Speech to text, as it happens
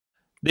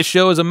This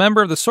show is a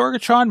member of the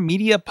Sorgatron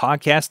Media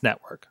Podcast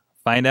Network.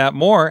 Find out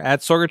more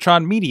at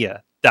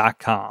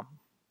sorgatronmedia.com.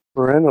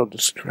 Parental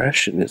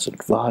discretion is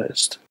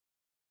advised.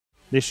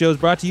 This show is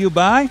brought to you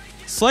by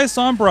Slice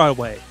on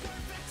Broadway,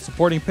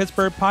 supporting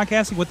Pittsburgh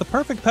podcasting with the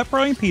perfect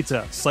pepperoni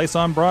pizza.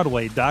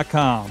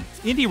 SliceOnBroadway.com.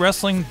 Indy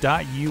Wrestling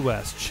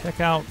US.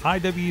 Check out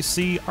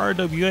IWC,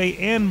 RWA,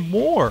 and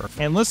more.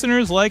 And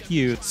listeners like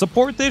you,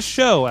 support this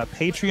show at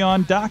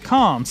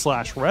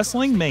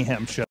Patreon.com/Wrestling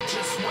Mayhem Show.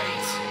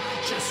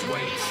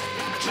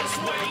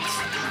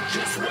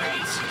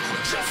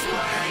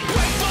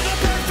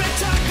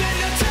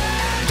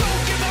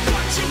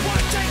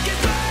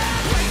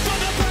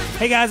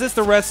 Hey guys, it's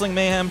the Wrestling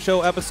Mayhem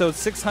Show, episode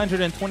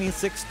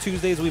 626.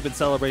 Tuesdays, we've been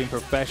celebrating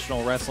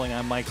professional wrestling.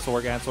 I'm Mike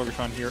Sorg at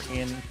Sorgatron here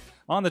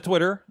on the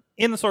Twitter,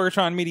 in the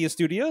Sorgatron Media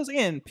Studios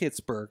in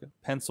Pittsburgh,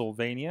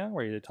 Pennsylvania.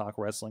 Ready to talk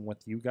wrestling with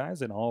you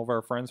guys and all of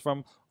our friends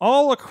from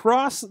all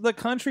across the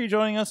country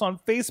joining us on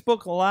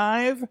Facebook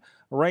Live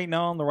right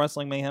now on the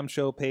Wrestling Mayhem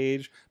Show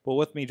page. But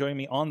with me, joining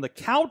me on the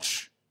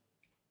couch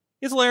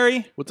is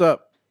Larry. What's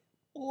up?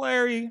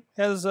 Larry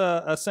has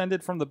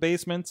ascended from the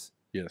basement.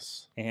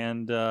 Yes.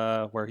 And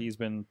where he's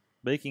been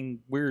making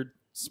weird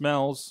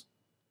smells.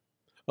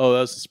 Oh,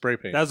 that was the spray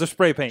paint. That was the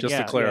spray paint. Just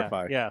to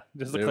clarify. Yeah,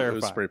 just to clarify. It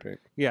was spray paint.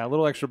 Yeah, a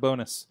little extra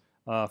bonus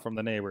from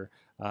the neighbor.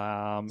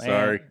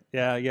 Sorry.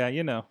 And, yeah,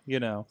 you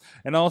know.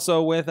 And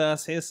also with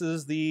us, this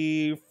is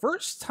the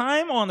first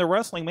time on the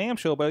Wrestling Mayhem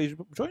Show, but he's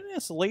joining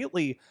us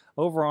lately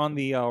over on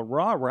the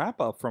Raw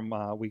wrap-up from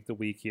week to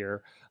week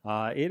here.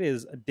 It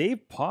is Dave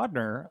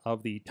Podnar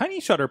of the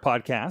Tiny Shutter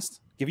podcast.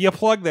 Give you a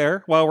plug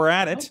there while we're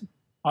at it.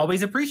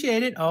 Always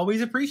appreciated. Always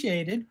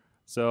appreciated.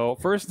 So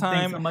first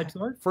time, Thanks so much,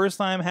 Lord. First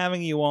time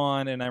having you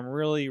on, and I'm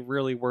really,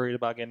 really worried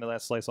about getting to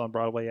that Slice on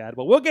Broadway ad.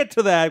 But we'll get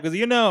to that because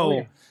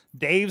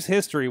Dave's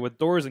history with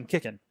doors and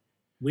kicking.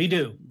 We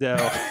do. No.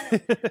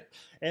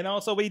 And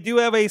also, we do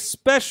have a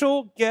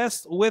special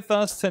guest with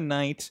us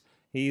tonight.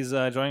 He's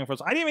joining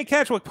us. I didn't even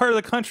catch what part of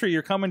the country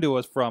you're coming to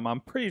us from. I'm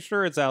pretty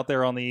sure it's out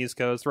there on the East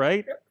Coast,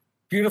 right?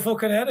 Beautiful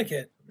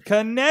Connecticut.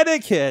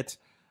 Connecticut.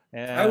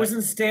 I was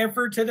in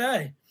Stamford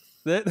today.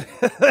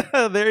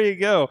 There you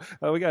go.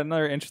 We got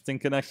another interesting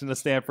connection to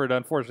Stanford.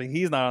 Unfortunately,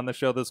 he's not on the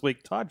show this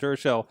week. Todd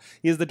Joerchel.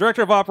 He's the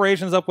director of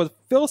operations up with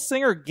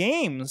Filsinger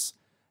Games.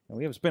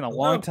 And it's been a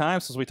long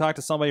time since we talked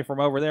to somebody from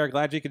over there.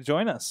 Glad you could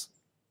join us.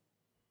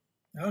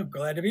 Oh,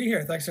 glad to be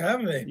here. Thanks for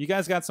having me. You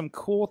guys got some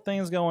cool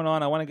things going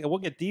on. We'll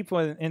get deep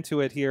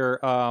into it here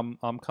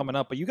coming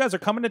up. But you guys are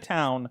coming to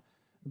town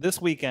this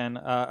weekend.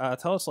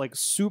 Tell us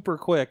super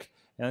quick.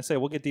 And I say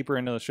we'll get deeper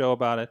into the show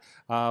about it.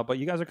 But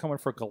you guys are coming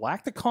for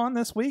Galacticon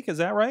this week, is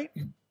that right?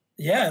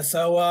 Yeah,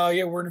 so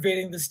we're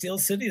invading the Steel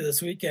City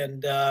this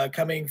weekend,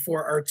 coming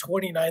for our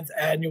 29th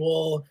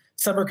annual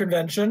summer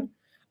convention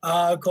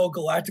called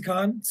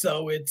Galacticon.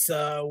 So it's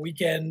a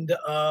weekend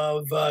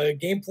of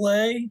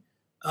gameplay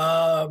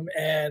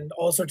and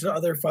all sorts of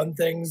other fun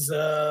things.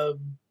 And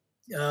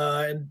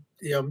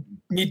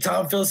meet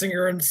Tom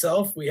Filsinger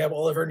himself. We have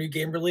all of our new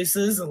game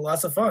releases and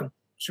lots of fun.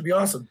 Should be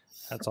awesome.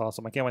 That's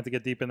awesome. I can't wait to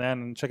get deep in that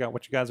and check out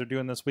what you guys are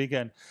doing this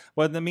weekend.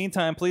 But in the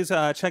meantime, please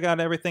check out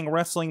everything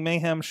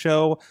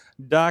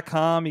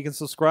WrestlingMayhemShow.com. You can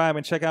subscribe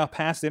and check out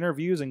past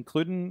interviews,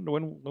 including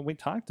when we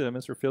talked to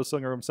Mr.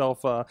 Filsinger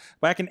himself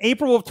back in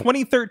April of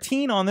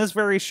 2013 on this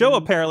very show,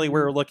 apparently, we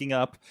were looking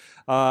up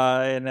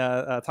and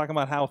talking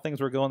about how things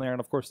were going there. And,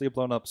 of course, they've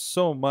blown up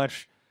so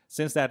much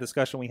since that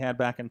discussion we had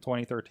back in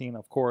 2013,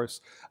 of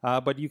course.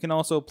 But you can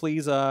also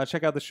please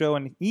check out the show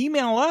and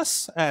email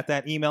us at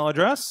that email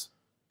address.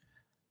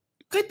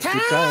 Good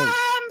times.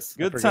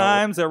 Good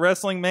times at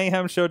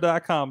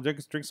WrestlingMayhemShow.com.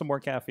 Drink some more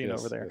caffeine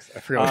over there. Yes. I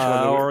forgot which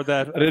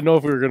one I didn't know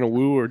if we were going to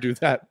woo or do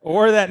that.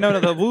 Or that. No,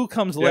 the woo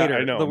comes later.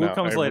 I know. The woo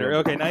comes later.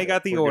 Okay, now you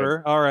got the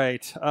order. All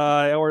right.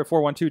 Order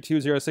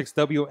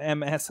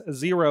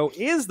 412-206-WMS0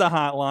 is the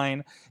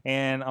hotline.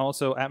 And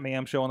also at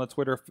Mayhem Show on the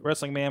Twitter,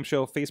 Wrestling Mayhem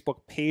Show Facebook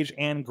page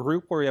and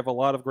group where we have a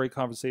lot of great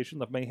conversation.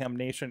 The Mayhem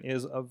Nation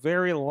is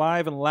very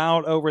live and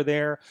loud over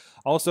there.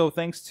 Also,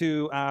 thanks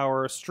to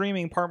our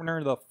streaming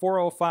partner, the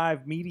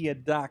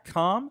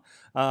 405media.com.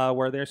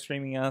 Where they're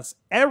streaming us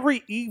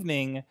every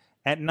evening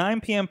at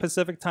 9 p.m.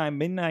 Pacific time,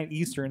 midnight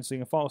Eastern, so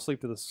you can fall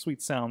asleep to the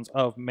sweet sounds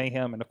of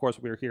Mayhem. And, of course,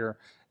 we're here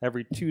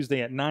every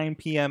Tuesday at 9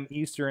 p.m.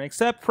 Eastern.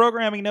 Except,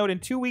 programming note, in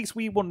 2 weeks,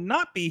 we will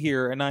not be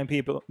here at 9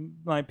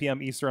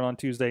 p.m. Eastern on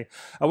Tuesday.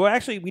 Well,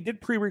 actually, we did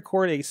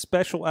pre-record a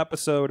special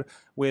episode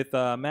with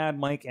Mad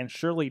Mike and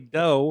Shirley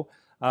Doe,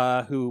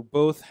 who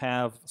both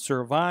have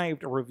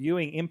survived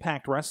reviewing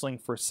Impact Wrestling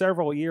for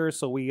several years.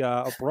 So we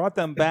brought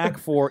them back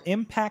for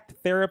Impact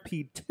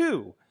Therapy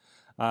 2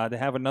 to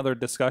have another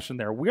discussion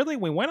there. Weirdly,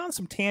 we went on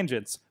some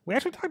tangents. We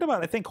actually talked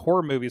about, I think,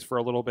 horror movies for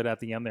a little bit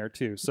at the end there,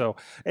 too. So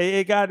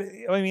it got,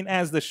 I mean,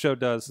 as this show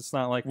does, it's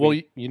not like... Well,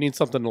 you need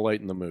something to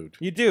lighten the mood.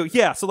 You do,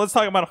 yeah. So let's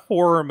talk about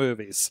horror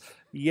movies.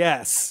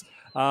 Yes.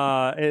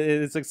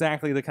 It's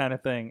exactly the kind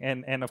of thing.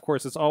 And of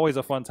course, it's always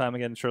a fun time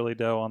getting Shirley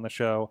Doe on the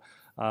show.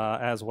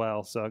 as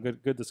well. So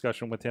good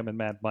discussion with him and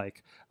Mad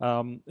Mike.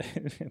 They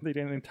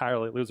didn't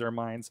entirely lose their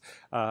minds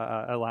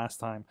last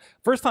time.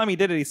 First time he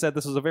did it, he said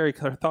this was a very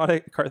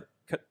cathartic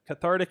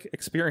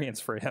experience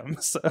for him.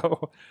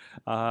 So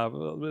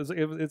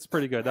it's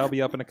pretty good. That'll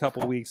be up in a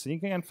couple of weeks, and you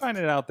can find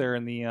it out there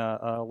in the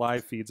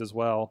live feeds as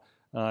well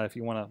if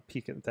you want to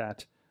peek at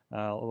that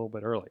a little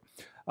bit early.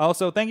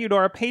 Also, thank you to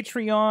our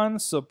Patreon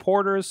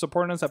supporters,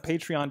 supporting us at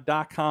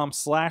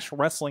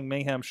patreon.com/Wrestling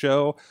Mayhem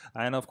Show.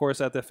 And of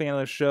course, at the fan of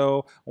the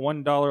show,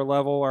 $1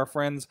 level, our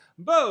friends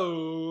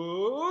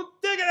Bo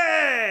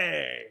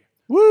Diggity!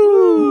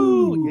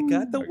 Woo! You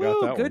got the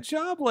woo. Good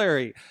job,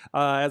 Larry.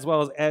 As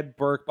well as Ed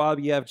Burke,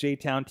 Bobby F.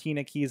 J-Town,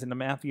 Tina Keys, and the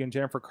Matthew and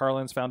Jennifer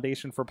Carlin's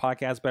Foundation for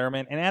Podcast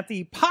Betterment. And at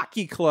the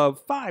Pocky Club,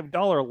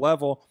 $5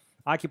 level,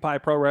 Occupy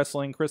Pro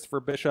Wrestling,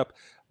 Christopher Bishop,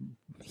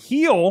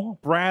 Heel,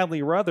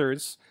 Bradley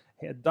Ruthers,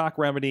 Doc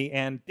Remedy,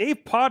 and Dave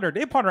Podnar.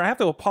 Dave Podnar, I have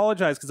to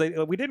apologize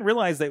because we didn't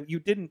realize that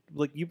you've been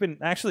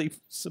actually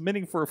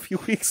submitting for a few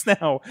weeks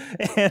now,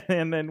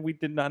 and then we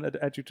did not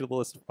add you to the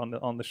list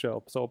on the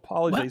show. So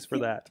apologies for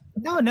that.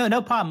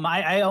 No problem.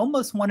 I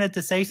almost wanted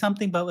to say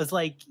something, but was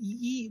like,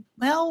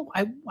 well,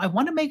 I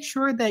want to make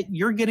sure that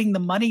you're getting the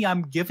money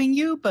I'm giving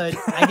you, but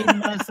I didn't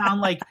want to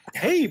sound like,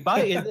 hey,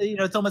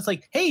 it's almost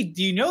like, hey,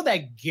 do you know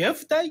that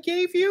gift I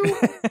gave you?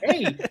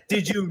 Hey,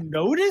 did you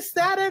notice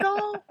that at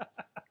all?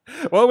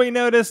 Well, we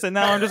noticed, and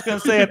now I'm just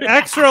going to say it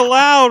extra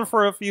loud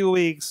for a few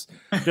weeks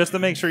just to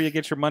make sure you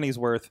get your money's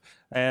worth,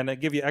 and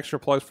give you extra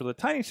plugs for the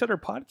Tiny Shutter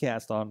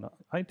podcast on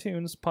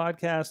iTunes,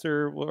 podcast,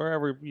 or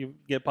wherever you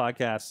get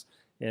podcasts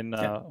in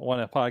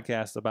want a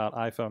podcast about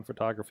iPhone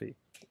photography.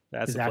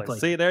 That's exactly the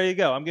place. See, there you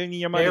go. I'm giving you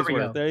your money's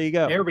worth. There you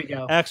go. There we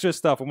go. Extra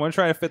stuff. I'm going to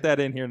try to fit that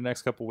in here in the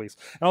next couple of weeks.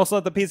 And also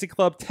at the PC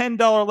Club,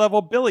 $10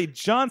 level, Billy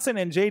Johnson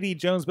and JD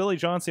Jones. Billy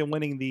Johnson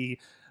winning the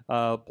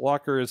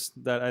Blockers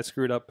That I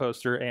Screwed Up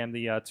poster and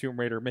the Tomb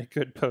Raider Make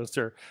Good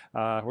poster.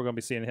 We're going to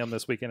be seeing him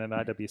this weekend in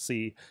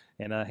IWC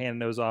and handing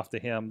those off to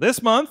him.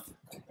 This month,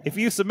 if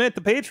you submit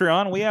to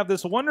Patreon, we have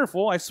this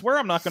wonderful, I swear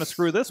I'm not going to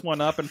screw this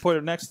one up and put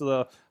it next to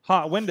the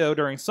hot window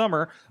during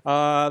summer.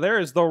 There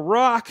is The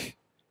Rock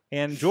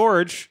and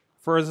George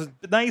for a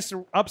nice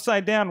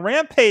upside down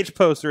Rampage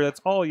poster. That's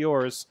all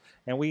yours.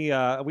 And we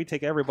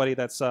take everybody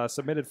that's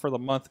submitted for the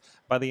month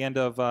by the end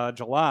of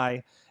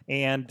July.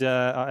 And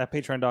at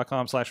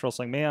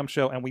patreon.com/Wrestling Mayhem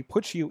Show, and we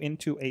put you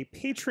into a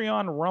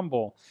Patreon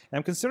Rumble. And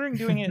I'm considering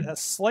doing it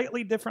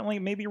slightly differently,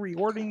 maybe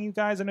rewarding you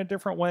guys in a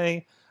different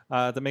way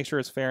to make sure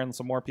it's fair and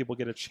some more people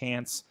get a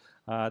chance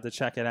to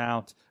check it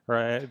out,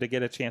 or to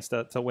get a chance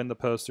to win the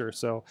poster.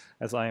 So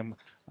as I'm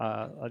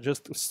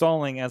just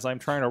stalling as I'm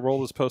trying to roll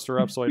this poster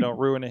up so I don't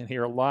ruin it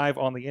here live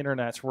on the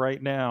internet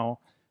right now.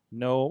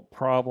 No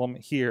problem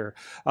here.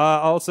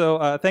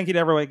 Also, thank you to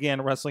everyone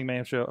again, Wrestling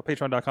Mayhem Show,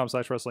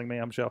 patreon.com/Wrestling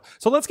Mayhem Show.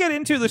 So let's get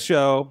into the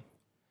show.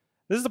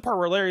 This is the part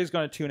where Larry's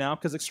going to tune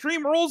out because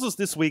Extreme Rules is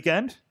this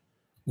weekend.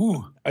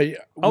 Ooh.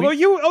 Although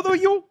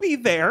you'll be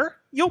there.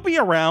 You'll be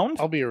around.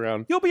 I'll be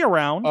around. You'll be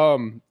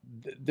around.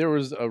 There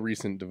was a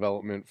recent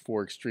development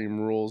for Extreme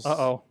Rules.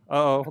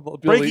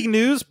 Breaking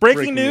news.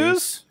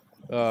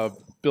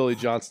 Billy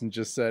Johnston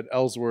just said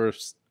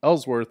Ellsworth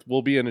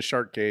will be in a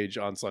shark cage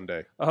on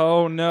Sunday.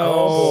 Oh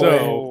no!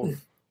 So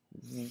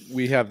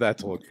we have that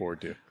to look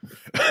forward to.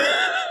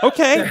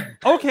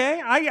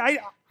 Okay. I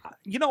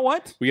you know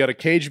what? We got a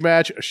cage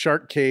match, a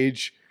shark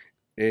cage,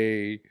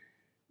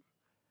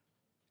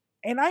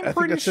 And I'm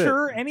pretty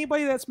sure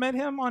anybody that's met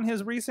him on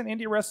his recent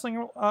indie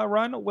wrestling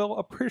run will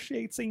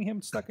appreciate seeing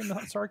him stuck in the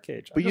shark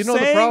cage. But you know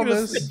the problem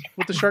is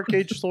with the shark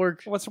cage,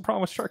 Sorg? What's the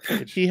problem with shark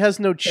cage? He has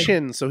no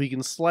chin, so he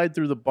can slide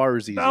through the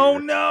bars easier. Oh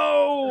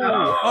no!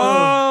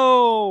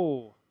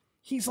 Oh,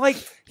 he's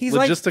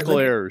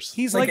logistical errors.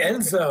 He's like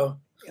Enzo.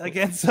 Like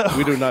Enzo.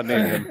 We do not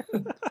name him.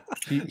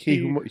 He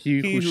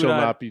who shall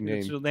not be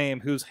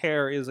named. Whose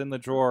hair is in the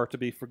drawer to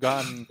be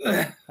forgotten,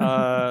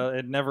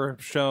 and never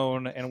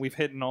shown. And we've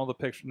hidden all the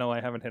pictures. No,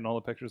 I haven't hidden all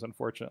the pictures,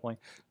 unfortunately,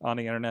 on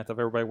the internet of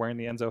everybody wearing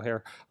the Enzo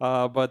hair.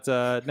 But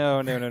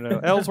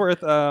no. Ellsworth.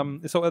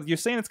 So you're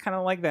saying it's kind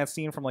of like that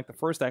scene from like the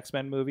first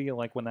X-Men movie,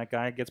 like when that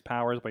guy gets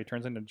powers, but he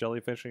turns into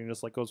jellyfish and he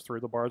just like goes through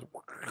the bars.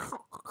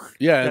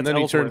 Yeah, and then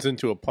Ellsworth. He turns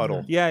into a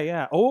puddle.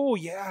 Yeah. Oh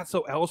yeah.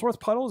 So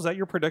Ellsworth puddle, is that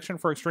your prediction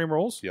for Extreme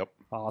Rules? Yep.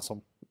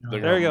 Awesome.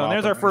 There you go. And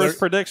there's our first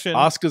prediction.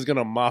 Asuka's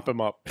gonna mop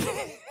him up.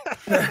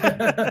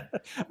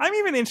 I'm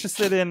even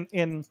interested in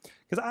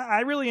because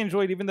I really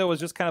enjoyed, even though it was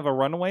just kind of a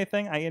runaway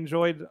thing, I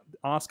enjoyed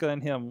Asuka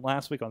and him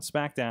last week on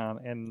SmackDown,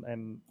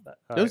 and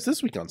it was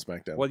this week on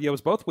SmackDown. Well, yeah, it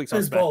was both weeks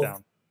on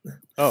SmackDown. Both.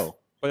 Oh,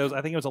 but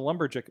I think it was a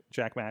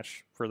lumberjack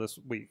match for this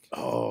week.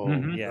 Oh,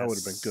 yes. That would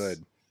have been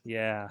good.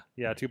 Yeah.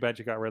 Too bad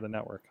you got rid of the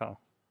network, huh?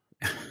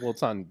 Well,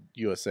 it's on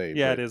USA.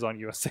 Yeah, it is on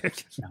USA.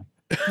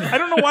 I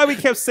don't know why we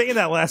kept saying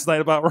that last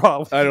night about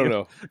Raw. I don't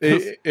know.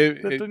 That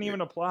didn't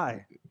even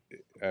apply.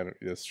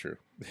 That's true.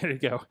 There you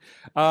go.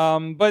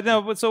 But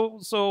no. So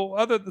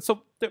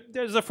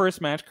there's the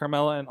first match,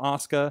 Carmella and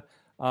Asuka.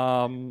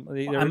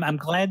 I'm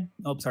glad.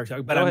 Oh,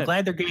 sorry. But I'm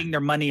glad they're getting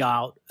their money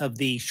out of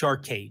the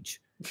shark cage,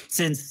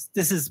 since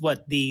this is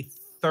what the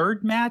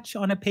third match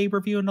on a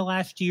pay-per-view in the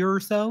last year or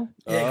so.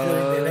 Yeah,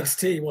 including the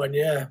NXT one.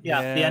 Yeah.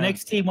 Yeah, the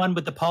NXT one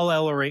with the Paul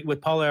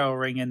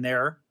Ellering in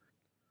there.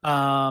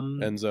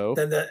 Enzo.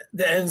 Then the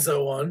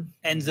Enzo one.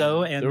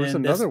 Enzo, and There was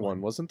then another this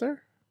one, wasn't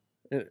there?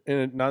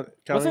 And not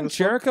counting Wasn't this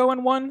one? Jericho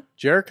in one?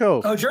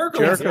 Jericho. Oh,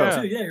 Jericho. was Jericho.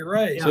 there too. Yeah, you're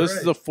right. So this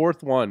is the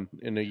fourth one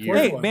in a year.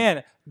 Hey, one.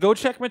 man, go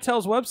check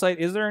Mattel's website.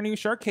 Is there a new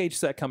Shark Cage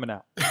set coming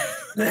out?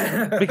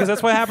 Because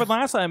that's what happened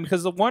last time.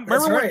 Because the one,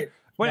 That's remember right.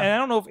 and I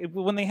don't know if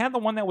when they had the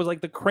one that was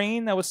like the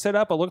crane that was set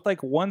up, it looked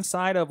like one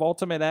side of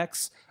Ultimate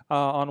X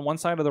on one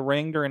side of the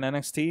ring during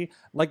NXT.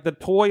 Like the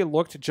toy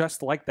looked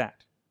just like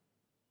that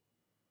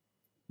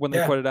when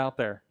they put it out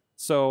there.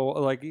 So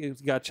like you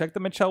got to check the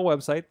Mattel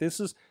website. This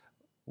is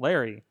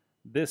Larry.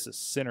 This is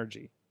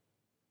synergy.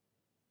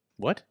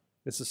 What?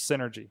 This is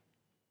synergy.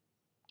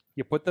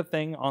 You put the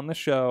thing on the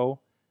show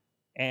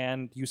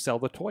and you sell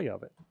the toy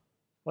of it.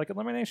 Like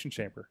Elimination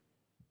Chamber.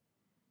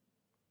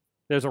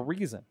 There's a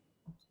reason.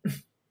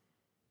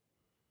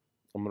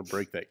 I'm going to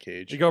break that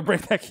cage. You go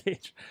break that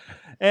cage.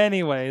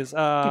 Anyways,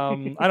 I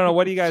don't know.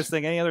 What do you guys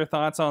think? Any other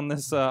thoughts on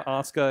this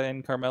Asuka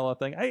and Carmella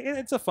thing?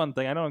 It's a fun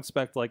thing. I don't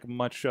expect like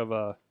much of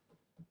a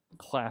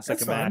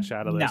classic match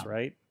out of this,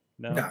 right?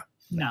 No.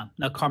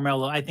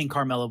 Carmella. I think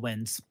Carmella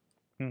wins.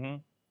 Mm-hmm.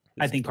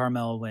 I think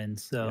Carmella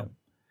wins. So,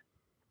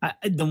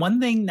 the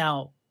one thing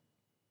now,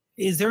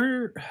 is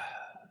there,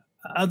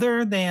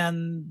 other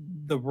than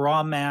the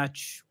Raw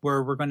match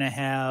where we're going to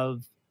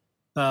have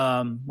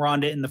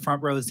Ronda in the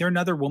front row, is there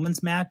another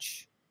women's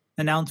match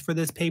announced for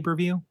this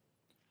pay-per-view?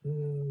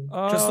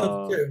 Just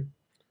those two.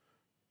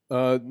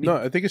 No,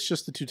 I think it's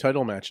just the two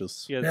title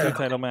matches. Yeah, two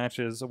title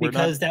matches.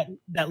 Because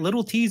that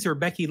little teaser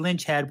Becky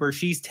Lynch had where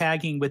she's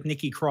tagging with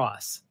Nikki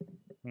Cross.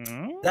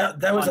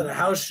 That was a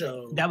house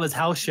show. That was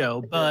house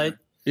show, but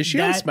is she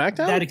on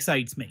SmackDown? That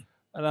excites me.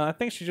 I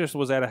think she just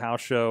was at a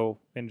house show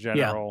in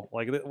general.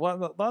 Like a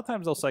lot of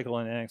times they'll cycle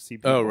in NXT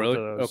people. Oh, really?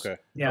 To those, okay.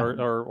 Yeah.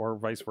 Or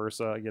vice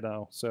versa.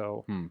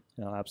 So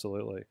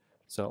absolutely.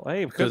 So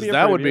hey, because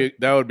that would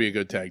be a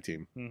good tag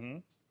team. Mm-hmm.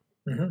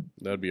 Mm-hmm.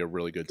 That would be a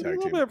really good tag team.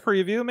 A little bit of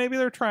preview. Maybe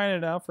they're trying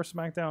it out for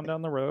SmackDown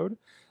down the road.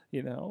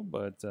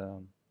 But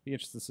be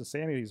interested to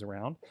see these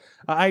around.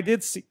 I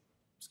did see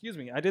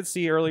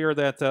earlier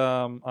that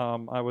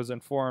I was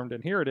informed,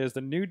 and here it is: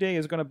 the New Day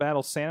is going to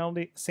battle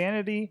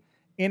Sanity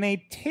in a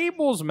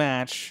tables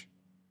match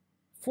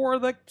for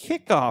the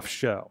kickoff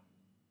show.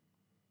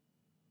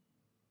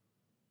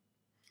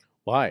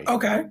 Why?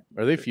 Okay.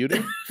 Are they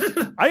feuding?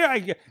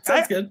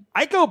 Sounds good.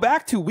 I go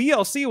back to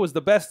WLC was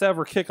the best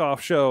ever kickoff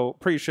show,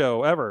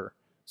 pre-show ever.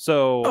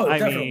 So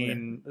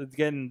mean,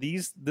 again,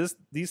 these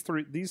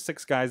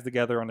six guys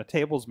together on a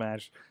tables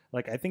match,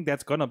 like I think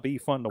that's gonna be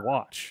fun to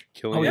watch.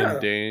 Killian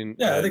Dane,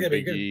 I think that'd be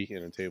Big good. E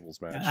in a tables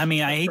match. I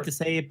mean, I hate to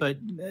say it, but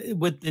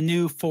with the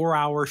new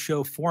 4-hour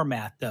show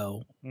format,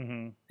 though,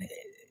 I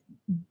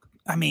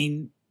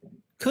mean,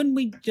 couldn't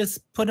we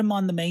just put them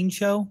on the main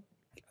show?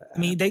 I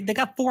mean, they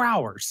got 4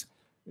 hours.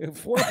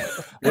 4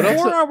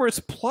 hours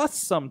plus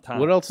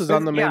sometimes. What else is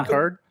on the main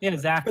card? Yeah,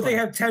 exactly. But they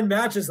have 10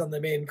 matches on the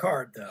main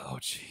card, though. Oh,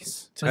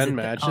 jeez. 10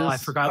 matches. Oh, I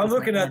forgot. I'm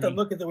looking at the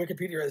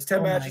Wikipedia. It's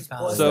 10 matches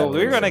plus. So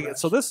we're gonna get.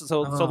 So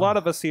a lot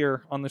of us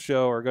here on the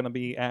show are gonna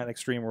be at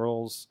Extreme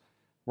Rules.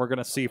 We're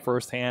gonna see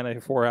firsthand a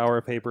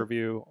 4-hour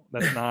pay-per-view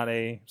that's not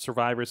a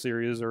Survivor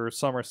Series or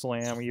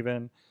SummerSlam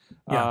even.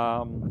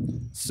 Yeah.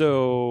 I'm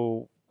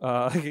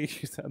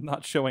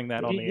not showing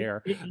that on the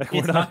air.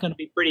 It's not going to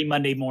be pretty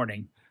Monday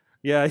morning.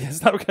 Yeah,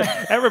 it's not okay.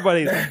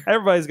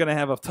 Everybody's going to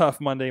have a tough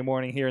Monday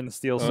morning here in the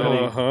Steel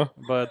City,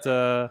 but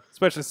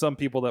especially some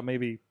people that may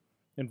be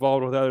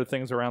involved with other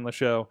things around the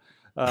show.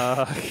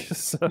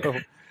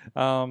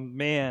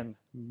 Man.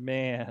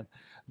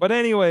 But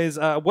anyways,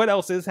 what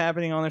else is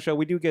happening on the show?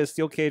 We do get a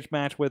steel cage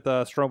match with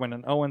Strowman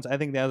and Owens. I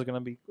think that is going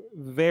to be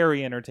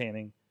very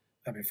entertaining.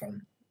 That'd be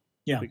fun.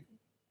 Yeah,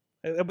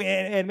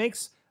 it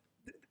makes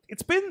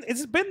it's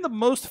been the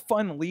most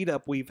fun lead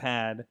up we've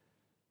had.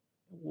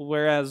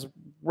 Whereas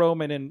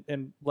Roman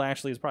and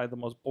Lashley is probably the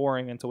most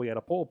boring until we had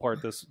a pull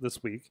apart this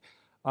week.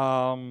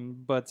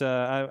 I'm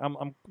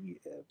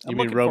you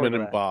mean Roman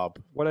and Bob?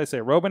 What did I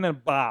say? Roman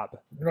and Bob.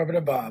 Roman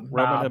and Bob.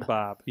 Roman and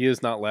Bob. He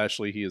is not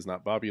Lashley. He is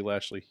not Bobby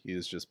Lashley. He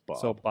is just Bob.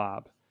 So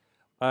Bob.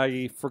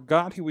 I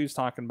forgot who we was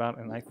talking about,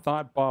 and I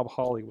thought Bob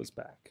Holly was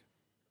back.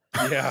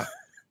 Yeah.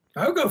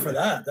 I would go for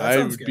that. That I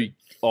sounds would good. be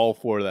all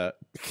for that.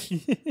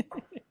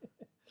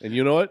 And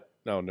you know what?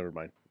 No, never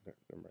mind.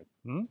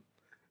 No,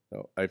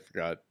 I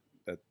forgot.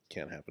 That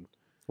can't happen.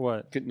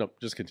 What? No,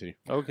 just continue.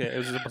 Okay,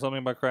 is it something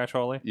about Crash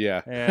Holly?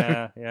 Yeah.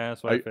 Yeah,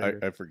 that's what I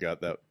figured. I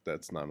forgot that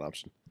that's not an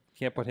option.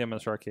 Can't put him in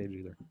the shark cage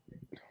either.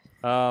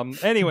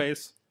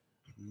 Anyways,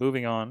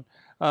 moving on.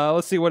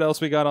 Let's see what else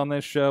we got on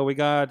this show. We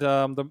got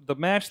the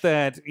match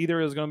that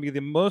either is going to be the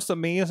most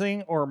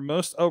amazing or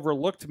most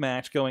overlooked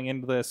match going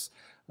into this.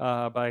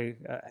 I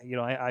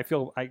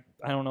feel like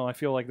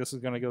this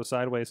is going to go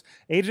sideways.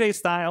 AJ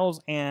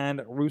Styles and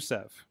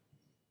Rusev.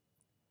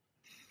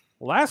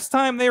 Last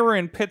time they were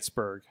in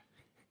Pittsburgh,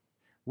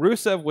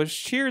 Rusev was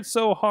cheered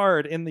so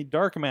hard in the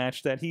dark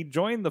match that he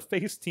joined the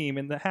face team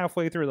in the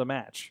halfway through the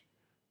match.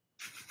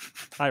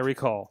 I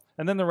recall.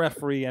 And then the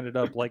referee ended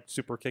up like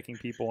super kicking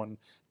people and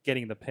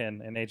getting the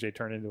pin, and AJ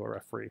turned into a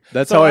referee.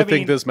 That's So, how I mean,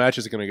 think this match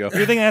is going to go.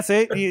 You think that's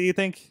it? You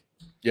think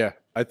Yeah,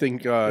 I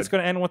think it's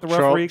going to end with the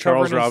referee Charles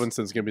covering his-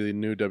 Robinson's going to be the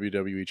new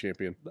WWE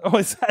champion. Oh,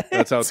 is that it?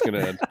 That's how it's going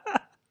to end.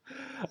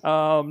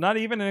 Not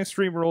even an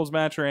Extreme Rules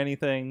match or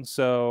anything.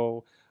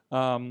 So,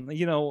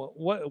 you know,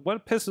 what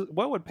would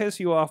piss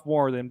you off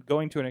more than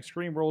going to an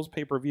Extreme Rules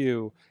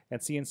pay-per-view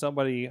and seeing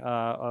somebody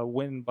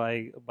win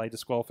by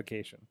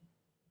disqualification?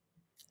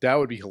 That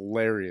would be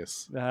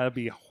hilarious. That'd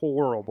be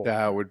horrible.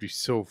 That would be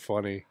so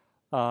funny.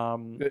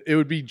 Um, It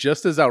would be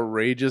just as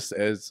outrageous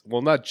as,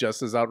 well, not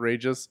just as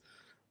outrageous,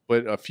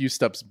 but a few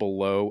steps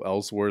below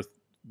Ellsworth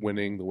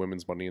winning the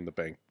Women's Money in the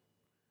Bank.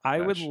 I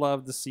would match.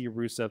 love to see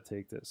Rusev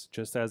take this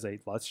just as a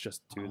let's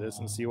just do this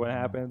and see what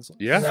happens.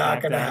 Yeah.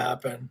 Not gonna SmackDown.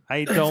 happen.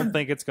 I don't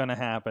think it's going to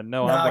happen.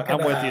 No, Not I'm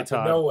gonna with you, happen.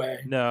 Todd. No way.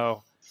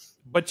 No.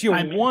 But you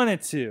I mean-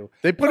 wanted to.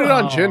 They put it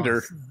on Oh.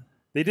 Jinder.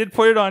 They did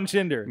put it on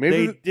Jinder.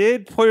 Maybe they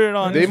did put it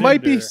on They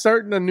might be Jinder.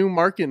 starting a new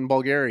market in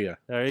Bulgaria.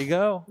 There you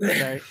go.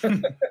 Okay.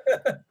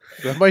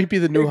 That might be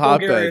the new Big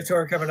Bulgaria hotbed.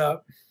 tour coming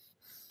up.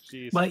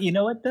 Jeez. But you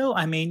know what though?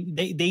 I mean,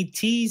 they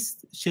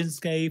teased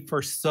Shinsuke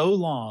for so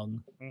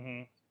long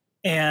Mhm.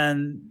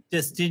 and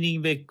just didn't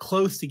even get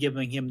close to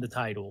giving him the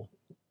title.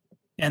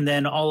 And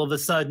then all of a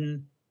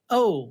sudden,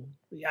 oh,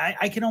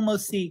 I can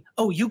almost see,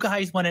 oh, you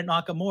guys wanted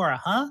Nakamura,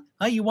 huh?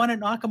 You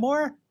wanted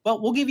Nakamura? Well,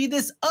 we'll give you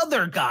this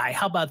other guy.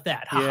 How about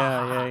that? Ha, ha,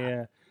 ha, ha.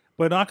 Yeah.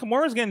 But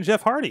Nakamura's getting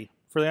Jeff Hardy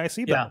for the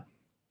IC belt.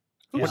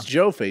 Yeah. Who's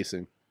Joe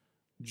facing?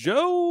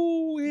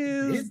 Joe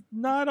is He's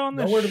not on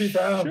the nowhere to be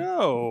found.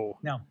 show.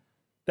 No.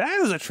 That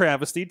is a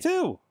travesty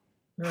too.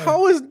 Yeah.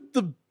 How is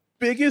the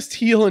biggest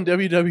heel in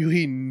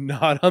WWE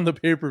not on the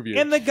pay-per-view?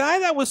 And the guy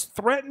that was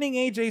threatening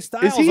AJ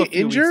Styles he a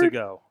few injured? weeks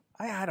ago.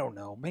 I don't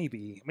know.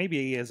 Maybe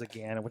he is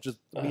again, which is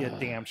be a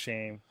damn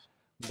shame.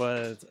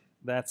 But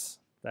that's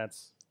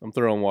I'm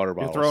throwing water you're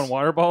bottles. throwing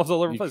water balls all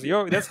over the You place.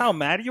 can't- That's how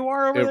mad you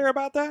are over It- there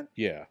about that?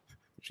 Yeah,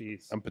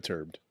 Jeez. I'm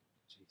perturbed.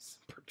 Jeez.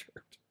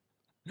 Perturbed.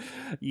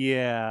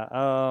 Yeah.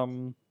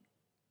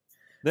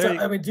 There So, you-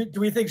 I mean, do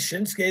we think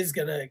Shinsuke is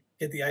gonna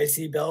get the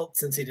IC belt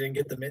since he didn't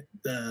get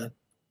the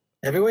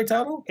heavyweight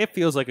title? it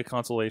feels like a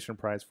consolation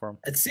prize for him.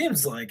 It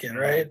seems like it,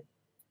 right?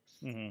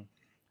 Mm-hmm.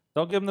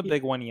 Don't give them the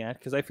big one yet,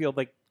 because I feel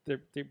like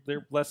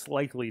they're less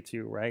likely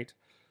to, right?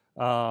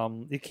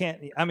 You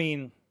can't. I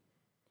mean,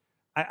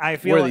 I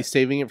feel Were they like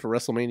saving it for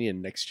WrestleMania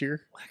next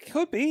year? it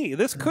could be.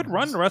 This could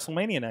run to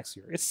WrestleMania next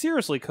year. It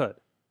seriously could.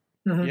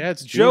 Mhm. Yeah,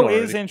 it's Joe June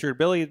is already. injured.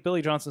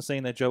 Billy Johnson's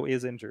saying that Joe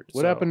is injured.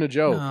 What so- happened to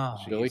Joe? Oh,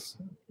 Billy? Jeez.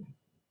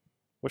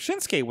 Well,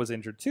 Shinsuke was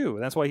injured too.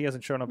 That's why he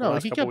hasn't shown up the No,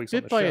 last he couple got weeks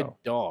on bit the by a show.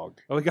 dog.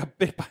 Oh, he got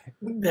bit by.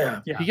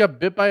 Yeah. Yeah. He got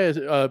bit by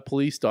a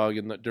police dog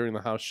during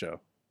the house show.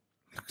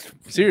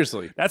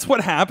 Seriously, That's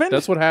what happened.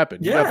 that's what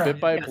happened. He Yeah. got bit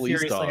by a Yeah, police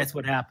seriously, dog that's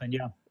what happened.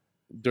 Yeah.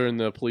 during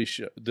the police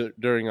show,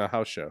 during a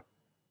house show.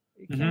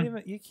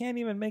 You can't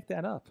even make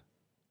that up.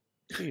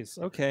 Jeez.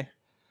 Okay.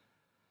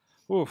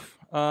 Oof.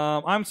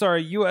 I'm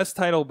sorry. U.S.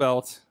 title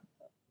belt.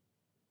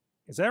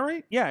 Is that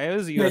right? Yeah, it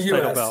is a U.S. Yeah,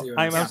 title US, belt.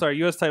 US. I'm sorry.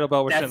 U.S. title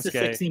belt with That's the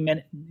Shinsuke.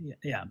 60-minute.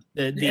 Yeah.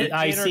 The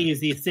Yeah, IC is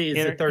the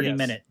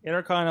 30-minute.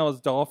 Intercontinental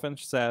is Dolph and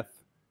Seth.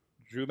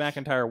 Drew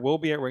McIntyre will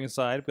be at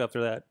ringside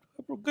after that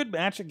good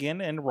match again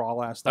in Raw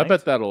last night. I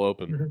bet that'll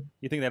open.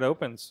 You think that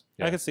opens?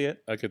 Yeah. I can see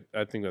it. I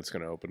think that's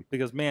going to open.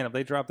 Because, man, if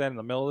they drop that in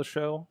the middle of the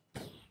show.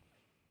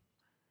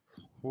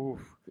 Oof.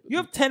 You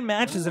have 10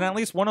 matches, and at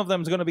least one of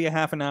them is going to be a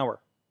half an hour.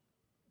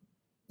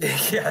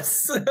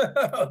 Yes.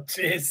 Oh,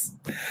 jeez.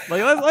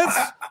 Like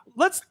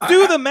let's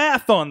do the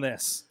math on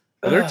this.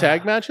 Are there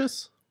tag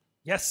matches?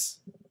 Yes.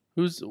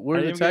 Where are the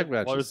I didn't tag get-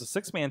 matches? Well, there's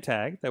a 6-man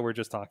tag that we're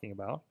just talking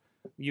about.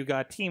 You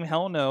got Team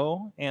Hell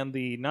No and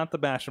not the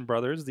Basham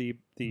Brothers, They're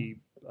the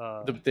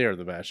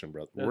Basham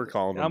brothers. We're uh,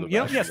 calling them the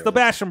yeah, Basham yes, the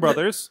brothers. Basham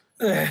Brothers.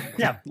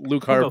 Yeah.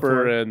 Luke We'll go for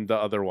Harper it. and the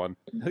other one.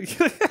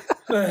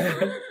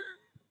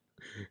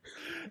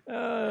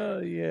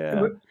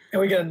 Yeah. And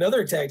we got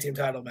another tag team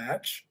title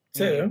match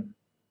too.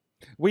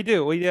 We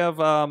do. We have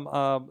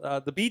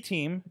the B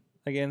team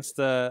against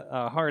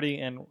Hardy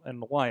and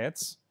the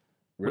Wyatts,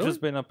 which Really? has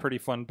been a pretty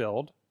fun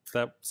build.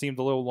 That seemed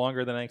a little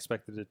longer than I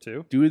expected it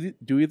to.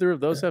 Do either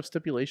of those have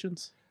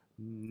stipulations?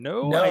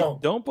 No, No,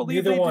 I don't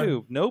believe neither they one.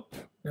 do. Nope.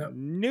 Yep.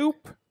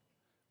 Nope.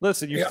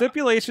 Listen, your Yeah.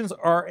 stipulations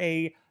are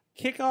a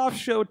kickoff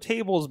show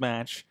tables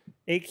match,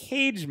 a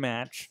cage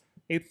match,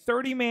 a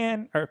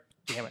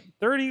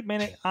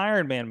 30-minute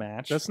Iron Man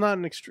match. That's not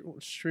an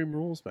extreme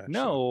rules match.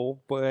 no,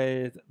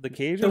 but the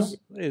cage The-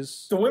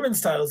 is The women's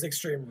title is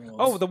Extreme Rules.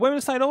 oh, the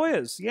women's title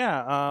is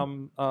Raw.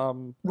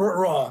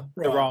 The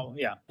Raw.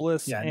 Yeah.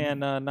 Bliss Yeah. and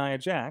Nia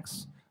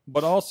Jax,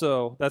 but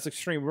also that's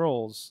Extreme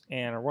Rules,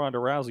 and Ronda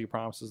Rousey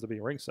promises to be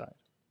ringside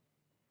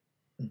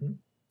Mhm.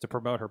 to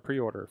promote her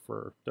pre-order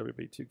for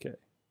WWE 2K.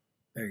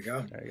 There you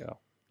go. There you go.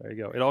 There you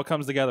go. It all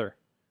comes together.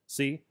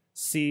 See,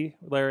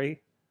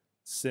 Larry,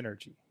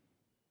 synergy.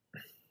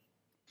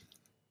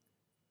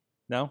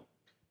 No,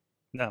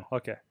 No.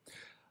 Okay.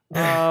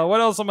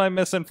 What else am I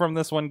missing from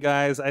this one,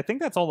 guys? I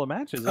think that's all the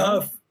matches.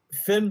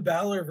 Finn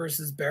Balor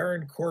versus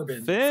Baron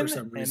Corbin Finn for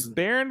some reason. and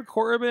Baron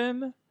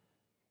Corbin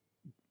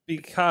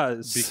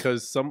because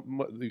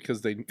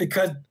they we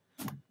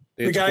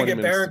gotta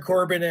get Baron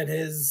Corbin and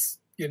his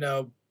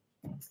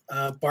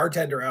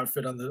bartender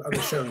outfit on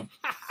the show.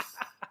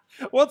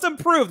 Well, it's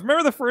improved.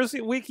 Remember the first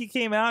week he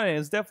came out and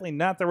it's definitely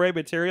not the right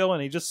material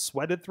and he just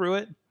sweated through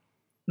it.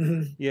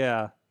 Mm-hmm.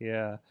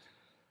 Yeah.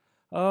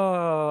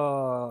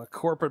 Oh,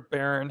 corporate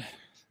Baron.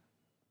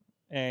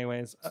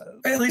 Anyways,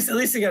 at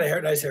least he got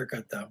a nice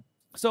haircut though.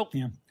 So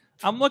yeah.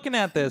 I'm looking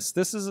at this.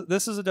 This is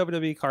a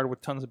WWE card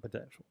with tons of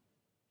potential.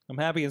 I'm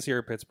happy it's here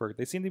in Pittsburgh.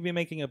 They seem to be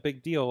making a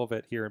big deal of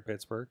it here in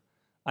Pittsburgh.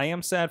 I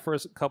am sad for a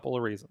couple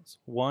of reasons.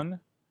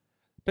 One,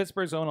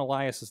 Pittsburgh's own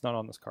Elias is not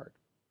on this card.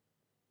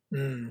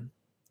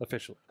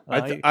 Officially.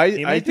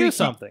 He may do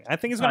something. I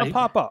think he's going to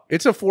pop up.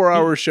 It's a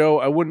 4-hour show.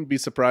 I wouldn't be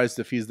surprised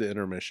if he's the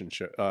intermission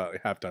show,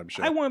 halftime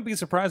show. I wouldn't be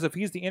surprised if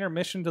he's the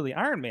intermission to the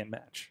Iron Man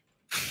match.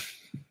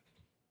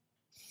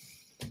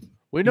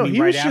 Wait, no,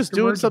 he was just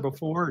doing something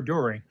before or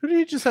during. Who did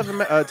he just have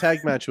a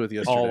tag match with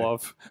yesterday? All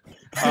of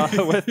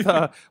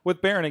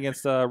with Baron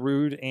against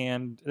Rude,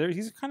 and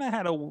he's kind of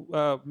had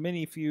a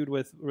mini feud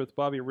with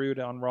Bobby Roode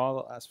on Raw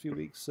the last few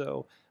weeks.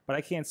 So, but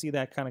I can't see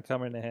that kind of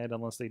coming ahead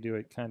unless they do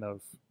it kind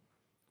of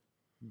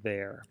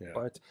there. Yeah.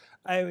 But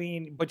I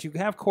mean, but you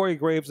have Corey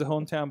Graves, the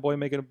hometown boy,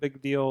 making a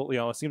big deal.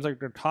 It seems like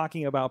they're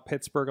talking about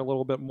Pittsburgh a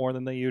little bit more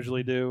than they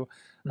usually do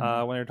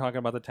when they're talking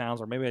about the towns,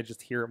 or maybe I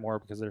just hear it more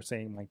because they're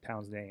saying my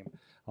town's name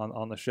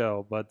on the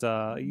show. But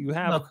you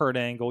have Kurt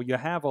Angle, you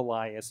have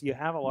Elias, you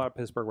have a lot of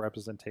Pittsburgh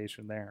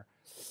representation there.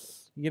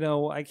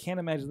 I can't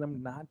imagine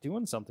them not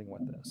doing something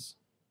with this.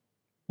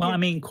 Well, I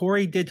mean,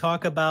 Corey did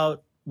talk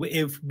about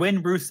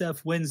when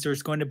Rusev wins,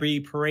 there's going to be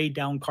parade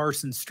down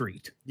Carson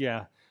Street.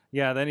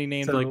 Yeah, then he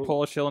named like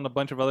Polish Hill and a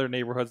bunch of other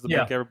neighborhoods to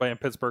make everybody in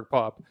Pittsburgh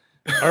pop.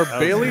 Are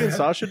Bailey and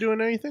Sasha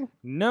doing anything?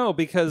 No,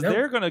 because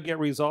they're going to get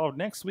resolved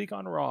next week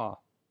on Raw.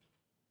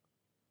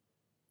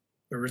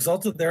 The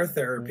result of their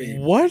therapy.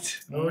 What?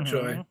 Oh,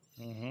 joy.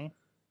 Mm-hmm.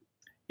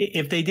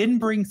 If they didn't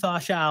bring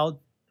Sasha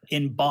out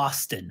in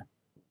Boston,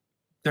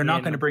 they're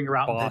not going to bring her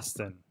out in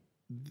Boston.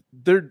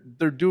 They're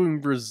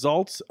doing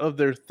results of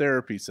their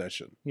therapy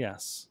session.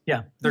 Yes.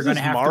 Yeah, they're going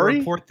to have to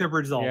report the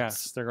results.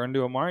 Yes, they're going to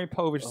do a Mari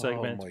Povich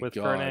segment with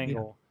Kurt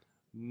Angle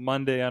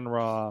Monday on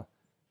Raw,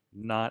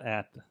 not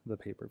at the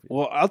pay-per-view.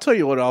 Well, I'll tell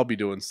you what I'll be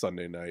doing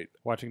Sunday night.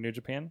 Watching New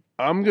Japan?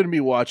 I'm going to be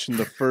watching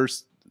the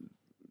first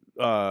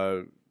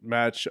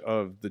match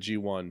of the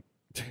G1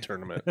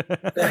 tournament.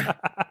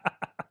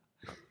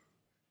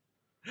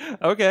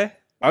 Okay.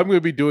 I'm going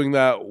to be doing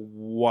that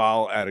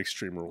while at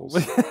Extreme Rules.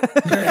 And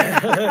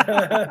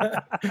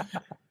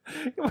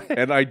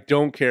I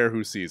don't care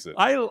who sees it.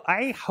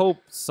 I hope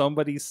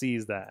somebody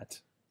sees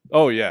that.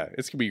 Oh, yeah.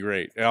 It's going to be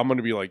great. And I'm going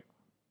to be like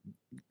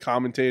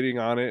commentating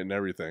on it and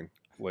everything.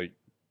 Like,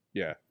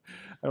 yeah.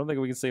 I don't think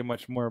we can say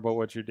much more about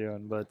what you're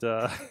doing, but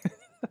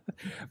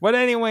but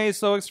anyway,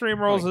 so Extreme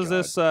Rules is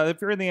this.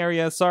 If you're in the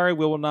area, sorry,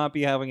 we will not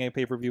be having a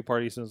pay-per-view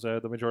party since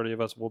the majority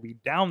of us will be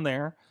down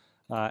there.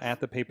 At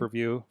the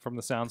pay-per-view from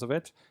the sounds of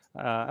it.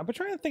 I've been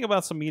trying to think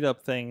about some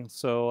meetup things,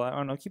 so I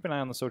don't know, keep an eye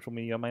on the social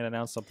media. I might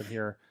announce something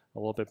here a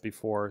little bit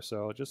before,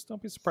 so just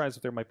don't be surprised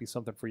if there might be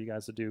something for you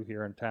guys to do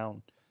here in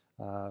town,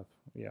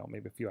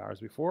 maybe a few hours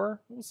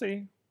before. We'll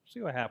see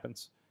what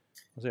happens.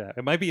 Yeah,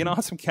 it might be an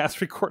awesome cast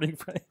recording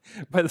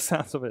by the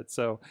sounds of it,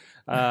 so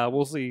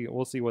we'll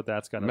see what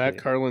that's going to be. Matt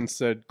Carlin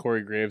said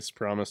Corey Graves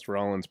promised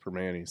Rollins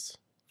Permanis.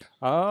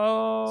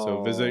 Oh,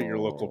 so visit your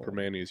local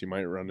Permanis. You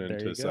might run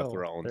into Seth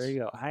Rollins. There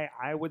you go.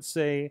 I would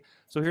say.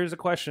 So here's the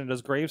question: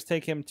 does Graves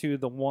take him to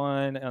the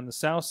one on the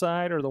south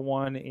side or the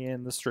one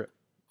in the Strip?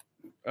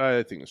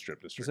 I think the Strip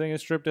District. I think the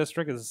Strip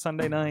District is a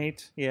Sunday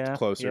night. Yeah, it's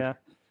closer.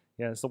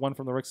 Yeah, it's the one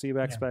from the Rick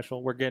Seaback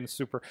special. We're getting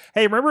super.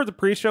 Hey, remember the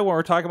pre-show when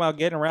we're talking about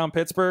getting around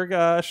Pittsburgh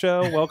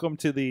show? Welcome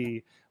to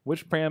the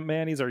which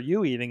Permanis are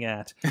you eating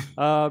at?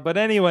 But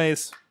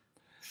anyways.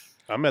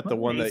 I'm at the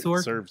one that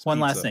serves one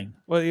pizza. last thing.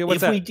 Well,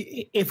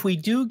 if we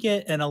do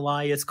get an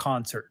Elias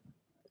concert,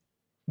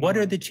 what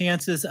are the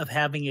chances of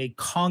having a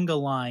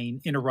conga line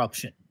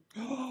interruption?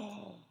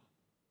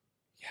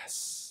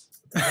 Yes.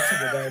 That's a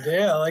good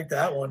idea. I like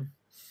that one.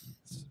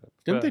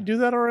 Didn't they do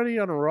that already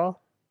on a Raw?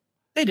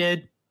 They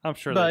did. I'm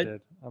sure they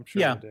did.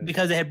 They did.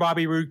 Because they had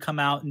Bobby Roode come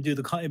out and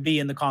be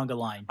in the conga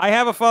line. I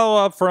have a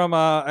follow-up from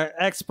an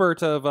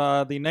expert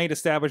of the night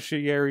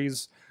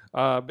establishments,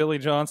 Billy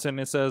Johnston.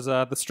 It says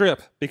the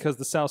Strip because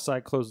the South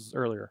Side closes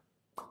earlier.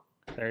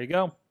 There you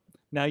go.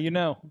 Now you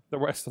know the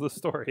rest of the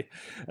story.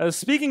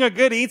 Speaking of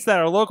good eats that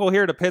are local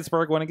here to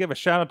Pittsburgh, I want to give a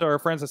shout out to our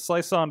friends at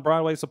Slice on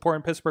Broadway,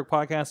 supporting Pittsburgh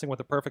podcasting with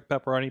the perfect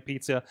pepperoni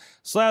pizza.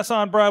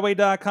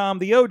 SliceOnBroadway.com,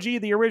 the OG,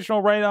 the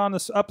original, right on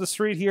up the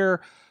street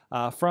here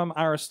from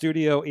our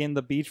studio in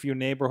the Beachview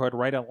neighborhood,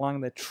 right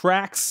along the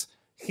tracks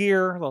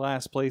here. The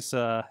last place,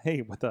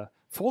 with a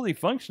fully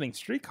functioning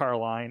streetcar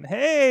line.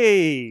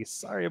 Hey,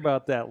 sorry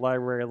about that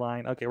library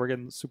line. Okay, we're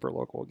getting super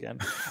local again.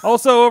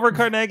 Also over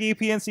Carnegie,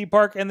 PNC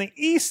Park, and the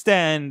East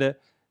End.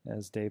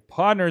 as Dave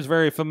Podnar is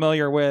very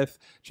familiar with.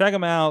 Check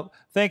them out.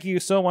 Thank you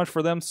so much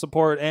for them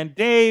support. And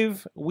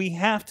Dave, we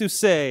have to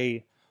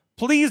say,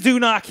 please do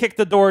not kick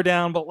the door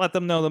down, but let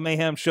them know the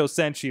Mayhem Show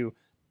sent you,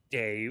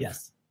 Dave.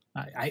 Yes.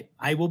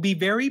 I will be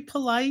very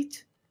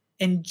polite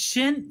and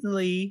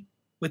gently,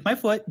 with my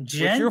foot,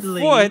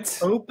 gently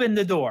open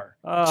the door.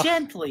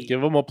 Gently.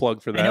 Give him a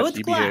plug for that. I know it's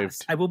He glass.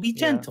 behaved. I will be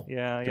gentle.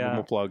 Yeah. Give him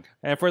a plug.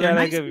 And for They're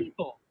that, nice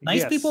people.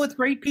 Nice people with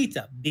great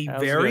pizza. Be That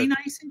was very good.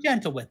 nice and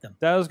gentle with them.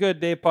 That was good,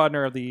 Dave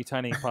Podnar of the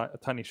Tiny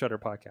Shutter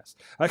podcast.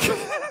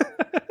 Okay.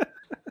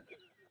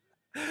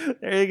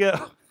 There you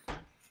go.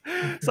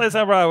 Slice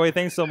on Broadway,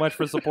 thanks so much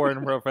for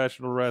supporting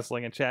professional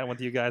wrestling and chatting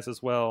with you guys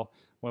as well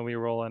when we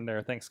roll in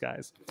there. Thanks,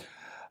 guys.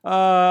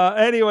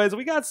 Anyways,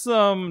 we got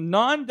some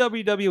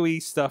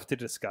non-WWE stuff to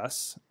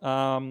discuss.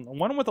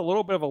 One with a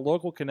little bit of a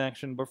local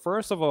connection, but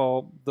first of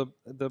all, the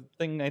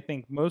thing I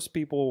think most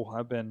people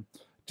have been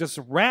just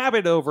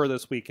rabid over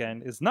this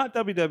weekend is not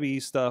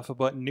WWE stuff,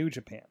 but New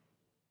Japan.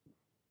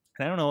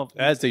 And I don't know if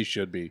As they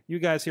should be. you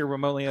guys here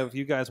remotely, if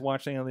you guys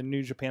watching the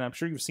New Japan, I'm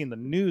sure you've seen the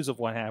news of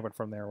what happened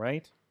from there,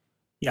 right?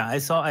 Yeah, I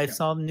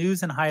saw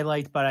news and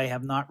highlights, but I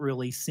have not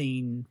really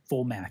seen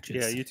full matches.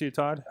 Yeah, you too,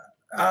 Todd?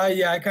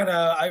 I kind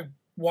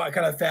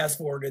of fast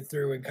forwarded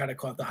through and kind of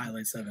caught the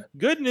highlights of it.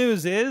 Good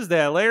news is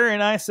that Larry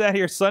and I sat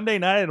here Sunday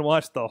night and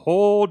watched the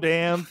whole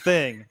damn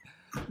thing.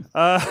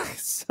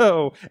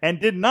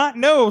 And did not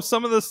know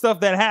some of the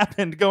stuff that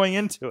happened going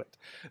into it.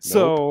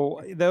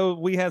 So, though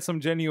we had some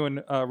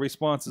genuine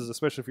responses,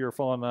 especially if you were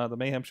following the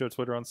Mayhem Show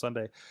Twitter on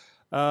Sunday.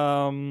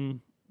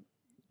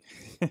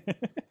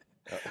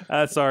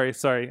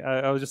 Sorry.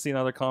 I was just seeing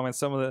other comments.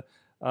 Some of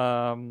the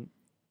I'm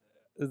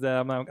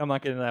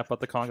not getting that,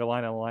 but the conga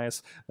line and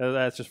Elias.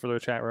 That's just for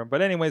the chat room.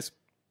 But anyways,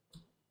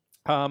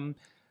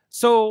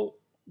 so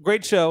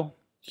great show.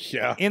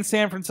 Yeah. In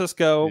San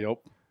Francisco. Yep.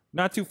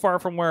 Not too far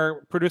from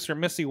where producer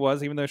Missy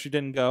was, even though she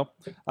didn't go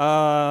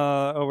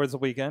over the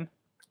weekend.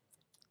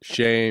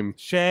 Shame.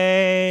 Your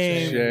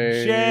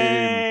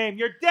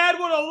dad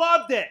would have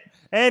loved it.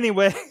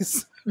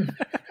 Anyways.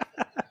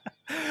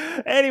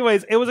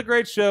 It was a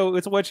great show.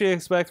 It's what you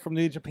expect from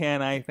New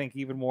Japan, I think,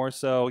 even more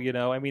so.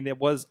 I think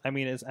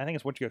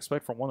it's what you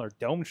expect from one of their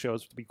dome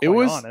shows, to be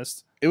quite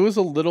honest. It was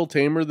a little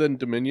tamer than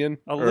Dominion.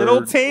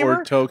 Little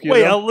tamer? Or Tokyo.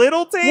 Wait, a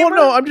little tamer? Well,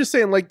 no, I'm just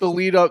saying, like, the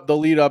lead up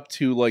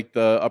to, like,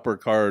 the upper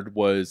card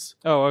was...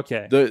 Oh,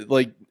 okay.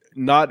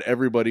 Not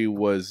everybody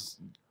was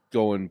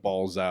going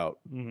balls out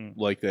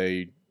like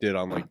they did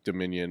on, like,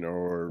 Dominion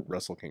or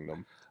Wrestle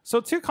Kingdom.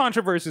 So 2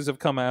 controversies have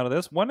come out of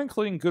this, one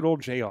including good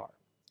old JR.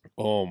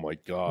 Oh my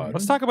God!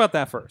 Let's talk about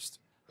that first.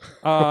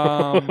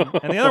 And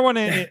the other one,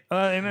 and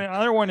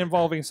another one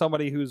involving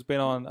somebody who's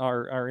been on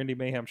our Indy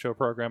Mayhem Show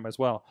program as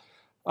well,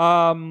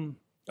 a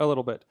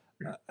little bit.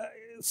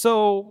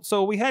 So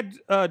we had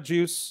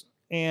Juice,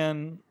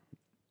 and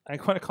I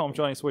want to call him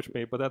Johnny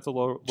Switchblade, but that's a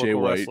local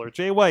wrestler.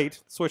 Jay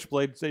White,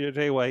 Switchblade,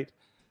 Jay White.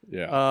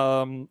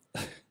 Yeah.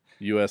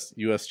 U.S.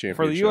 Championship.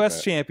 For the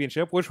U.S.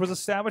 Championship, which was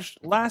established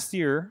last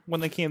year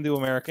when they came to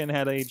America and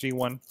had a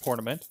G1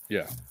 tournament.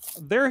 Yeah.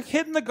 They're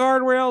hitting the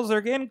guardrails. They're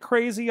getting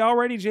crazy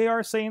already.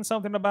 JR saying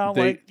something about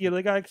they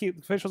got to keep,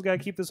 the officials got to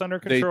keep this under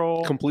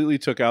control. They completely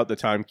took out the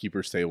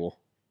timekeeper's table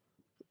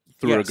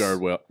through a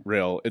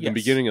guardrail at the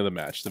beginning of the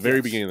match, the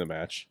very beginning of the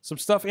match. Some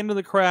stuff into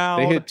the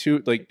crowd.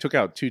 They took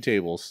out 2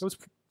 tables. It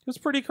was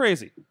pretty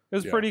crazy.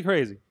 Pretty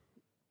crazy.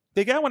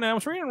 They got one, and I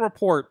was reading a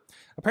report.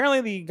 Apparently,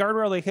 the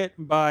guardrail they hit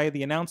by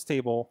the announce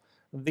table,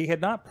 they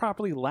had not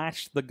properly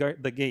latched the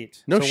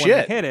gate. No so shit.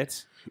 When they hit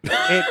it,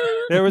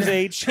 there was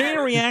a chain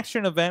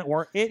reaction event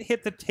where it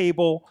hit the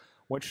table,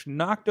 which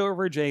knocked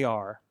over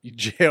JR.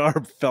 JR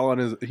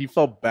he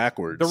fell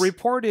backwards. The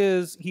report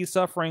is he's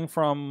suffering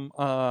from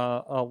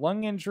a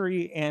lung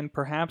injury and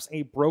perhaps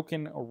a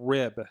broken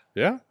rib.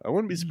 Yeah, I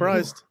wouldn't be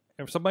surprised.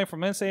 If somebody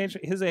from his age,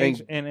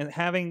 and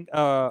having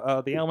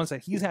the ailments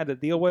that he's had to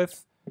deal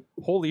with,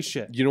 holy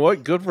shit. You know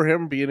what? Good for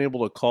him being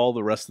able to call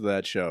the rest of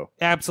that show.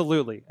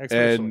 Absolutely.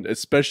 And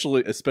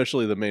especially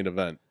the main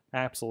event.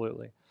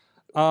 Absolutely.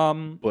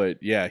 But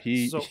yeah,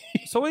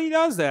 so he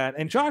does that,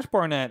 and Josh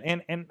Barnett,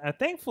 and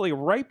thankfully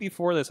right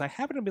before this, I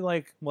happened to be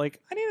like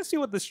I need to see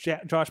what this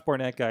Josh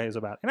Barnett guy is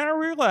about, and I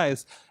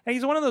realized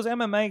he's one of those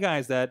MMA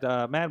guys that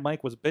Mad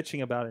Mike was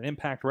bitching about in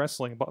Impact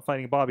Wrestling,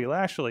 fighting Bobby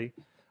Lashley.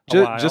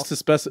 Just to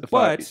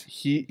specify, but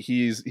he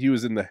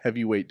was in the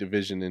heavyweight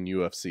division in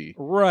UFC.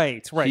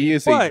 Right. He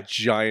is a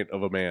giant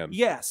of a man.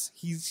 Yes,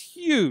 he's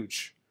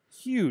huge,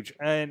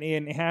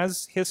 and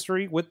has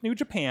history with New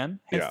Japan.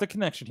 Hence the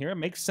connection here. It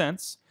makes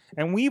sense.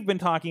 And we've been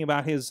talking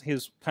about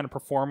his kind of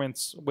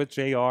performance with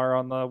JR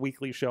on the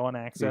weekly show on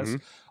Access.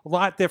 A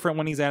lot different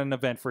when he's at an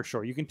event, for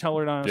sure. You can tell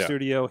it on a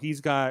studio. He's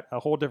got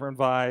a whole different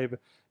vibe.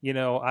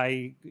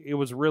 It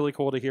was really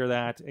cool to hear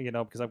that,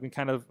 because I've been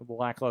kind of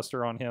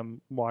lackluster on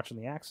him watching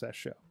the Access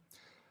show,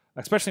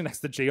 especially next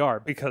to JR,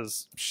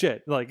 because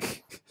shit,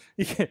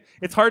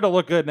 it's hard to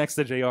look good next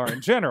to JR in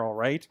general,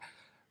 right?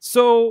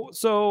 So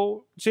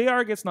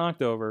JR gets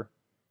knocked over,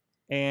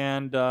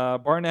 And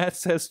Barnett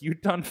says, "You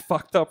done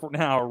fucked up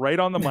now," right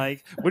on the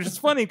mic, which is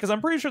funny because I'm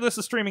pretty sure this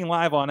is streaming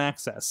live on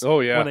Access. Oh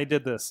yeah, when they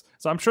did this,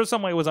 so I'm sure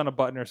somebody was on a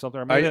button or something.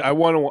 Or maybe I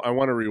want to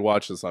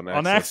rewatch this on Access.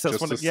 On Access,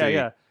 just when to yeah, see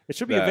yeah, it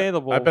should be that.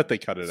 available. I bet they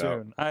cut it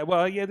soon. out.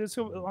 Well, yeah, this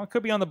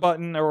could be on the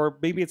button, or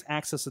maybe it's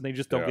Access and they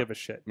just don't Yeah, give a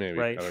shit, maybe.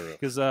 right? I don't know.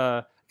 Because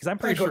I'm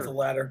pretty I go sure with the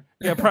latter.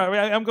 Yeah, probably.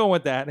 I'm going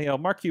with that. You know,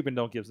 Mark Cuban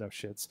don't gives no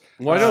shits.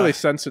 Well, I know they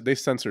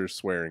censor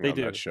swearing they on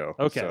do. that show.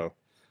 Okay. So.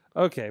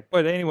 Okay,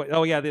 but anyway,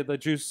 oh yeah, the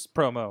Juice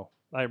promo.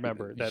 I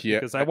remember that Yeah.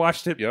 because I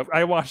watched it. Yep.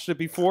 I watched it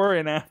before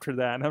and after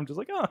that, and I'm just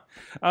like,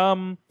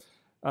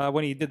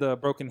 when he did the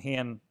broken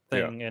hand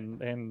thing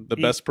and The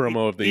best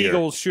promo of the year.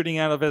 Eagles shooting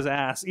out of his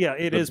ass. Yeah,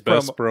 it is The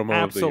best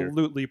promo of the year.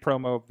 absolutely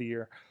promo of the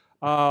year.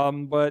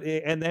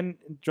 And then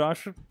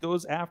Josh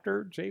goes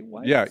after Jay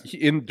White. Yeah,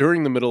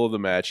 during the middle of the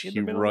match, In he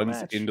the middle of the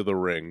runs match. into the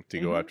ring to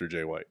go Mhm. after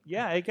Jay White.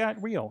 Yeah, it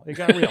got real. It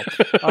got real.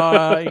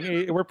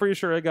 We're pretty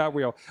sure it got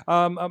real.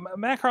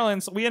 Matt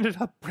Carlins, we ended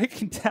up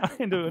breaking down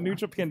into a New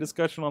Japan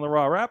discussion on the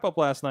Raw wrap-up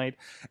last night,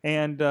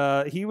 and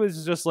he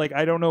was just like,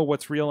 I don't know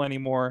what's real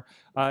anymore.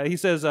 He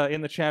says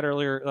in the chat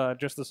earlier,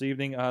 just this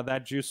evening,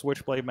 that Juice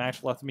Switchblade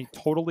match left me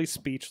totally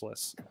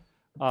speechless.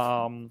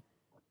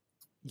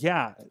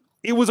 Yeah,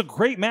 it was a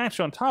great match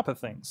on top of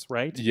things,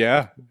 right?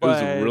 Yeah, it was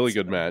a really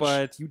good match.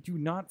 But you do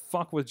not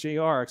fuck with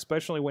JR,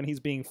 especially when he's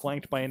being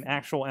flanked by an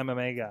actual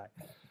MMA guy.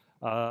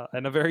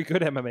 And a very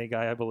good MMA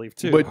guy, I believe,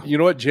 too. But you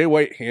know what? Jay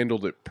White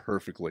handled it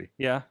perfectly.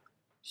 Yeah.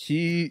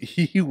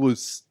 He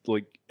was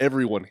like,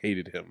 everyone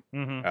hated him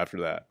Mm-hmm.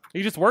 after that.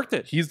 He just worked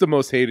it. He's the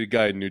most hated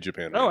guy in New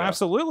Japan right Oh, now.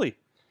 absolutely.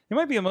 He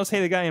might be the most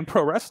hated guy in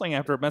pro wrestling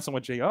after messing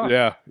with JR.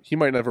 Yeah, he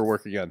might never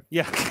work again.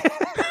 Yeah.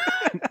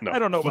 No. I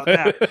don't know about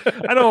that.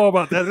 I don't know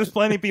about that. There's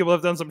plenty of people who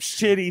have done some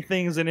shitty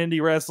things in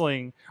indie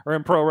wrestling or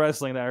in pro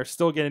wrestling that are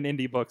still getting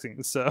indie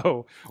bookings,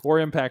 so or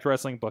Impact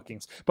Wrestling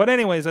bookings. But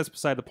anyways, that's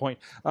beside the point.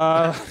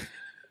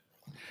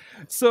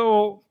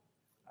 So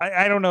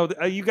I don't know.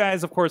 You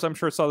guys, of course, I'm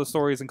sure saw the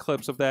stories and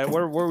clips of that.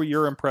 What were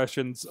your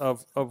impressions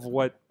of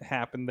what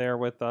happened there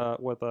with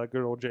good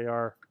old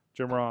JR,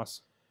 Jim Ross?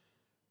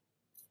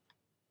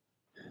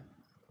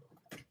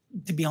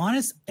 To be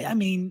honest, I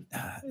mean,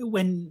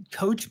 when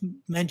Coach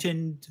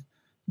mentioned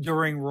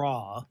during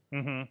Raw,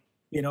 Mm-hmm.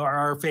 you know,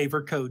 our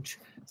favorite coach,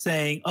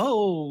 saying,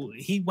 "Oh,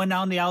 he went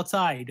on the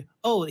outside.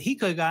 Oh, he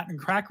could have gotten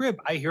crack rib.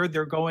 I hear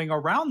they're going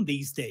around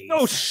these days."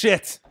 Oh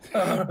shit!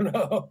 Oh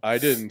no. I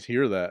didn't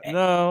hear that.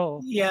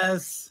 No.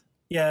 Yes,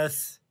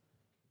 yes.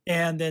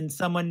 And then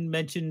someone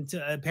mentioned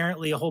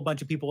apparently a whole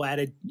bunch of people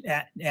added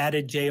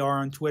JR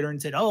on Twitter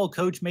and said, "Oh,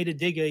 Coach made a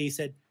dig." He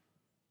said,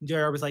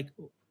 JR was like,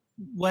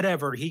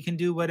 "Whatever, he can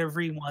do whatever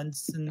he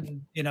wants,"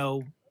 and you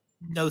know,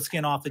 no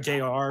skin off of JR.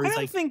 I He's don't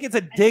like, think it's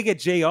a dig at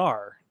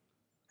JR.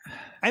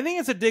 I think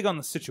it's a dig on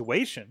the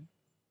situation.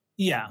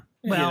 yeah.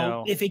 You Well,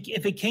 know. if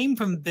it came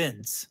from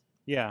Vince,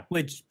 Yeah.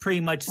 which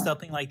pretty much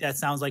something like that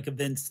sounds like a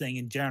Vince thing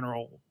in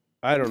general.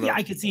 I don't know. Yeah,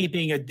 I could see it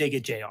being a dig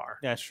at JR.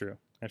 That's true.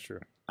 That's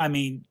true. I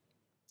mean,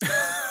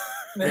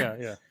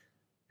 Yeah.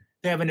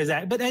 having his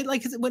act, but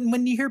like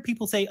when you hear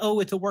people say, "Oh,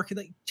 it's a work,"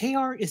 like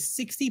JR is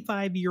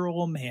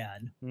 65-year-old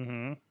man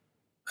Mm-hmm.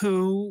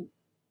 who,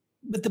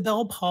 with the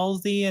Bell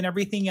palsy and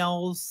everything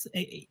else,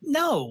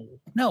 no,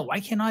 I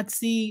cannot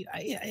see.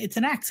 It's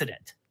an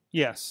accident.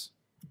 Yes.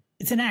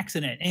 It's an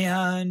accident,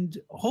 and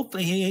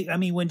hopefully, I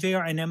mean, when JR,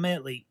 and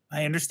admittedly,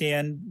 I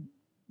understand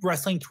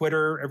wrestling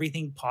Twitter,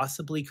 everything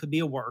possibly could be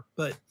a work,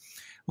 but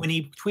when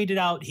he tweeted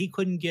out he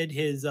couldn't get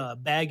his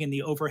bag in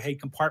the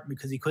overhead compartment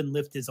because he couldn't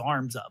lift his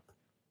arms up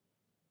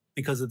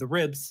because of the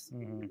ribs,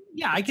 Mm-hmm.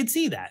 yeah, I could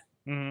see that.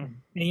 Mm-hmm.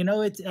 And, you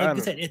know, it's like I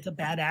don't said, it's a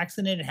bad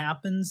accident. It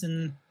happens,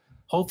 and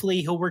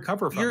hopefully he'll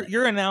recover from it.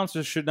 Your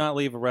announcers should not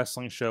leave a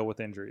wrestling show with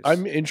injuries.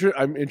 I'm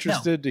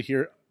interested to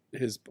hear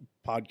his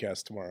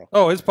podcast tomorrow.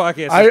 Oh, his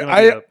podcast. Is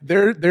gonna be up.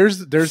 There's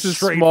this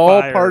Straight small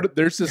fire. part.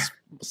 There's this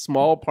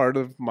small part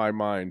of my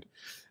mind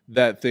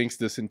that thinks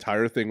this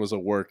entire thing was a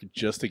work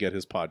just to get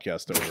his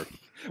podcast over.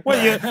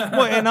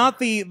 And not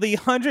the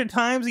 100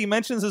 times he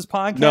mentions his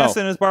podcast No.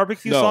 and his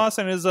barbecue No. sauce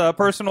and his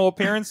personal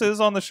appearances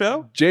on the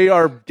show.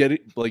 JR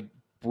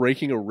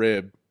breaking a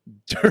rib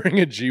during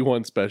a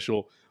G1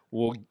 special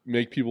will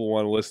make people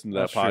want to listen to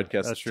that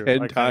podcast That's true. 10 I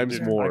kinda times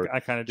do. more. I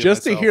kind of do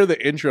Just myself. to hear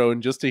the intro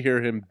and just to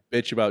hear him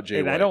bitch about Jay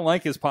And White. I don't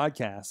like his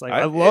podcast. Like,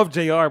 I- I love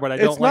JR, but I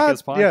it's don't like not-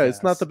 his podcast. yeah,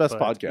 it's not the best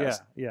But,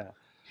 podcast. Yeah.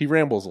 He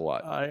rambles a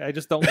lot. I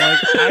just don't like.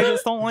 I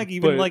just don't like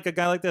even But- like a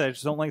guy like that. I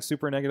just don't like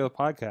super negative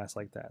podcasts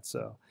like that.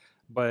 So,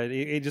 but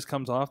it just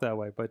comes off that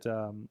way. But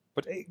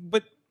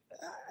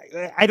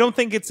I don't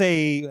think it's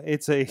a work.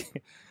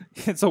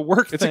 It's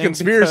a thing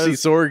conspiracy,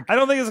 because- Sorg. I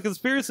don't think it's a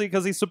conspiracy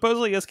because he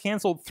supposedly has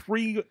canceled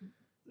 3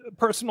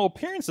 personal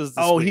appearances.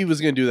 This Oh, week. he was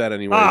going to do that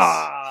anyways.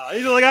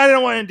 He's like, I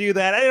didn't want to do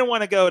that. I didn't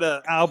want to go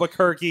to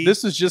Albuquerque.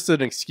 This is just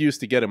an excuse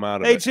to get him out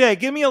of Hey it. Jay,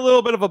 give me a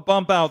little bit of a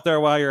bump out there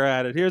while you're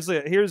at it. Here's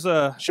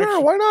a Sure,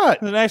 why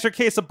not? an extra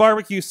case of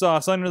barbecue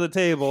sauce under the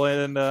table,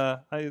 and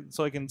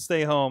so I can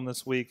stay home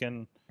this week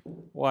and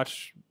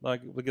watch.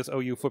 Like, I guess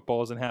OU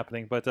football isn't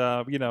happening, but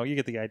you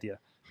get the idea.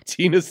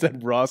 Tina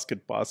said Ross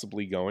could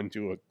possibly go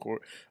into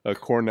a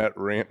cornet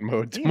rant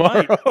mode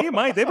tomorrow. He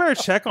might. They better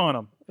check on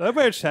him.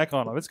 It's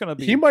going to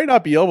be. He might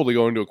not be able to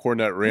go into a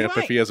cornet rant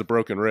if he has a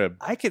broken rib.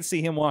 I could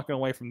see him walking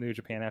away from New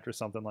Japan after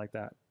something like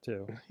that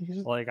too.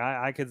 Like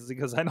I could,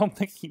 because I don't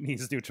think he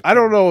needs New Japan. I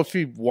don't know if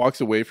he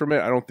walks away from it.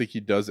 I don't think he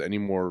does any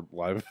more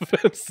live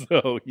events,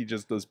 so he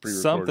just does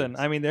pre-recordings. Something.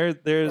 I mean, there's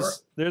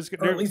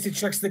or at least he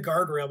checks the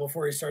guardrail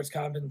before he starts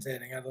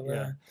commentating. I don't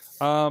know.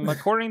 Yeah.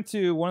 According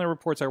to one of the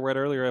reports I read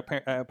earlier,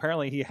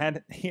 apparently he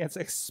has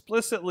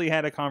explicitly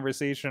had a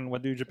conversation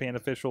with New Japan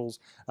officials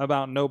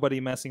about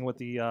nobody messing with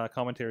the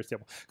commentators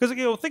table.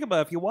 Because think about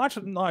it, if you watch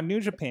on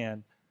New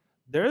Japan,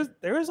 there's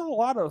a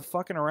lot of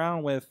fucking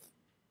around with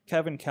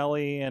Kevin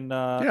Kelly and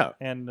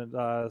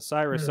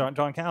Cyrus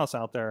John Callis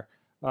out there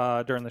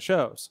during the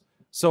shows.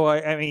 So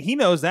I mean, he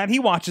knows that. He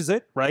watches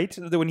it, right?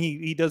 When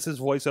he does his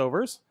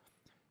voiceovers,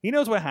 he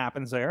knows what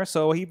happens there.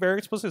 So he very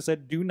explicitly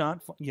said, "Do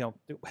not,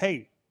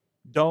 hey,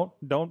 don't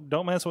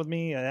mess with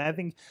me." And I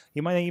think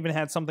he might have even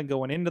had something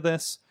going into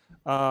this.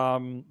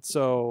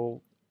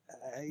 So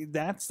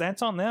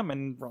that's on them.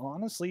 And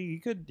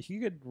honestly, he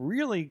could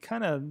really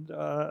kind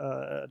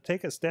of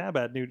take a stab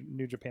at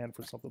New Japan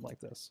for something like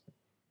this.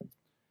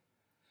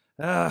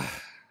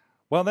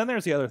 Well, then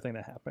there's the other thing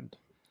that happened.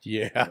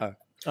 Yeah.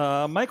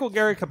 Michael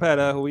Gary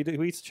Capetta, who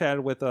we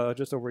chatted with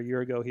just over a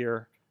year ago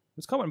here,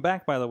 was coming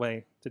back, by the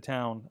way, to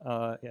town,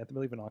 I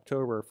believe in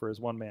October for his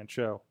one-man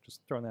show.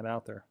 Just throwing that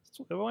out there.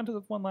 I went to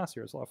the one last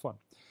year. It was a lot of fun.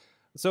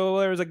 So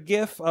there was a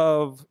gif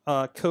of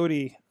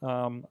Cody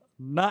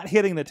not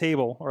hitting the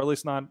table, or at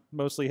least not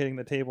mostly hitting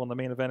the table in the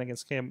main event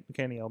against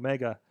Kenny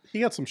Omega. He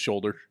got some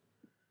shoulder.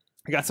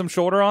 He got some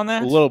shoulder on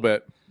that? A little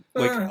bit.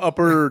 Like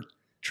upper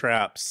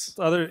traps.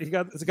 He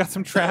got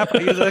some trap.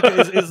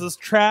 Is this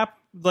trap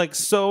like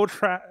so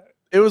trap?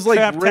 It was like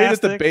right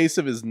at the base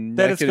of his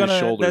neck and his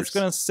shoulders. That's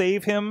going to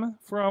save him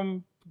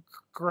from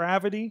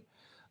gravity.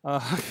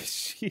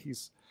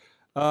 Jeez.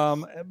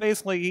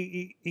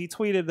 Basically, he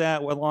tweeted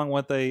that along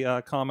with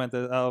a comment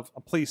of,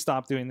 "Please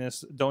stop doing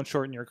this. Don't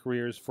shorten your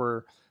careers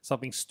for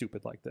something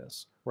stupid like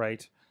this."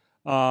 Right?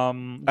 I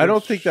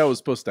don't think that was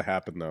supposed to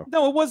happen, though.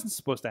 No, it wasn't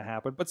supposed to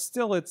happen. But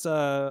still, it's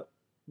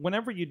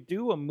whenever you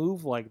do a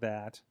move like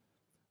that,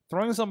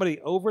 throwing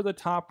somebody over the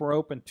top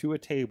rope and to a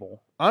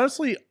table.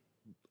 Honestly,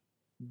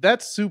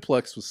 that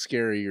suplex was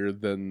scarier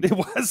than it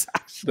was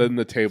actually. Than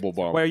the table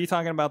bomb. Wait, are you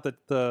talking about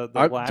the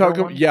I'm ladder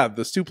talking, one? yeah,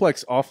 the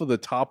suplex off of the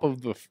top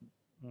of the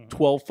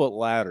 12-foot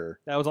ladder.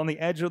 That was on the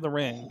edge of the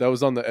ring. That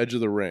was on the edge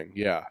of the ring.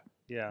 Yeah.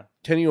 Yeah.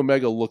 Kenny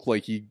Omega looked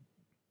like he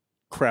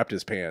crapped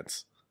his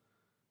pants.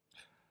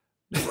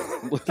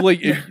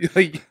 like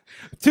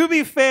to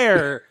be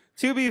fair,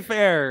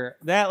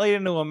 that led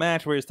into a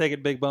match where he's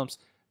taking big bumps.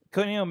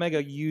 Kenny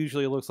Omega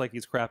usually looks like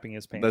he's crapping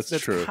his pants.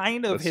 That's true.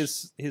 Kind of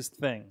his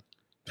thing.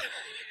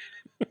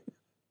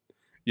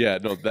 Yeah,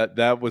 no,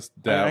 that was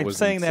I'm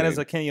saying insane. that as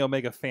a Kenny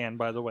Omega fan,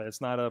 by by the way.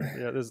 It's not a.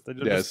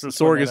 Yes,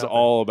 Sorg is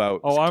all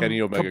about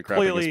Kenny Omega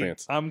crapping his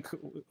pants. I'm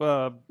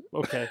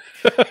okay.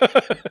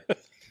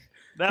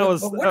 That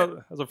was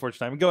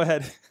unfortunate. I mean, go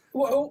ahead.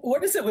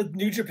 What is it with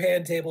New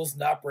Japan tables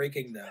not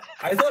breaking though?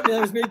 I thought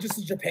that was maybe just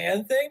a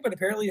Japan thing, but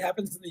apparently it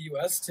happens in the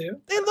US too.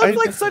 They look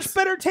like such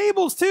better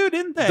tables too,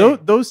 didn't they?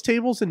 Those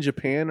tables in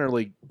Japan are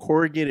like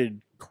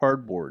corrugated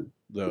cardboard,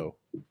 though.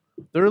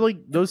 They're like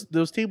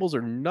those tables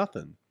are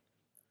nothing.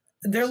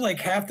 They're like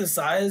half the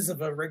size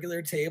of a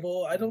regular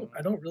table. I don't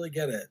really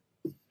get it.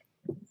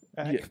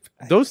 Yeah.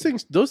 Those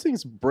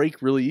things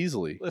break really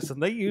easily. Listen,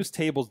 they use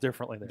tables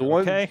differently there.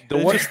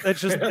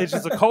 It's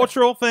just a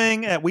cultural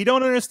thing that we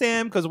don't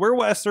understand because we're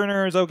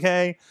Westerners,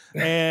 okay?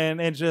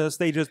 And they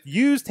just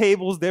use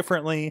tables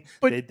differently.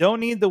 But they don't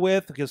need the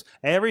width because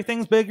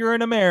everything's bigger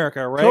in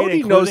America, right?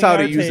 Cody knows how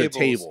to use a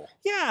table.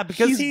 Yeah,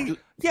 because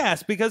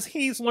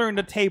he's learned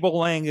the table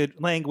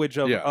language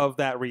of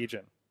that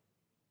region.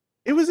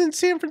 It was in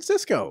San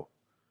Francisco.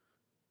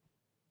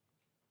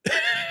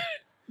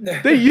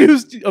 They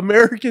used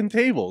American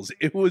tables.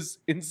 It was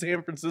in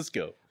San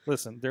Francisco.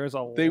 Listen, They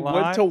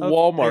went to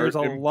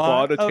Walmart and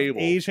bought a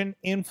table. Asian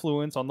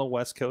influence on the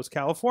West Coast,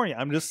 California.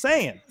 I'm just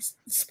saying.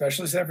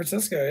 Especially San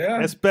Francisco,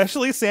 yeah.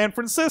 Especially San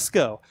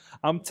Francisco.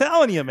 I'm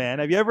telling you, man.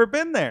 Have you ever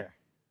been there?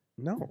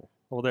 No.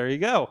 Well, there you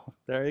go.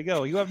 There you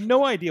go. You have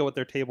no idea what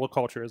their table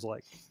culture is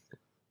like.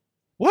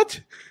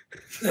 What?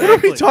 What are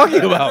we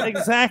talking about?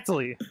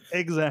 Exactly.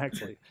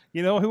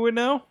 You know who would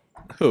know?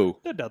 Who?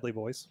 The Dudley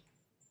Boys.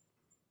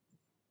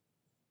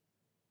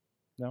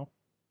 No?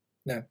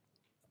 No.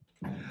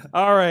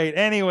 All right.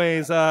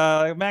 Anyways,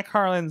 Matt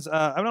Harlan's,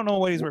 I don't know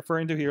what he's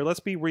referring to here.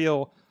 Let's be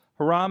real.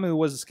 Haramu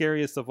was the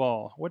scariest of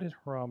all. What did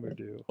Haramu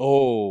do?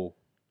 Oh.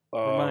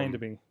 Remind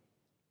me.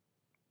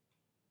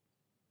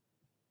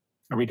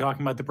 Are we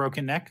talking about the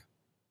broken neck?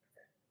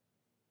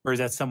 Or is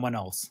that someone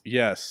else?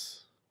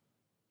 Yes.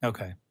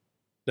 Okay.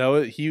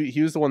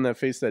 He was the one that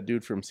faced that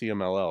dude from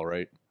CMLL,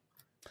 right?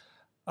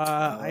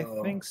 I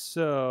think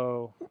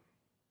so.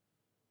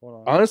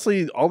 Hold on.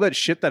 Honestly, all that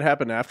shit that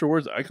happened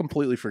afterwards, I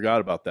completely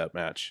forgot about that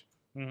match.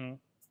 Mm-hmm.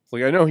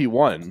 Like, I know he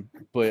won,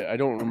 but I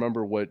don't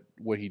remember what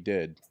he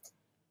did.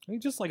 Did he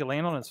just like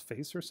land on his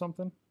face or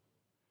something?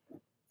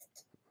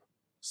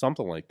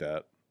 Something like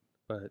that.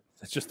 But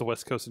it's just the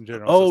West Coast in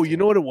general. Oh, you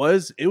know what it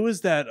was? It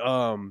was that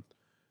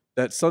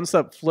that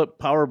sunset flip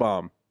power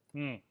bomb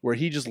where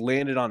he just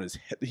landed on his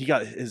head. He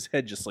got his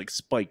head just like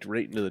spiked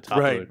right into the top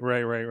of it.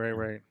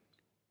 Right.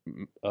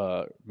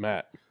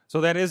 Matt.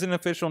 So that is an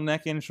official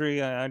neck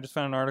injury. I just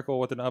found an article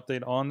with an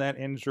update on that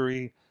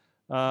injury.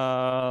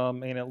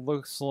 And it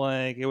looks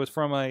like it was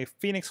from a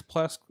Phoenix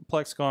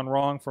Plex gone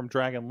wrong from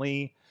Dragon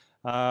Lee.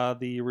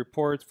 The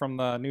report from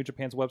the New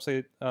Japan's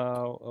website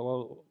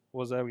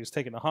was that he was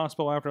taken to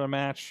hospital after the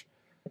match.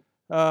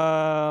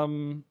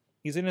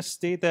 He's in a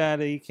state that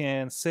he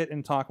can sit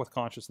and talk with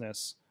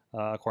consciousness,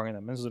 according to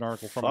them. This is an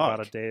article from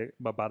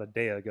about a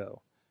day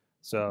ago.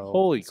 So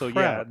holy crap!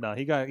 Yeah, no,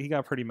 he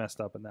got pretty messed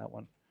up in that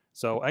one.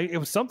 So it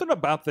was something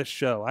about this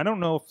show. I don't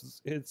know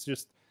if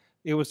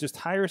it was just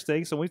higher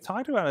stakes. And we've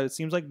talked about it. It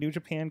seems like New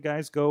Japan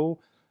guys go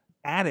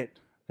at it,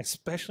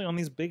 especially on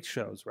these big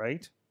shows,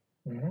 right?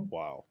 Mm-hmm.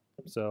 Wow.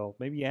 So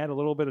maybe you add a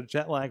little bit of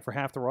jet lag for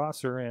half the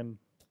roster, and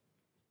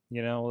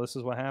this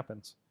is what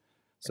happens.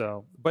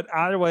 So, but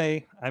either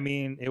way, I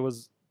mean, it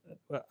was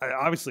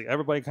obviously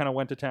everybody kind of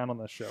went to town on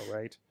this show,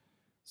 right?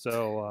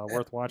 So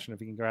worth watching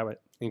if you can grab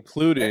it.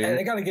 Including, and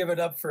I got to give it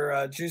up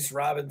for Juice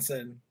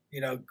Robinson.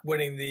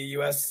 Winning the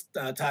U.S.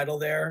 Title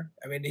there.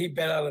 I mean, he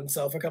bet on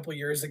himself a couple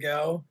years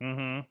ago.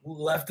 Mm-hmm.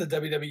 Left the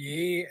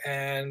WWE,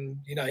 and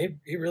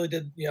he really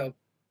did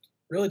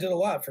really did a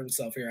lot for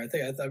himself here. I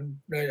think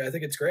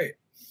it's great.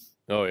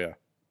 Oh yeah,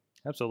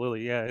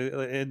 absolutely, yeah.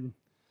 And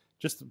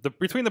just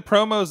between the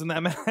promos and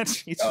that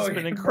match, he's just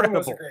been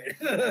incredible.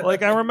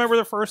 Like, I remember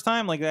the first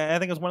time, like, I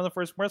think it was one of the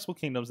first Wrestle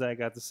Kingdoms that I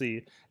got to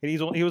see,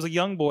 and he was a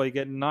young boy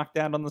getting knocked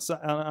out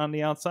on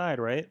the outside,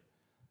 right?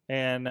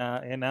 And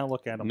now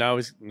look at him. Now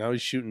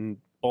he's shooting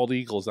bald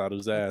eagles out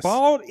his ass.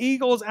 Bald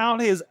eagles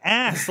out his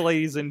ass,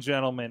 ladies and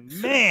gentlemen.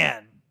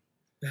 Man,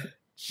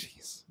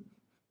 jeez.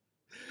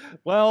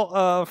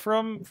 Well,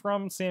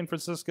 from San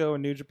Francisco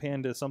and New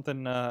Japan to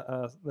something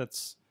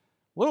that's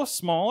a little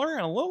smaller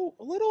and a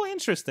little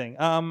interesting.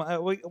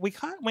 We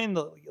caught wind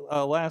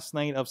last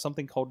night of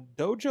something called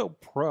Dojo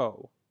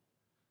Pro.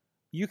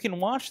 You can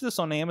watch this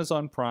on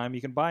Amazon Prime.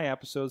 You can buy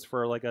episodes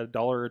for like $1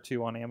 or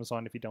 $2 on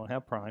Amazon if you don't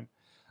have Prime.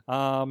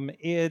 And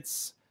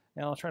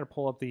I'll try to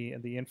pull up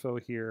the info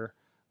here.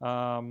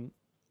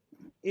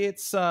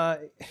 It's a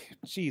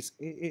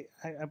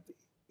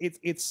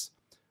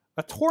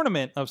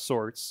tournament of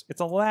sorts.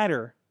 It's a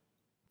ladder.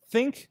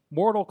 Think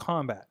Mortal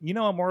Kombat. In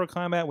Mortal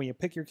Kombat, when you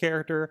pick your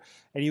character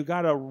and you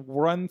got to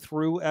run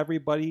through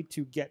everybody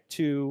to get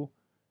to,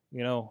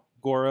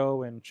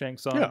 Goro and Shang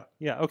Tsung.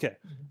 Yeah. Okay.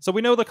 So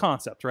we know the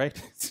concept, right?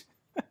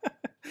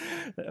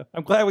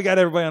 I'm glad we got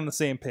everybody on the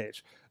same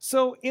page.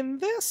 So in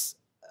this,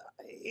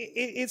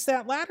 it's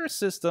that ladder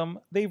system.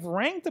 They've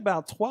ranked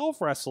about 12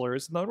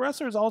 wrestlers. And the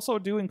wrestlers also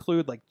do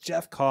include like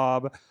Jeff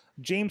Cobb,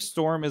 James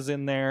Storm is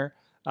in there,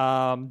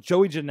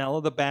 Joey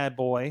Janela, the bad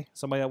boy,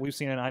 somebody that we've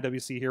seen in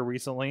IWC here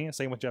recently.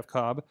 Same with Jeff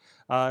Cobb,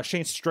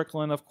 Shane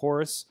Strickland, of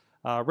course,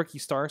 Ricky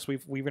Starks.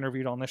 We've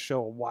interviewed on this show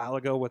a while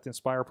ago with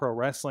Inspire Pro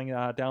Wrestling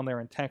down there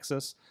in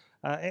Texas,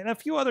 and a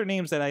few other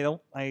names that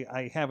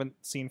I haven't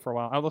seen for a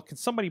while. Can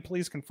somebody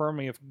please confirm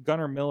me if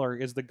Gunnar Miller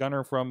is the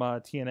Gunner from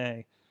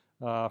TNA?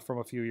 From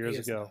a few years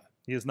ago.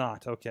 He is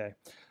not. Okay.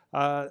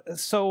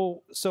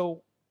 So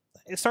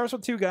it starts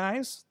with two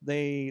guys.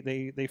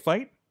 They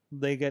fight.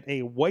 They get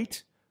a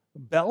white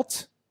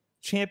belt,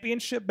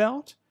 championship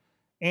belt,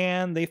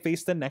 and they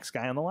face the next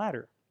guy on the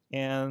ladder.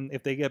 And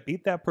if they get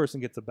beat, that person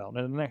gets a belt,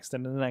 and the next,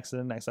 and the next,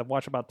 and the next. I've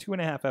watched about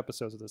 2.5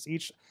 episodes of this.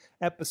 Each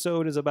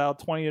episode is about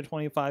 20 to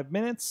 25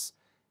 minutes,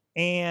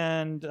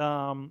 and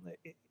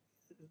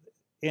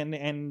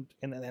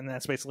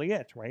that's basically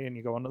it, right? And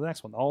you go on to the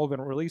next one. All of it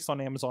released on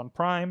Amazon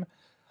Prime.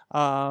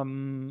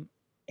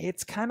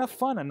 It's kind of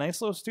fun, a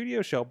nice little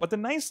studio show. But the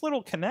nice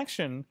little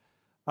connection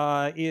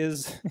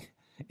is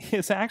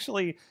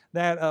actually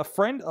that a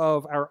friend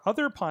of our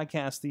other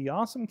podcast, the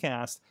Awesome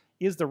Cast,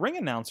 is the ring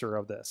announcer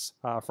of this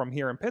from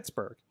here in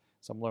Pittsburgh.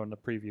 So I'm loading the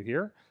preview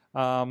here.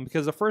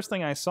 Because the first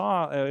thing I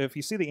saw, if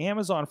you see the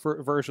Amazon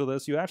version of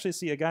this, you actually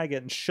see a guy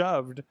getting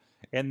shoved,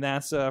 and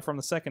that's from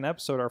the second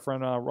episode, our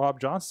friend Rob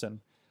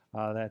Johnston.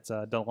 That's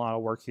done a lot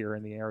of work here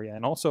in the area.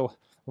 And also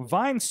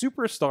Vine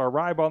superstar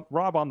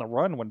Rob on the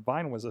Run when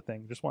Vine was a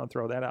thing. Just want to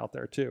throw that out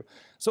there too.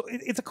 So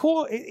it's a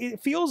cool,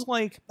 it feels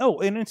like,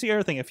 and it's the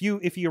other thing. If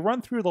you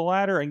run through the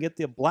ladder and get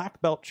the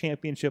black belt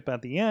championship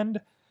at the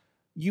end,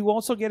 you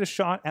also get a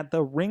shot at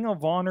the Ring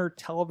of Honor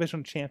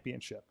television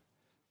championship.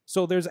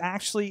 So there's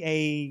actually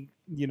a,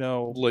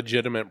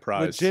 legitimate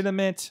prize.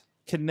 Legitimate,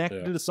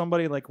 connected to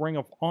somebody like Ring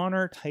of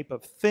Honor type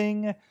of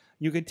thing.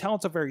 You can tell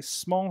it's a very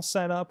small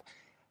setup.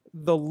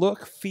 The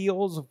look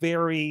feels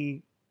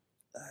very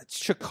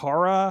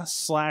Chikara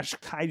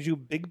 /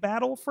 Kaiju Big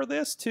Battle for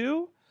this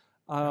too.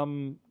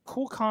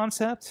 Cool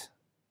concept.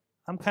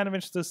 I'm kind of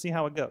interested to see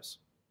how it goes.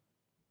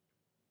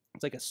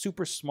 It's like a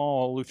super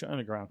small Lucha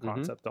Underground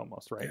concept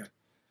almost, right?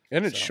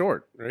 And it's So-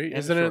 short, right? and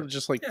it's Isn't short. it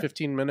just like Yeah.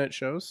 15-minute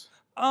shows?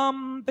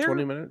 They're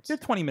 20 minutes? They're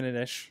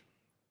 20-minute-ish.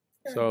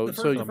 Yeah, So- the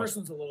so first, you the first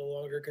one's a little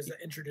longer because it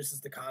introduces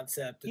the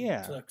concept and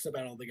Yeah. talks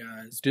about all the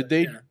guys. Did but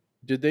they yeah.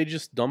 Did they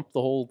just dump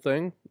the whole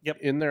thing Yep.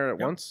 in there at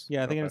Yep. once?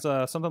 Yeah, I think Okay.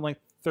 it's something like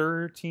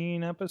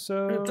 13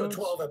 episodes.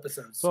 12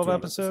 episodes. 12 12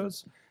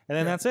 episodes, and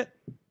then Yeah. that's it.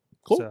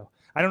 Cool. So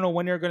I don't know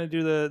when you're going to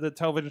do the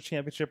television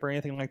championship or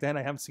anything like that.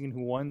 I haven't seen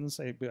who wins.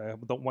 I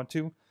don't want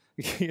to.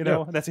 You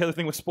know, that's the other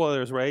thing with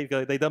spoilers, right?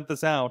 They dump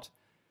this out.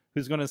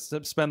 Who's going to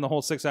spend the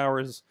whole 6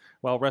 hours?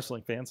 Well,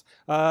 wrestling fans,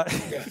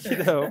 you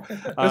know,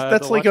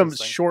 That's to like watch a this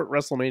thing. short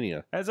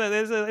WrestleMania.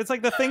 It's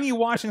like the thing you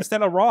watch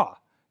instead of Raw.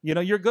 You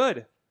know, you're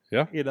good.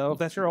 Yeah. You know, if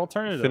that's your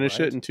alternative. Finish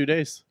right? it in 2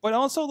 days. But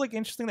also, like,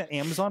 interesting that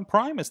Amazon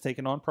Prime has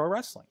taken on pro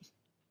wrestling.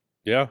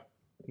 Yeah.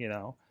 You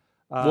know.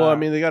 Well, I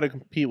mean, they got to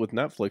compete with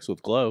Netflix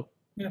with Glow.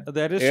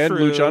 That is And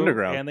true. Lucha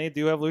Underground. And they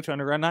do have Lucha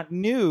Underground. Not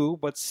new,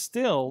 but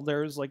still,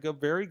 there's like a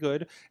very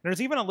good. There's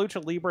even a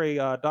Lucha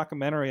Libre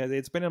documentary.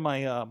 It's been in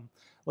my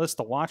list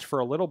to watch for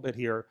a little bit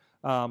here.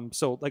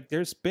 So, like,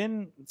 there's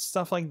been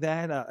stuff like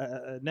that.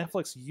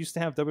 Netflix used to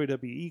have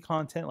WWE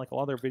content. Like, a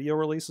lot of their video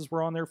releases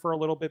were on there for a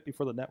little bit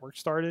before the network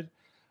started.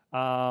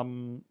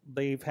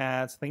 They've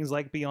had things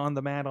like Beyond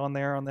the Mat on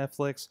there on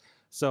Netflix.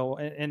 So,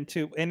 and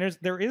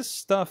there is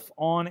stuff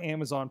on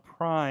Amazon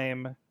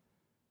Prime,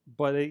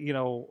 but you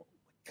know,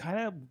 kind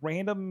of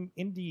random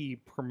indie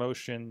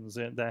promotions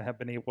that have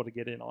been able to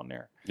get in on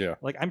there. Yeah.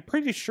 Like, I'm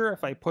pretty sure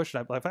if I pushed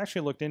it, I've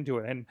actually looked into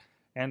it,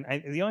 and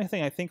the only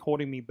thing I think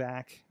holding me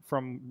back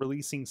from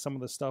releasing some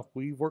of the stuff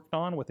we've worked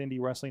on with Indy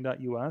Wrestling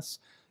US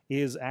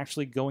is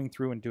actually going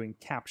through and doing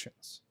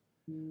captions,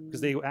 because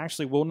they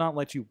actually will not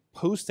let you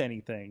post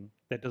anything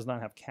that does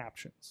not have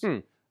captions.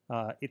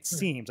 It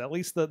seems, at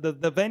least the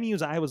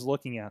venues I was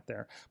looking at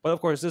there. But of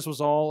course, this was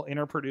all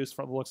interproduced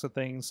from the looks of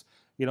things.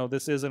 You know,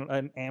 this is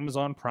an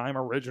Amazon Prime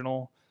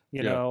original,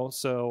 you know.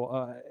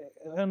 So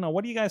I don't know.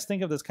 What do you guys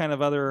think of this kind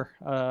of other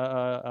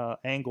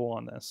angle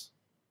on this?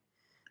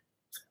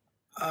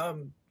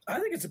 I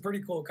think it's a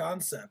pretty cool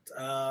concept.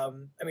 I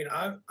mean,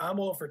 I'm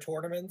all for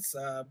tournaments.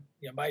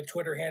 You know, my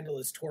Twitter handle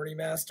is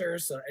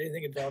Tourneymaster, so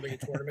anything involving a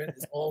tournament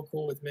is all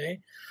cool with me.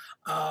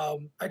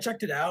 I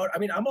checked it out. I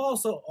mean, I'm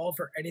also all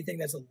for anything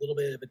that's a little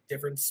bit of a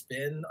different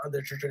spin on the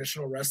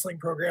traditional wrestling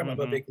program. I'm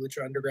a big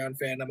Lucha Underground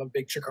fan. I'm a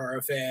big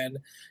Chikara fan.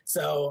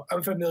 So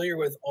I'm familiar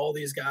with all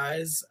these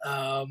guys.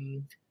 I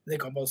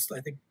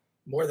think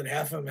more than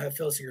half of them have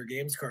Filsinger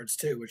Games cards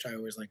too, which I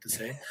always like to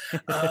say.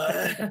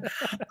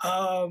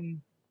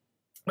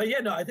 But yeah,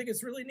 no, I think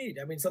it's really neat.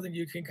 I mean, something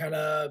you can kind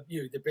of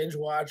either binge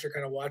watch or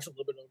kind of watch a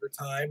little bit over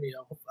time. You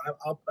know,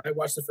 I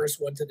watched the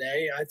first one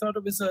today. I thought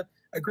it was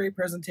a great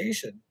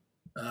presentation.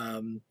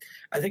 I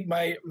think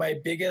my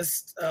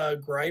biggest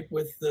gripe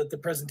with the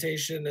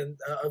presentation and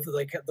of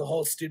like the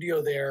whole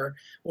studio there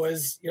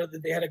was, you know,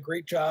 that they had a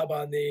great job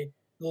on the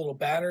little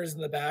banners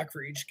in the back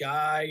for each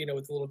guy, you know,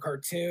 with the little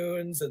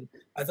cartoons, and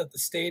I thought the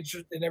stage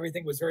and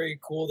everything was very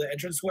cool, the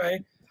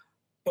entranceway.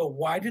 But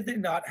why did they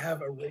not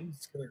have a ring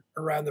skirt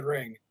around the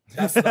ring?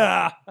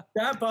 That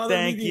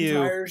bothered me the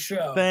entire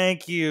show.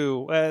 Thank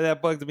you.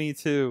 That bugged me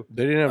too.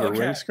 They didn't have a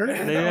ring skirt? They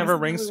didn't have a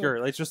ring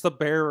skirt. It's just a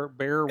bare It's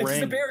ring.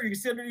 just a bear you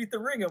see underneath the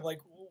ring. I'm like,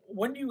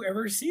 when do you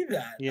ever see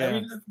that? Yeah. I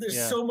mean, there's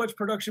so much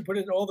production put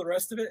into all the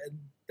rest of it, and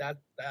that,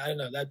 I don't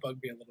know, that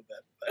bugged me a little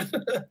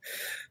bit.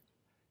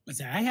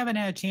 I haven't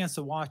had a chance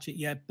to watch it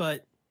yet,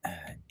 but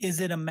is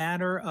it a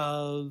matter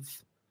of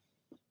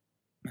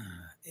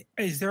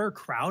is there a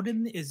crowd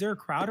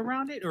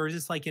around it, or is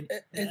this like an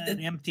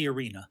empty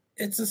arena?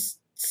 It's a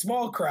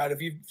small crowd.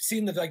 If you've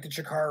seen the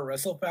Chikara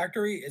Wrestle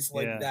Factory, it's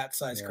like that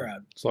size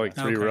crowd. It's like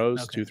 3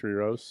 rows, 2-3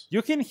 rows.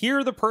 You can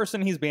hear the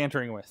person he's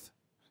bantering with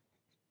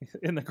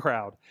in the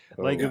crowd,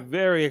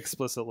 very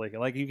explicitly,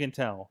 like you can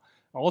tell.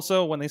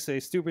 Also, when they say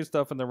stupid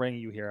stuff in the ring,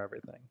 you hear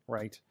everything,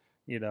 right?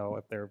 You know,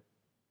 if they're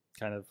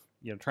kind of,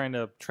 you know, trying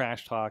to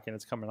trash talk and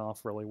it's coming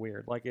off really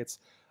weird. Like, it's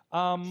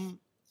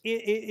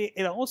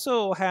it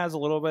also has a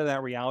little bit of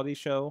that reality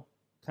show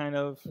kind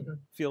of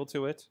feel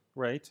to it,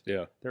 right?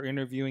 Yeah. They're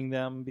interviewing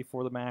them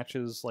before the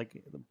matches,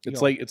 like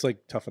it's like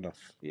Tough Enough.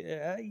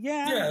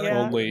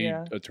 Only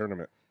a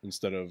tournament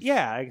instead of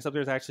except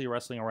there's actually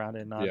wrestling around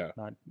it, not you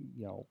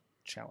know,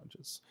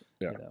 challenges.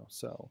 Yeah. You know,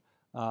 so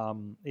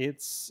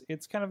it's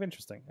kind of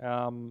interesting.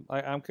 I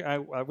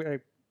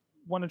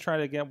want to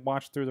try to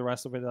watch through the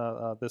rest of it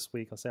this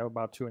week. I'll say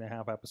about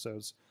 2.5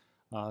 episodes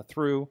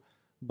through,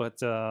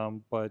 but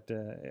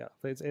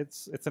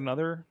it's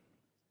another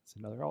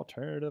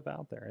alternative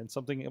out there, and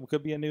something it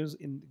could be a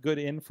good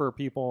in for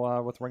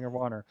people with Ring of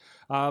Honor.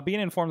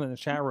 Being informed in the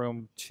chat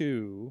room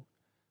too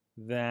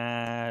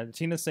that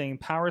Tina's saying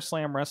Power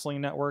Slam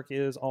Wrestling Network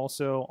is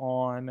also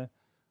on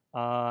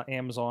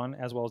Amazon,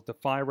 as well as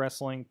Defy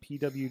Wrestling,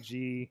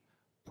 PWG,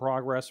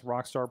 Progress,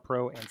 Rockstar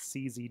Pro, and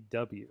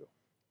CZW.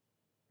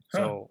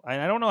 So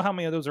I don't know how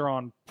many of those are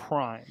on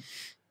Prime.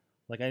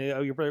 Like,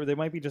 they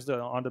might be just an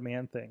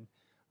on-demand thing,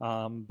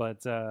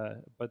 but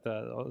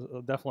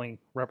definitely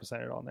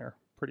represented on there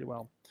pretty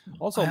well.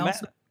 Also,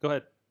 Matt, go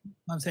ahead.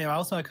 I'm saying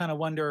also I kind of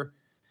wonder,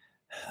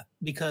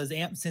 because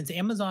since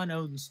Amazon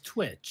owns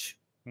Twitch,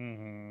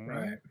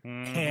 Right.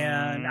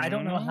 and I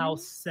don't know how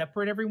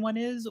separate everyone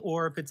is,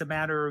 or if it's a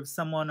matter of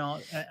someone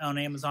on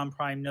Amazon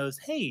Prime knows,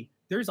 hey,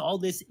 there's all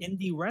this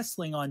indie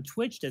wrestling on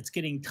Twitch that's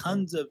getting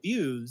tons of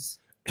views,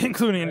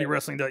 including Indy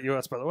Wrestling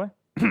US, by the way.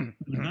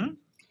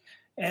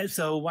 And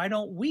so why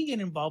don't we get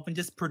involved and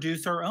just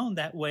produce our own?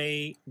 That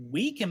way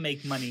we can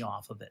make money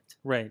off of it,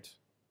 right?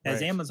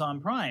 As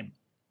Amazon Prime,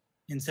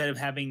 instead of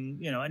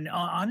having, and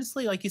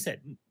honestly, like you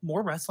said,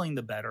 more wrestling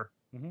the better.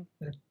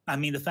 I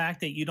mean, the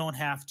fact that you don't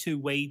have to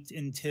wait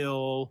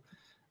until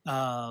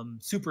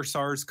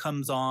Superstars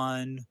comes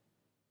on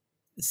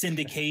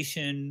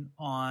syndication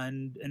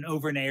on an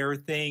over-the-air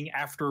thing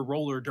after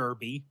roller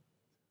derby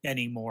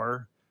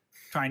anymore,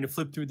 trying to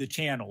flip through the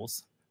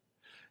channels.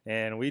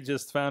 And we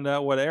just found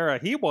out what era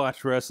he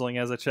watched wrestling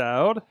as a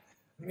child.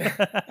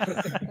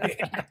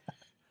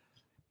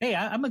 Hey,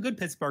 I'm a good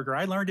Pittsburgher.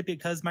 I learned it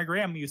because my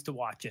grandma used to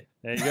watch it.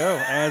 There you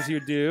go. As you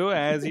do,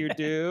 as you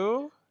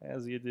do,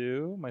 as you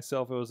do.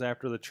 Myself, it was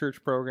after the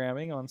church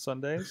programming on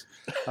Sundays.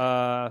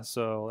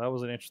 So that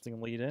was an interesting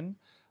lead-in,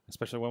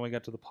 especially when we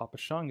got to the Papa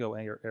Shango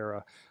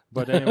era.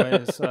 But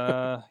anyways,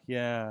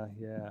 yeah.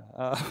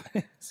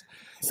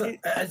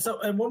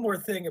 And one more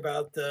thing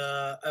about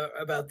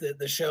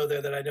the show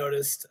there that I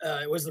noticed,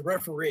 it was the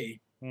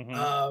referee.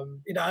 I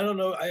don't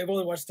know. I've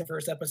only watched the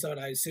first episode.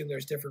 I assume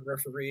there's different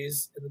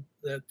referees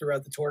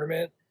throughout the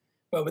tournament,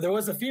 but there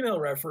was a female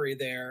referee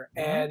there.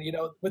 And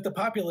with the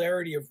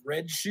popularity of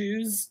red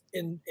shoes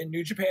in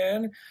New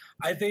Japan,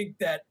 I think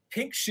that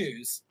pink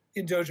shoes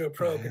in Dojo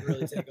Pro can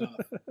really take off.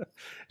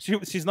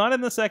 She's not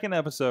in the second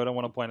episode, I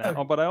want to point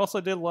out, but I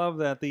also did love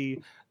that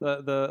the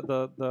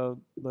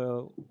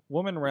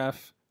woman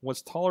ref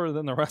was taller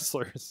than the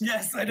wrestlers.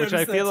 Yes, I which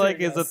I feel like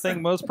is a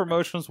thing most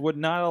promotions would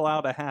not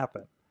allow to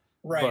happen.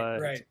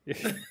 Right.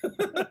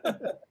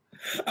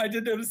 I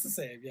did notice the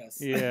same.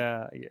 Yes.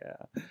 Yeah.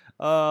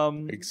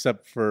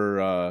 Except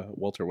for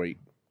welterweight.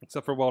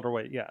 Except for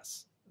welterweight,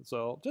 yes.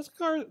 So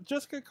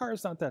Jessica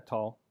Carr's not that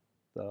tall,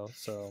 though.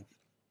 So.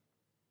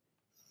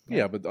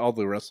 Yeah, but all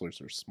the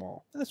wrestlers are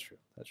small. That's true.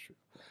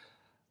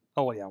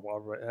 Oh yeah,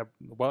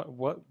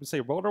 what say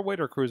welterweight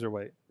or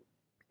cruiserweight?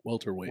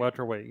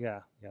 Welterweight.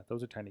 Yeah,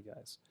 those are tiny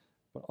guys,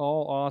 but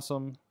all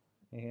awesome.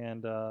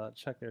 And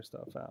check their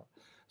stuff out.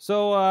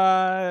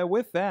 So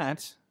with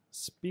that,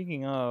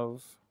 speaking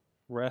of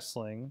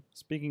wrestling,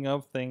 speaking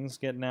of things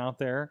getting out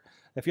there,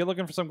 if you're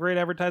looking for some great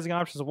advertising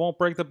options that won't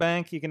break the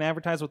bank, you can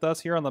advertise with us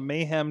here on the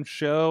Mayhem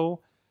Show.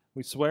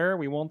 We swear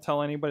we won't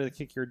tell anybody to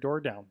kick your door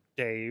down,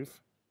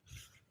 Dave.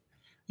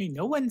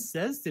 No one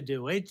says to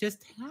do it. It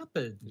just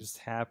happens. It just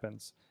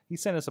happens. He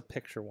sent us a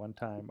picture one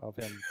time of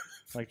him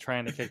like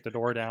trying to kick the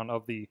door down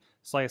of the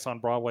Slice on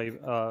Broadway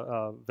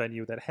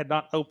venue that had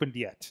not opened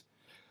yet.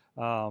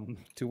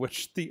 To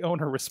which the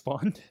owner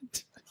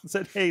responded and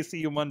said, "Hey, see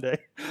you Monday."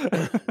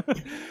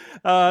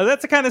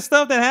 That's the kind of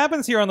stuff that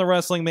happens here on the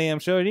Wrestling Mayhem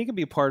Show, and you can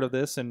be part of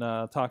this and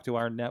talk to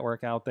our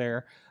network out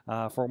there.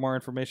 For more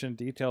information and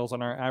details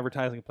on our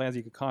advertising plans,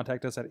 you can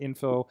contact us at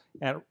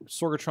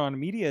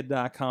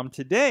info@sorgatronmedia.com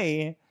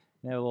today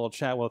and have a little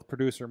chat with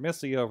producer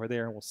Missy over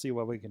there, and we'll see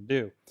what we can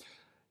do.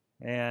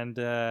 And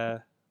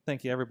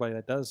thank you, everybody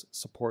that does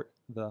support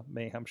the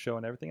Mayhem Show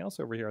and everything else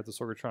over here at the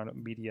Sorgatron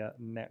Media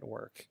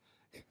Network.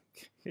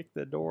 Kick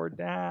the door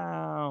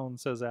down,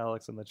 says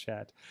Alex in the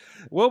chat.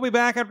 We'll be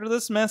back after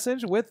this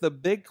message with the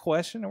big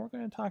question, and we're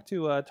going to talk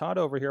to Todd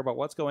over here about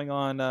what's going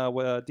on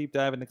with a deep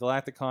dive into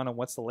Galacticon and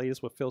what's the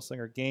latest with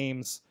Filsinger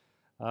Games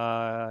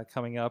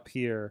coming up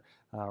here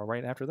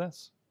right after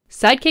this.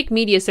 Sidekick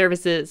Media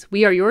Services.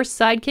 We are your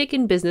sidekick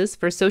in business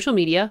for social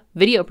media,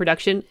 video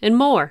production, and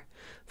more.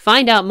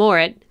 Find out more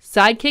at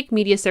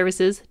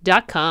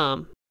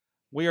sidekickmediaservices.com.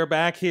 We are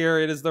back here.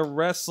 It is the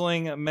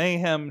Wrestling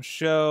Mayhem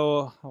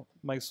Show.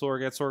 Mike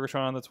Sorg at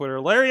Sorgatron on the Twitter.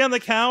 Larry on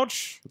the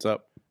couch. What's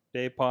up?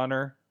 Dave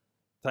Podnar,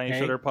 Tiny Hey.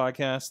 Shutter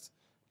Podcast.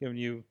 Giving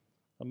you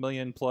a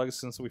million plugs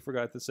since we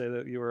forgot to say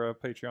that you were a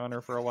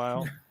Patreoner for a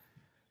while.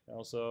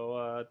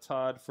 Also,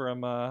 Todd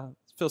from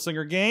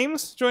Filsinger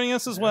Games joining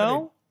us as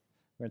well.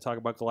 We're going to talk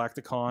about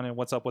Galacticon and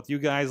what's up with you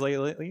guys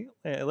lately,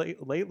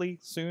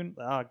 soon.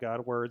 Oh,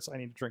 God, words. I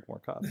need to drink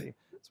more coffee.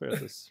 So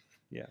this.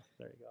 Yeah,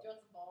 there you go.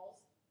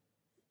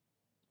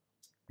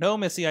 No,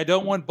 Missy, I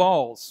don't want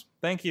balls.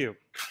 Thank you.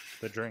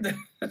 The drink.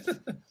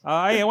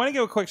 I want to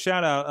give a quick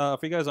shout out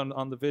for you guys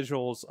on the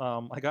visuals.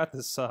 I got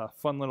this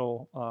fun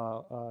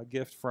little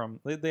gift from.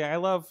 I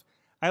love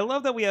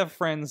that we have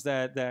friends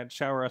that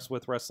shower us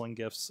with wrestling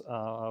gifts.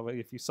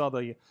 If you saw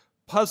the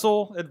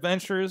puzzle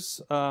adventures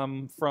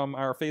from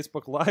our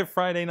Facebook Live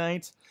Friday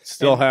night,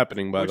 Still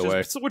happening, by the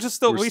way. Which is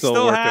still We're we still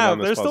still working have. on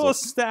this There's still a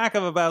puzzle. stack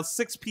of about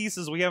 6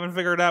 pieces we haven't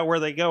figured out where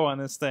they go on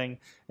this thing.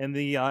 In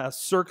the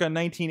circa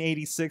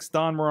 1986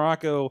 Don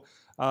Morocco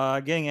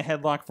getting a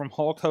headlock from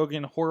Hulk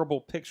Hogan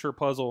horrible picture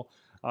puzzle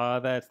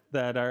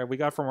that we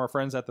got from our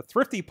friends at the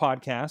Thrifty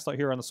Podcast out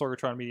here on the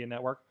Sorgatron Media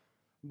Network.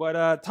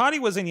 But Toddy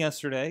was in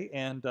yesterday,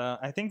 and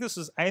I think this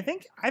is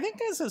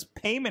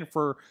payment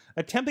for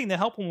attempting to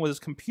help him with his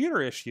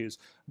computer issues.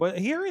 But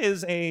here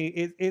is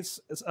it's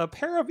a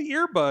pair of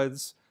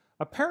earbuds,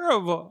 a pair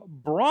of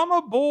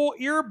Brahma Bull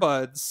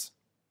earbuds,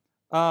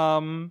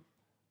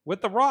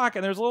 with the Rock,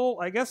 and there's a little.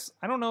 I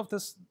don't know if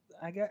this.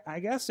 I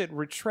guess it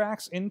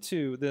retracts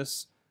into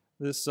this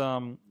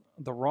the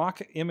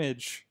Rock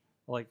image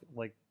like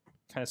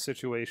kind of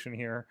situation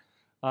here.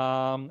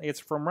 It's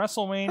from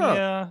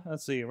WrestleMania.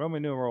 Let's see,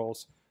 Roman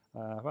numerals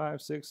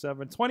 5, 6,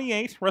 7,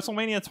 28.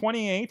 WrestleMania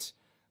 28.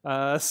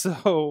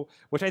 So,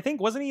 which I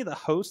think wasn't he the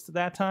host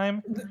that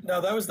time?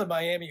 No, that was the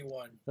Miami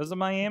one. That was the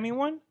Miami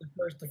one.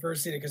 The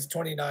first season, because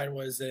 29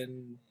 was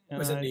in New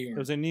York. It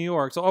was in New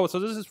York. So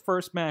this is his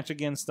first match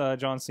against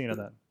John Cena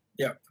then.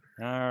 Yep.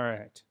 All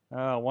right.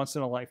 Once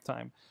in a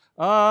lifetime.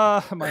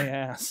 My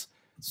ass.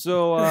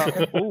 So,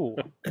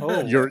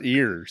 your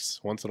ears.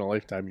 Once in a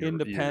lifetime. Your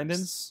Independence.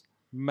 Ears.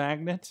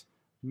 Magnet,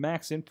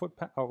 max input.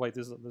 Oh wait,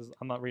 this is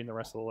I'm not reading the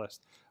rest of the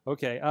list.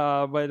 Okay,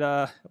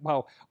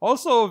 wow.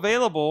 Also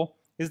available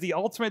is the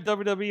Ultimate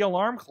WWE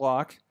Alarm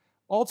Clock,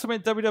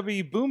 Ultimate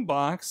WWE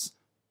Boombox,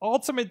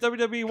 Ultimate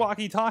WWE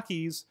Walkie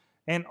Talkies,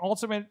 and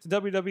Ultimate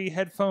WWE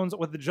headphones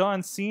with the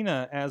John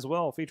Cena as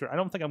well featured. I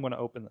don't think I'm going to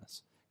open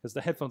this because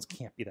the headphones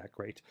can't be that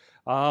great.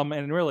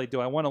 And really,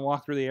 do I want to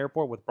walk through the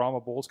airport with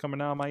Brahma Bulls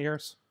coming out of my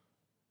ears?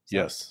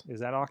 Yes. Is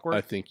that awkward?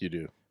 I think you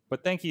do.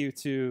 But thank you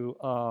to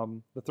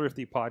the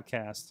Thrifty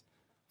Podcast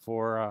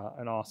for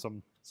an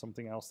awesome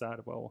something else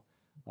that will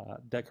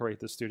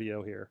decorate the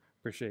studio here.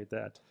 Appreciate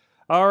that.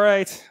 All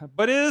right.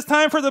 But it is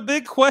time for the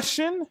big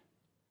question.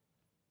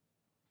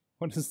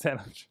 What is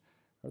that?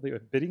 Are they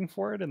bidding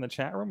for it in the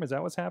chat room? Is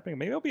that what's happening?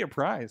 Maybe it'll be a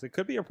prize. It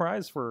could be a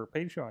prize for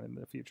Patreon in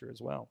the future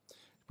as well.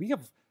 We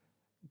have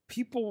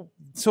people.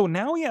 So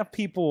now we have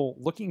people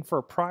looking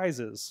for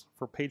prizes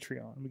for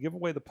Patreon. We give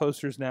away the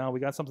posters now. We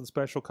got something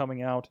special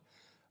coming out.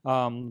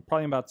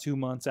 Probably about 2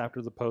 months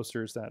after the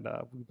posters that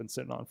we've been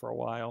sitting on for a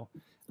while.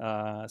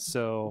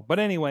 But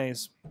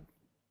anyways,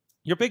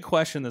 your big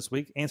question this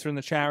week, answer in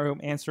the chat room,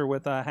 answer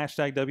with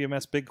hashtag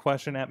WMS Big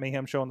Question at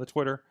Mayhem Show on the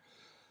Twitter.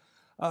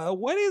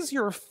 What is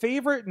your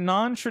favorite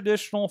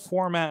non-traditional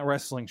format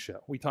wrestling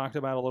show? We talked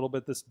about a little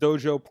bit. This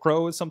Dojo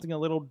Pro is something a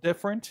little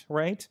different,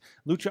 right?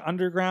 Lucha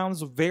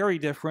Underground's very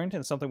different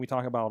and something we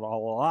talk about a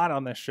lot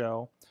on this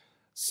show.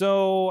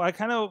 So I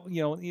kind of,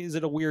 is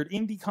it a weird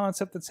indie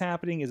concept that's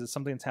happening? Is it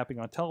something that's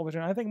happening on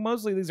television? I think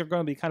mostly these are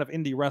going to be kind of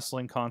indie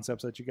wrestling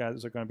concepts that you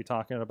guys are going to be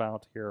talking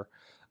about here.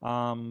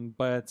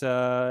 But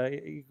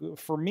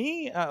for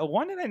me,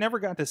 one that I never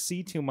got to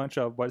see too much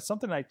of, but it's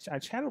something I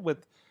chatted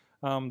with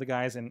the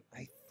guys, and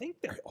I think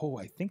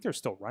they're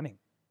still running.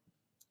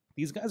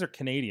 These guys are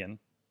Canadian,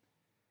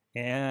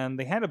 and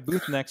they had a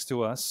booth next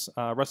to us,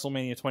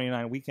 WrestleMania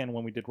 29 weekend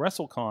when we did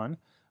WrestleCon,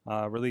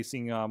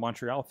 releasing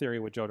Montreal Theory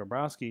with Joe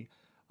Dombrowski.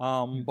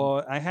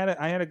 But I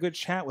had a good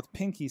chat with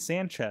Pinky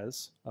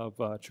Sanchez of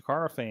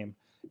Chikara fame,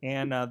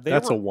 and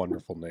that's a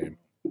wonderful name.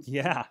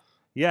 Yeah,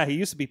 he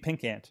used to be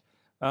Pink Ant,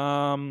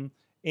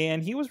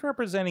 and he was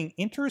representing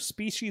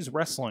Interspecies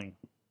Wrestling,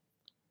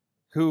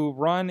 who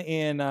run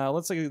in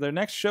let's see, their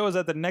next show is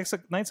at the Knights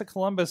of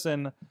Columbus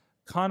in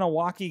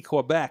Kanawaki,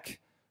 Quebec.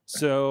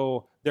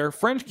 So they're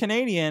French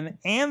Canadian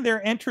and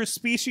they're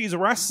Interspecies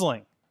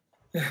Wrestling.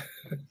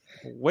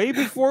 Way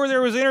before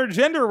there was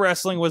intergender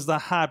wrestling was the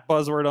hot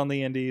buzzword on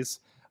the indies.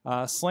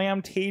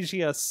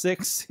 Slamtasia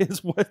 6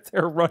 is what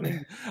they're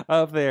running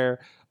up there.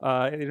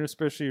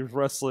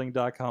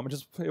 Interspecieswrestling.com.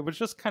 It was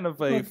just kind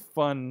of a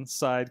fun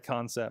side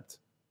concept.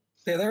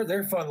 Yeah,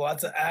 they're fun.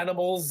 Lots of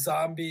animals,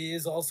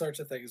 zombies, all sorts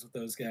of things with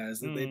those guys.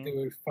 They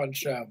do a fun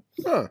show.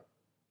 Huh.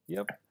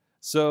 Yep.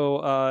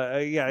 So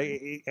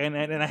and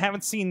I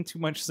haven't seen too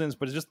much since,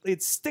 but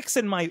it sticks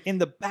in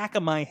the back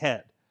of my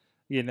head,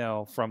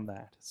 from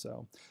that.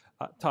 So,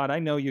 Todd, I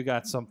know you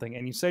got something,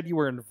 and you said you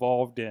were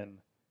involved in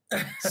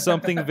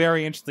something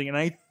very interesting, and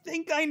I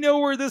think I know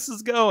where this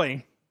is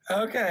going.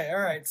 Okay,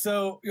 all right.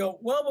 So,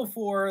 well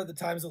before the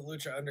times of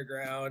Lucha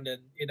Underground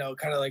and,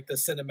 kind of like the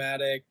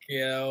cinematic,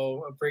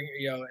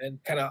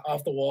 and kind of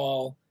off the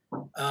wall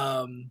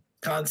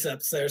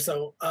concepts there.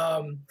 So,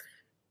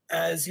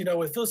 as you know,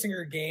 with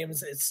Filsinger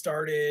Games, it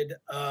started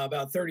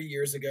about 30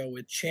 years ago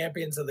with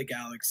Champions of the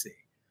Galaxy.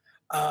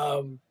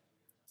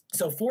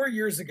 So 4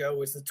 years ago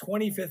was the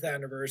 25th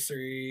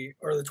anniversary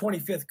or the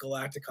 25th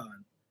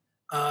Galacticon.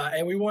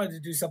 And we wanted to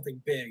do something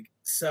big.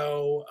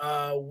 So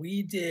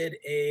we did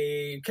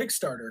a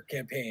Kickstarter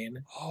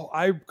campaign. Oh,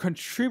 I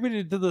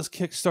contributed to this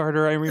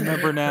Kickstarter. I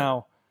remember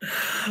now.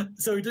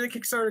 So we did a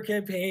Kickstarter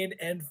campaign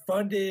and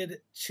funded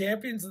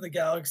Champions of the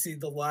Galaxy,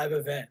 the live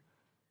event.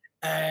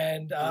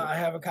 And I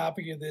have a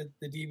copy of the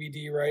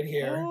DVD right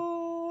here.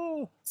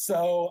 Oh.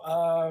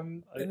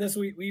 So in this,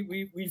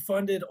 we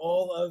funded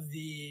all of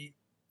the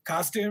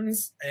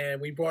costumes,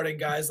 and we brought in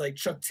guys like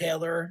Chuck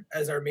Taylor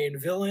as our main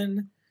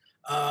villain.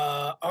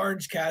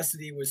 Orange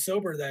Cassidy was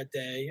sober that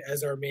day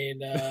as our main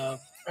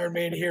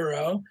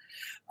hero.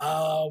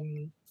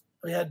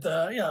 We had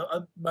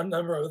a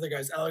number of other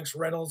guys. Alex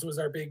Reynolds was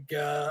our big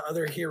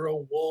other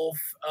hero, Wolf.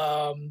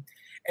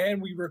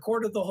 And we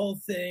recorded the whole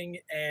thing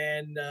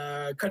and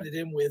cut it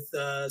in with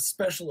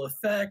special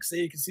effects. So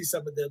you can see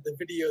some of the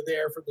video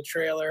there from the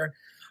trailer.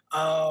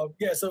 So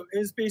it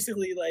was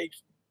basically like,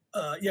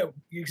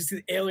 you can see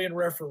the alien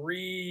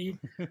referee.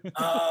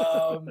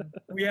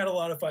 We had a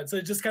lot of fun.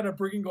 So just kind of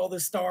bringing all the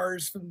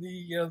stars from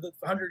the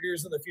 100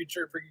 years in the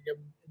future, bringing them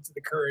into the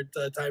current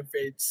time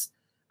fates.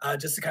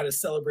 Just to kind of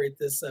celebrate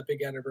this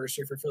big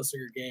anniversary for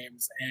Filsinger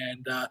Games.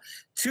 And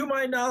to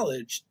my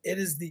knowledge, it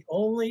is the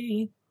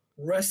only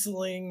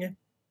wrestling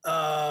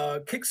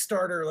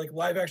Kickstarter, like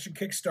live action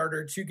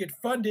Kickstarter, to get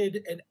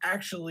funded and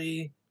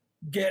actually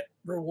get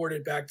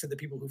rewarded back to the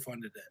people who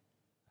funded it.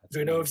 Do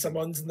we know of some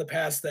ones in the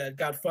past that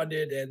got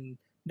funded and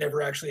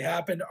never actually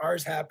happened?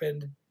 Ours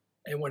happened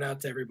and went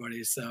out to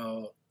everybody.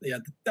 So yeah,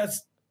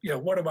 that's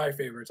one of my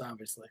favorites,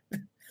 obviously.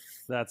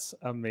 That's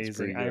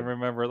amazing. I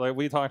remember, like,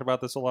 we talked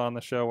about this a lot on the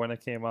show when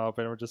it came up,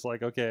 and we're just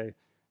like, okay,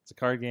 it's a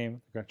card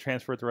game. We're going to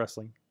transfer it to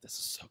wrestling. This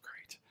is so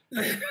great.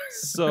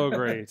 So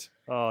great.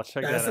 Oh,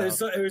 check that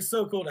out. It was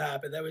so cool to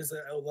happen. That was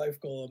a life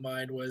goal of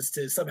mine, was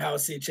to somehow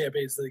see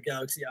Champions of the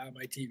Galaxy on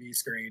my TV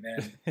screen.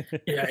 And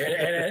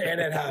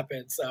and it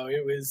happened. So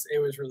it was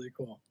really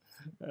cool.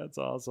 That's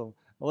awesome.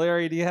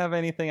 Larry, do you have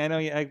anything? I know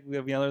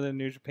other than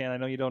New Japan, I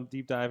know you don't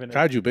deep dive into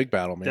Kaiju Big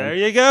Battle, man. There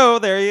you go.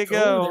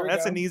 Cool,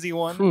 That's an easy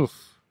one.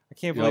 Oof. I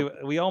can't believe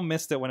it. We all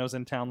missed it when it was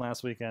in town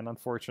last weekend,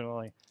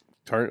 unfortunately.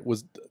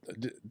 It's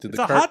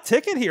a hot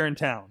ticket here in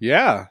town.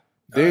 Yeah.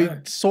 They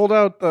sold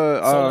out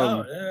the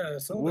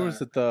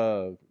was it,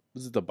 the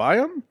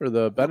Biome or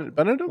the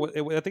Benedict?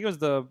 I think it was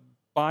the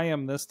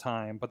Biome this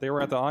time, but they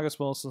were at the August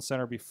Wilson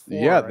Center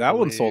before. Yeah, that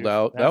one sold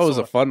out. That was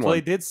a fun one. So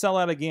they did sell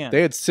out again.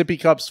 They had sippy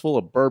cups full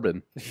of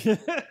bourbon. It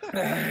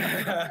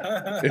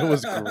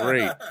was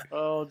great.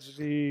 Oh,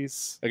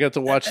 jeez. I got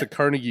to watch the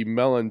Carnegie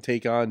Mellon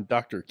take on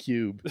Dr.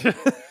 Cube.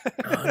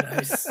 Oh,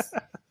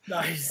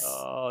 nice.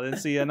 Oh, and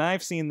see, and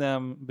I've seen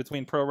them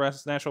between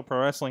National Pro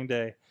Wrestling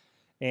Day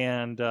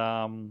and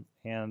at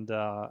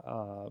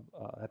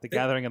the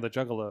Gathering of the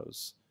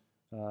Juggalos.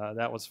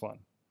 That was fun.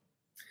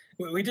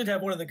 We did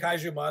have one of the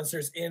Kaiju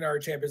monsters in our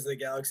Champions of the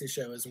Galaxy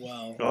show as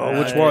well. Oh,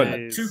 which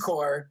one?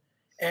 Tukor.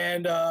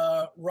 And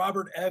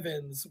Robert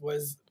Evans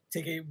was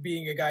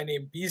being a guy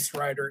named Beast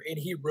Rider, and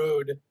he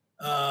rode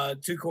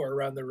Tukor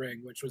around the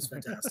ring, which was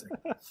fantastic.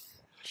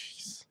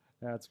 Jeez.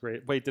 That's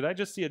great. Wait, did I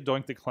just see a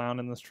Doink the Clown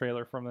in this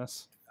trailer from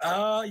this?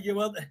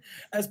 Well,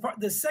 as part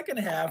the second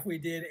half, we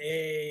did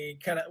a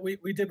kind of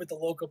we did with the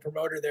local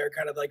promoter there,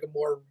 kind of like a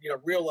more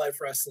real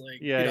life wrestling.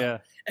 Yeah.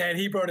 And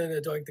he brought in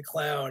a Doink the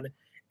Clown,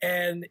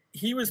 and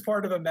he was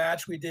part of a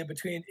match we did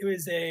it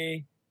was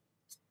a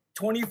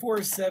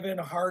 24/7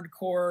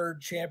 hardcore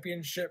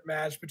championship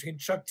match between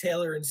Chuck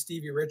Taylor and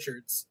Stevie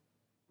Richards,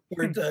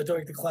 where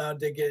Doink the Clown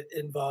did get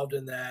involved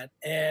in that.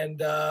 And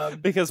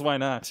because why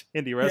not?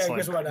 Indie wrestling. Yeah,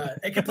 because why not?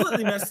 And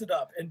completely messed it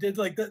up and did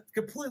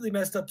completely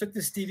messed up, took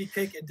the Stevie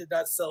kick and did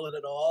not sell it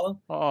at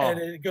all. Oh. And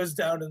it goes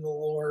down in the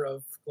lore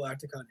of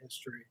Galacticon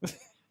history.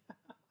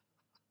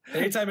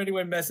 Anytime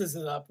anyone messes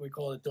it up, we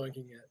call it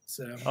doinking it.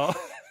 So. Oh.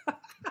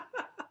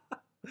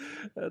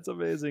 That's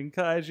amazing.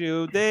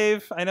 Kaiju.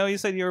 Dave, I know you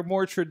said you're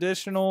more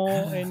traditional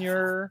and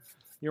you're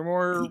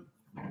more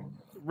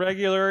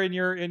regular in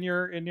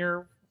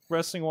your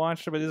wrestling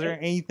watch, but is there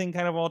anything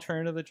kind of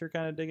alternative that you're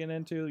kind of digging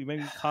into? You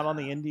maybe caught on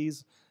the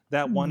indies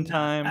that one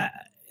time?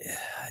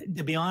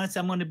 To be honest,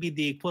 I'm going to be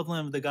the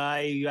equivalent of the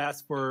guy you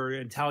asked for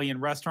an Italian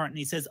restaurant, and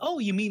he says, "Oh,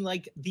 you mean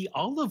like the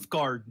Olive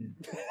Garden?"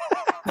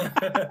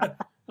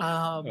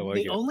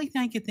 The only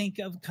thing I could think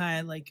of,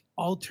 kind of like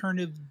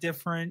alternative,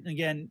 different.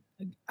 Again,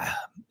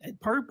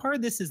 part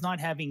of this is not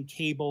having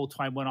cable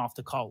till I went off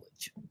to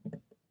college.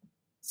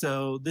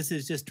 So this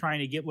is just trying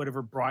to get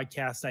whatever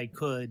broadcast I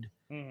could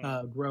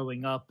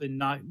growing up, and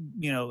not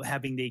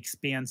having the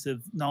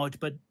expansive knowledge.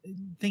 But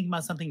thinking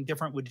about something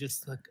different would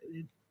just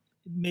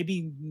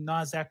maybe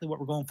not exactly what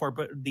we're going for,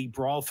 but the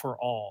Brawl for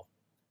All,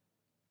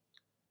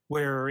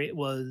 where it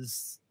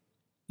was,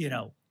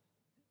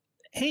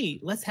 hey,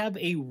 let's have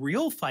a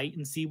real fight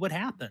and see what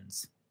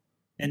happens.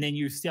 And then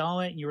you saw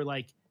it and you were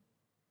like,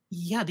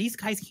 yeah, these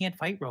guys can't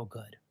fight real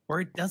good,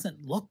 or it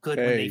doesn't look good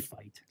when they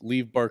fight.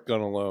 Leave Bart Gun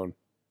alone.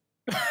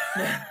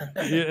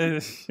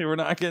 We're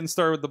not getting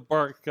started with the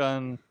Bart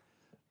Gun,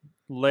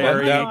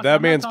 Larry.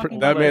 That man's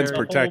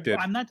protected.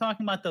 I'm not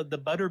talking about the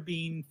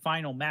Butterbean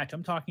final match.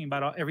 I'm talking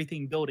about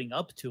everything building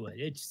up to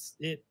it.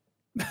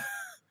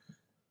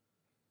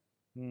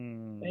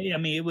 I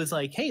mean, it was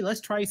like, hey,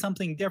 let's try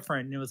something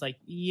different. And it was like,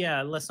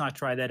 yeah, let's not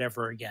try that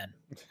ever again,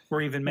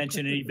 or even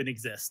mention it even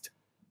exist.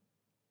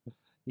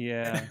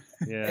 Yeah.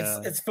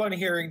 It's fun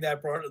hearing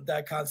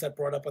that concept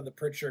brought up on the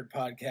Pritchard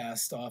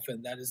podcast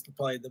often. That is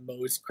probably the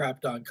most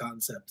crapped on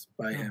concept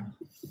by him.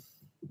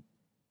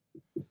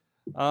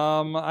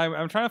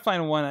 I'm trying to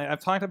find one. I've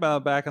talked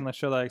about it back on the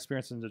show that I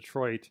experienced in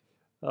Detroit.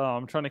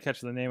 I'm trying to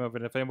catch the name of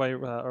it. If anybody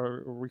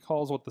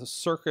recalls what the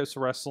circus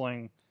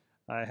wrestling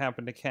I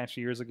happened to catch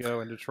years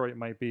ago in Detroit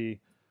might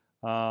be.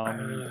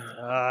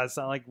 It's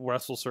not like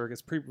Wrestle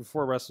Circus.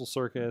 Before Wrestle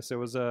Circus, it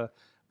was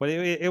but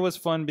it was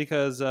fun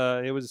because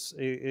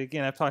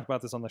again, I've talked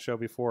about this on the show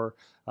before.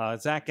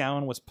 Zach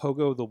Gowen was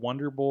Pogo the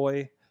Wonder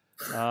Boy.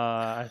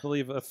 I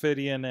believe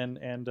Ophidian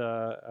and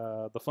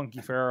the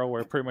Funky Pharaoh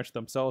were pretty much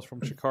themselves from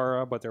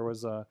Chikara, but there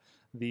was the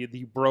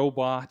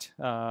Brobot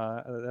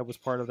that was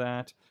part of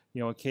that,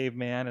 a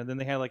caveman, and then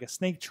they had like a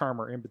snake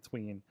charmer in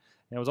between.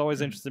 And it was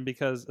always interesting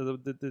because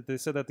they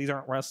said that these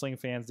aren't wrestling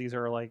fans; these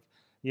are like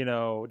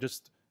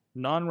just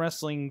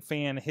non-wrestling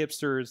fan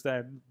hipsters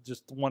that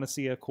just want to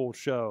see a cool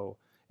show.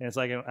 And it's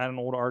like at an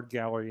old art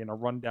gallery in a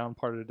rundown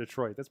part of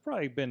Detroit. That's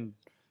probably been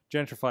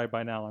gentrified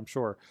by now, I'm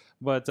sure.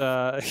 But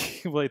the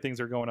way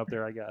things are going up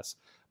there, I guess.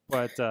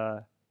 But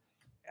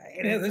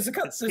there's a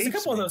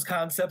couple of those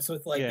concepts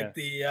with like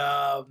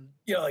the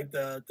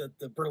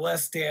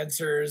burlesque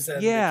dancers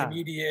and the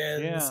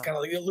comedians. Kind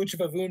of like Lucha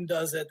Vavoon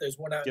does it. There's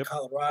one out in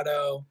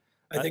Colorado.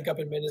 I think up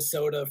in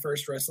Minnesota,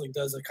 First Wrestling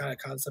does a kind of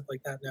concept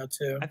like that now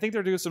too. I think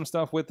they're doing some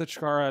stuff with the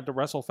Chikara at the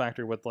Wrestle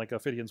Factory with like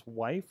Ophidian's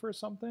wife or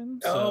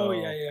something. Oh,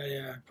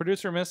 yeah.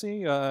 Producer Missy,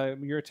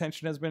 your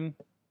attention has been...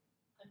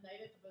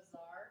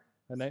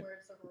 A Night at the Bazaar,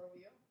 Squared Circle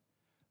Review.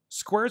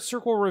 Squared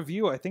Circle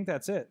Review, I think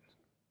that's it.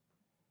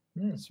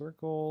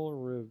 Circle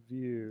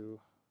Review.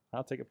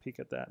 I'll take a peek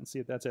at that and see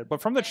if that's it.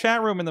 But from the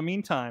chat room in the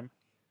meantime,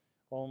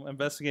 while I'm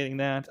investigating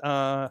that,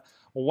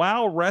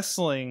 Wow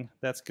Wrestling,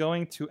 that's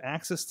going to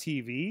Access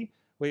TV.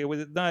 Wait,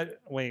 was it not?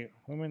 Wait,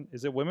 women?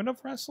 Is it Women of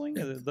Wrestling?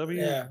 Is it W?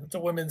 Yeah, it's a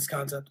women's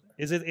concept.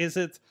 Is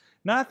it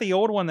not the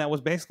old one that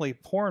was basically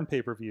porn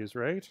pay-per-views,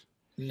 right?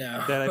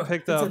 No. That I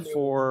picked up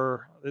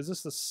for. Is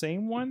this the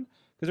same one?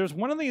 Because there's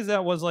one of these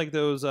that was like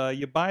those.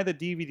 You buy the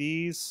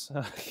DVDs.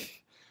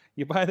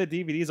 You buy the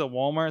DVDs at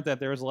Walmart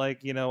that there's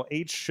like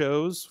 8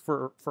 shows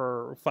for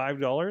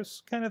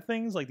 $5 kind of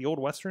things, like the old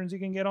westerns you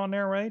can get on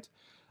there, right?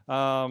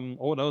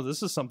 Oh no,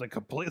 this is something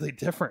completely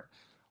different.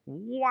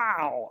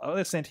 Wow.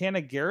 Oh, Santana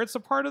Garrett's a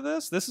part of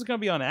this. This is going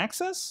to be on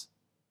Access,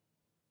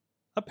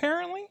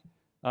 apparently.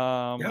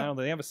 I don't know,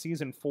 they have a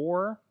season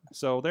 4,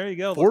 so there you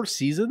go. 4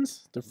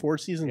 seasons? They're 4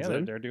 seasons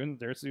in? They're doing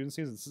seasons.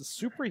 This is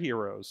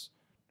superheroes.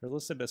 They're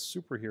listed as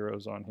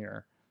superheroes on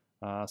here.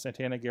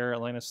 Santana Garrett,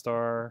 Atlanta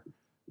Star,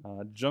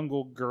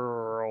 Jungle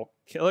Girl.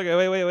 Look,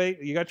 wait.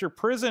 You got your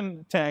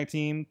prison tag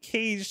team,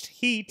 Caged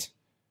Heat.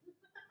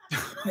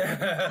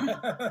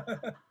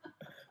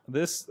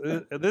 This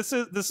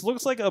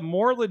looks like a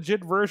more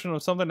legit version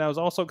of something that was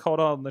also called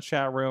out in the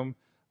chat room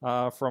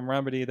from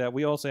Remedy that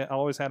we also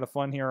always had a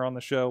fun here on the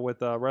show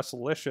with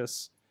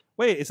Wrestlelicious.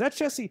 Wait, is that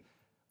Jesse?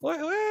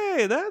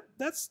 Wait,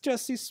 that's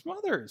Jesse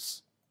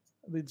Smothers,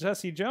 the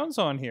Jesse Jones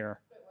on here.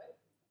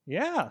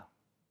 Yeah,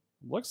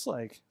 looks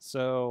like.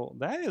 So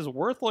that is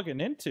worth looking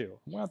into.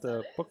 I'm gonna have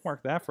to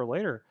bookmark that for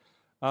later.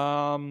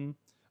 Also,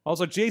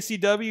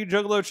 JCW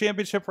Juggalo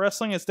Championship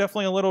Wrestling is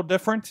definitely a little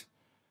different.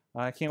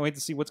 I can't wait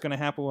to see what's going to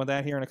happen with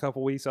that here in a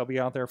couple weeks. I'll be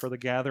out there for the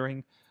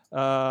gathering.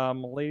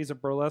 Ladies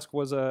of Burlesque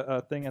was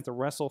a thing at the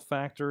Wrestle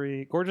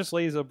Factory. Gorgeous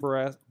Ladies of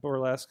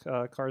Burlesque,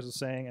 Cars is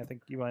saying. I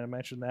think you might have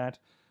mentioned that.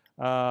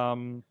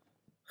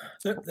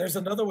 So there's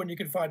another one you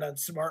can find on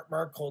Smart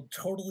Mark called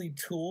Totally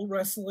Tool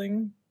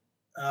Wrestling.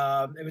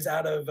 It was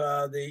out of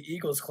the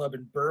Eagles Club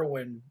in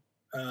Berwyn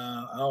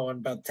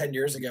about 10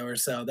 years ago or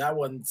so. That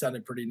one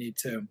sounded pretty neat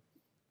too.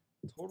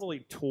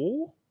 Totally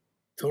Tool?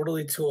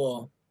 Totally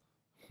Tool.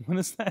 When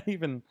is that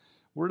even?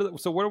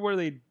 What were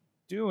they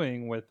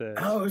doing with it?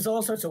 Oh, it was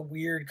all sorts of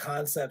weird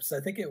concepts. I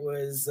think it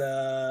was.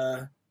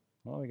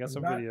 We got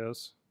some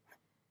videos.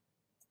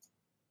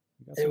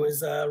 It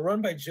was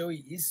run by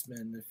Joey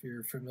Eastman, if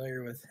you're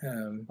familiar with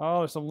him. Oh,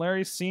 there's some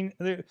Larry Sweeney.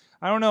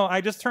 I don't know.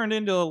 I just turned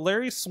into a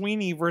Larry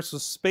Sweeney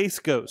versus Space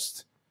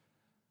Ghost.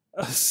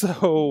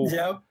 So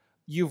yep.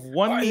 You've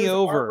won me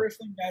over. A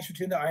wrestling match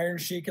between the Iron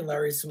Sheik and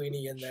Larry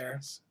Sweeney in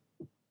there.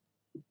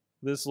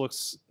 It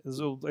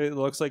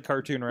looks like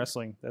cartoon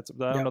wrestling. I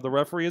don't know. The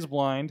referee is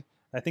blind.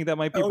 I think that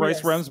might be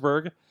Bryce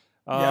Remsburg.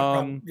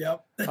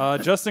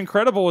 Justin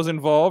Credible was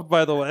involved,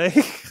 by the way.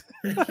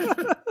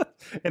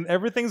 And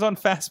everything's on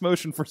fast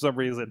motion for some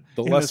reason.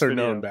 The lesser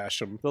known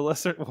Basham. The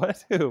lesser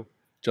what? Who?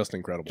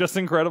 Justin Credible.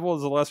 Justin Credible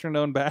is the lesser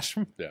known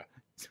Basham. Yeah.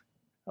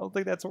 I don't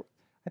think that's.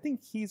 I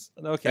think he's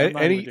okay.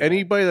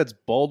 Anybody that's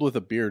bald with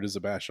a beard is a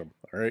Basham.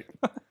 All right.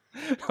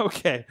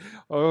 Okay.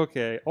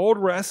 Oldie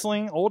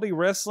wrestling.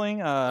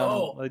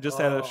 They just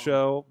had a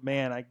show.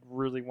 Man, I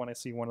really want to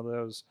see one of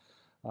those.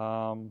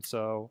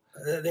 So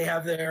they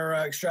have their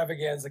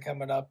extravaganza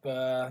coming up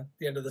the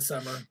end of the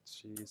summer.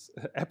 Jeez,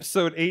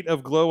 episode 8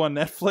 of Glow on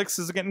Netflix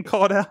is getting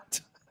called out.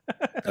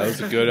 That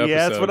was a good episode.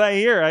 Yeah, that's what I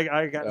hear.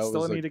 I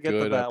still need to get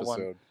to that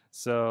one.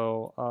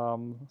 So,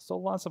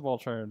 lots of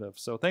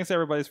alternatives. So, thanks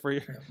everybody for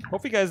your.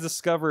 Hope you guys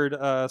discovered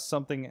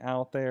something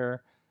out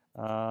there.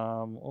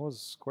 What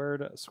was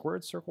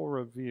Squared Circle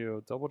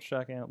Review? Double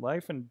checking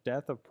Life and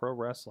Death of Pro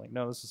Wrestling.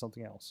 No, this is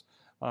something else.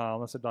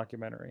 That's a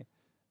documentary.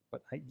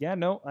 But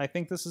I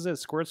think this is it.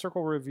 Squared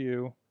Circle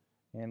Review,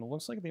 and it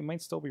looks like they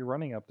might still be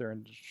running up there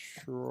in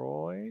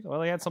Detroit. Well,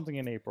 they had something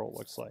in April. It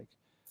looks like.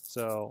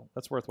 So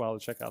that's worthwhile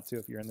to check out too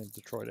if you're in the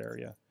Detroit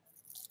area,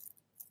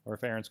 or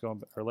if Aaron's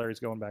going or Larry's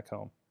going back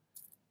home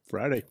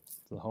Friday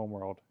to the home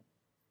world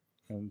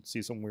and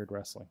see some weird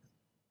wrestling.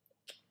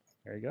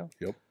 There you go.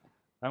 Yep.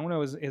 I don't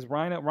know. Is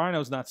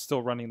Rhino's not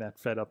still running that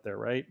Fed up there,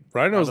 right?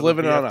 Rhino's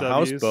living on a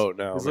houseboat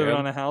now. He's living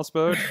on a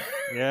houseboat.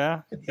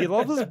 Yeah, he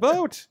loves his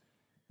boat.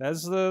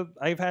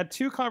 I've had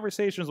 2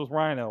 conversations with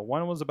Rhino.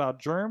 One was about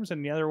germs,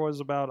 and the other was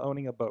about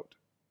owning a boat.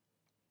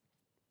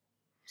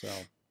 So,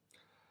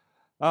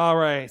 all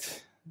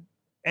right.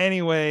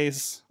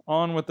 Anyways,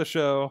 on with the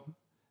show,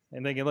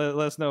 and they can let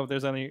us know if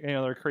there's any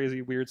other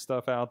crazy weird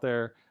stuff out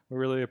there. We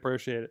really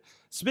appreciate it.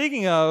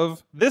 Speaking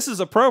of, this is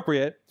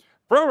appropriate.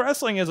 Pro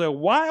wrestling is a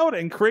wild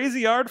and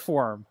crazy art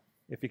form,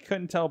 if you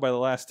couldn't tell by the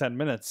last 10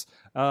 minutes.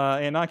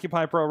 And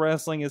Occupy Pro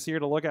Wrestling is here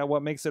to look at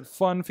what makes it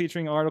fun,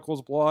 featuring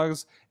articles,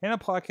 blogs, and a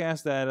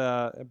podcast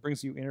that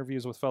brings you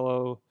interviews with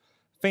fellow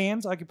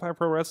fans. Occupy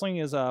Pro Wrestling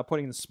is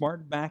putting the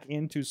smart back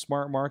into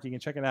smart mark. You can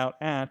check it out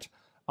at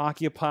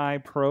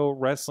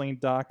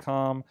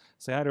occupyprowrestling.com.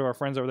 Say hi to our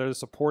friends over there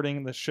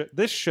supporting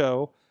this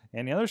show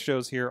and the other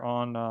shows here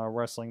on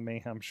Wrestling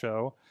Mayhem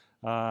Show.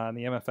 And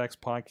the MFX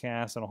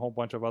podcast and a whole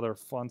bunch of other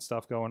fun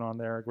stuff going on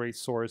there. A great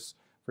source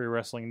for your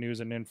wrestling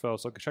news and info.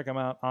 So check them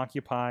out,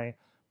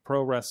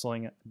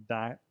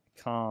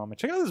 occupyprowrestling.com. And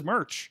check out his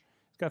merch.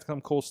 He's got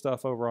some cool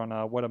stuff over on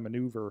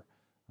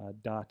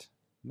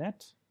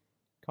whatamaneuver.net.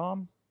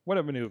 What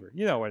a maneuver.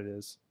 You know what it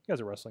is. You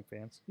guys are wrestling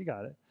fans. You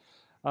got it.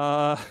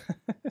 Will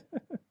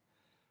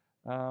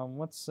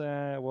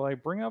I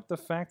bring up the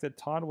fact that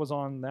Todd was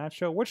on that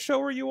show? What show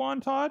were you on,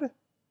 Todd?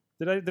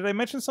 Did I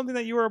mention something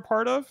that you were a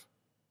part of?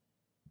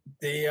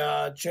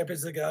 The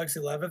Champions of the Galaxy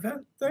Live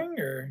event thing,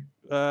 or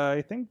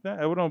I think that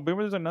I don't know. Maybe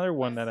there's another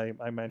one that I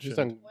mentioned.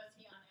 Was he on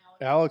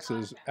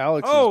Alex's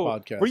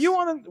podcast. Were you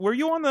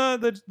on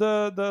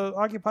the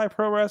Occupy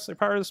Pro Wrestling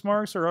Power of the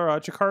Smarks or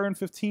Chikaran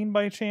 15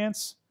 by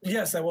chance?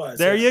 Yes, I was.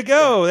 There you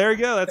go. There you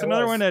go. That's I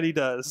another was. one that he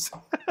does.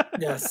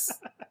 Yes.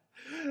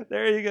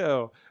 There you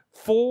go.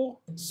 Full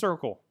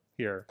circle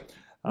here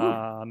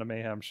on the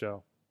Mayhem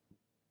Show.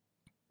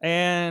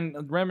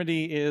 And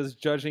Remedy is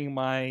judging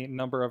my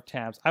number of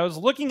tabs. I was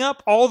looking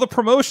up all the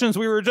promotions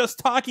we were just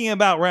talking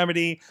about,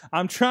 Remedy.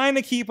 I'm trying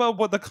to keep up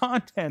with the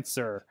content,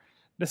 sir.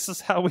 This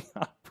is how we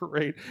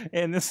operate,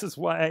 and this is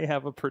why I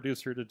have a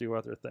producer to do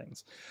other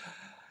things.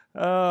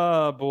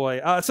 Oh, boy.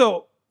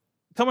 So,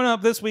 coming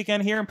up this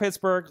weekend here in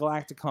Pittsburgh,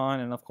 Galacticon,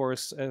 and of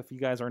course, if you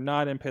guys are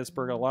not in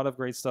Pittsburgh, a lot of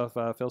great stuff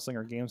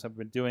Filsinger Games have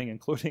been doing,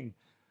 including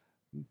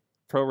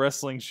pro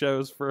wrestling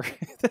shows for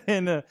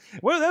that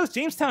was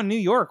Jamestown, New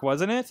York,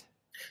 wasn't it?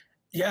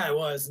 Yeah, it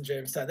was in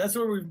Jamestown. That's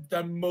where we've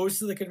done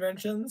most of the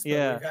conventions. But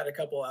yeah, we've had a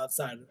couple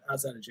outside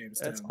of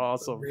Jamestown. That's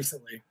awesome.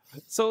 Recently.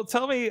 So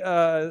tell me,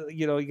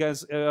 you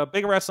guys, a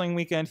big wrestling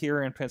weekend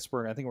here in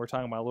Pittsburgh. I think we're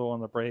talking about a little on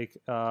the break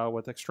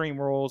with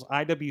Extreme Rules.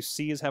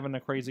 IWC is having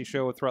a crazy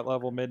show with Threat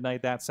Level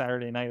Midnight that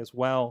Saturday night as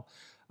well.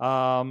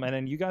 And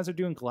then you guys are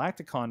doing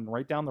Galacticon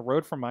right down the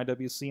road from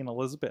IWC in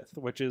Elizabeth,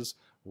 which is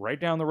right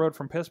down the road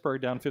from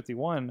Pittsburgh, down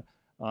 51.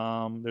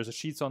 There's a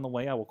Sheets on the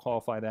way. I will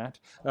qualify that.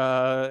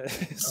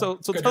 So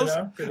tell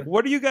us,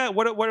 what do you got?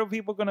 What are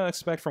people going to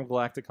expect from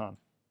Galacticon?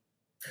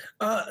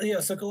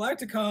 So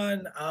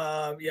Galacticon,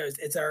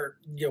 it's our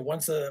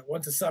once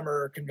a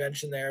summer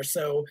convention there.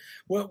 So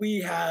what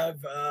we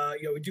have,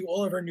 we do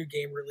all of our new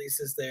game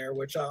releases there,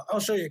 which I'll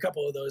show you a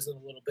couple of those in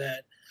a little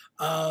bit.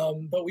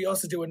 But we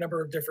also do a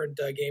number of different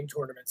game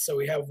tournaments. So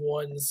we have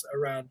ones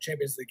around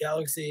Champions of the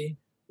Galaxy,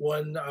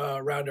 one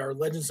around our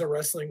Legends of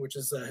Wrestling, which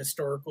is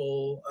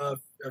historical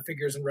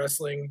figures in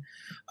wrestling,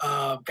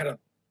 kind of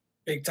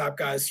big top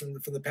guys from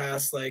the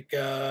past, like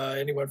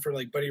anyone from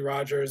like Buddy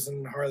Rogers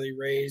and Harley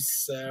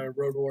Race,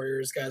 Road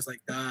Warriors, guys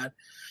like that.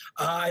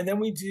 And then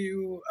we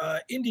do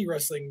indie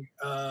wrestling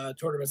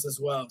tournaments as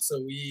well. So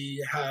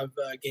we have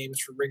games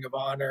for Ring of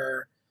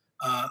Honor,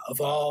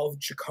 Evolve,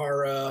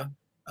 Chikara,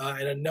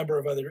 and a number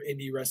of other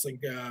indie wrestling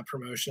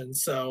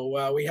promotions.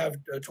 So we have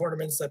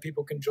tournaments that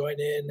people can join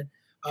in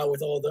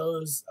with all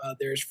those.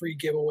 There's free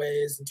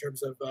giveaways in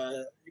terms of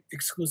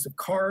exclusive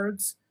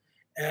cards.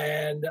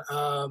 And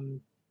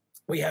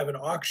we have an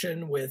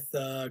auction with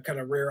kind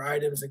of rare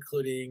items,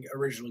 including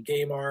original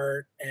game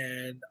art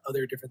and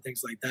other different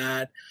things like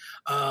that.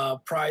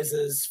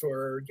 Prizes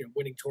for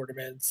winning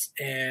tournaments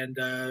and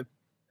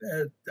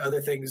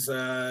other things.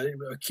 A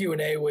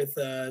Q&A with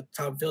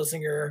Tom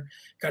Filsinger.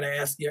 Kind of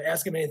ask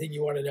him anything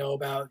you want to know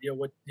about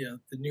what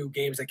the new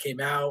games that came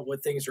out,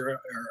 what things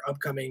are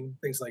upcoming,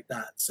 things like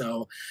that.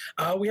 So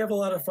we have a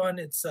lot of fun.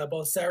 It's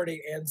both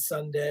Saturday and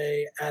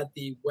Sunday at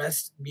the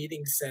West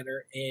Meeting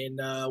Center in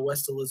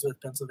West Elizabeth,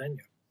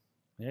 Pennsylvania.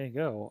 There you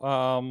go.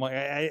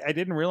 I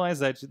didn't realize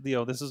that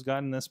this has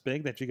gotten this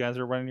big, that you guys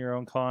are running your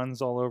own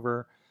cons all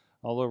over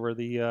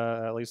the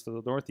at least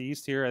the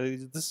Northeast here.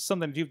 This is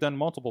something that you've done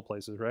multiple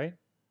places, right?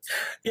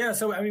 Yeah.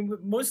 So I mean,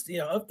 most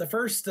of the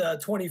first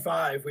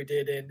 25 we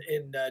did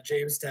in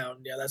Jamestown.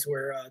 Yeah, that's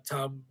where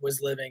Tom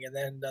was living, and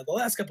then the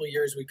last couple of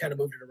years we kind of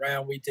moved it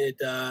around. We did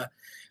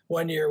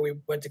one year we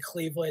went to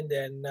Cleveland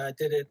and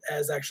did it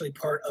as actually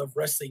part of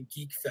Wrestling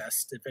Geek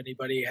Fest. If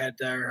anybody had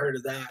heard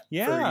of that.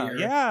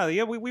 Yeah.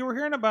 We were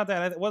hearing about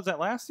that. Was that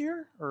last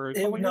year or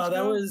that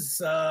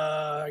was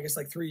I guess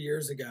like 3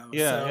 years ago.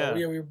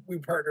 We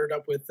partnered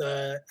up with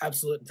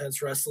Absolute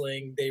Intense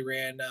Wrestling. They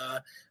ran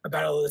a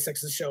Battle of the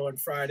Sexes show on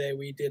Friday.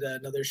 We did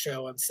another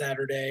show on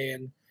Saturday,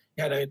 and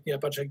had a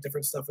bunch of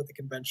different stuff with the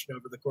convention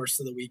over the course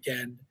of the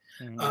weekend.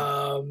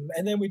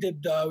 And then we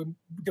did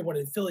one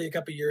in Philly a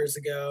couple years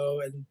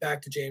ago, and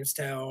back to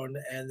Jamestown.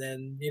 And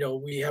then,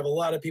 we have a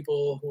lot of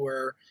people who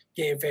are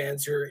game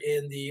fans who are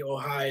in the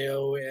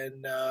Ohio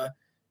and,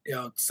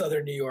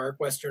 Southern New York,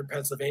 Western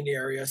Pennsylvania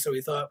area. So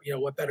we thought,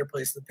 what better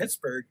place than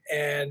Pittsburgh?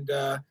 And,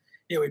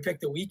 we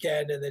picked the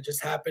weekend, and it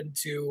just happened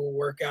to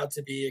work out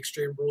to be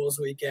Extreme Rules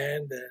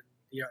weekend and,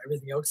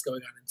 everything else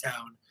going on in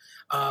town.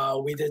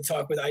 We did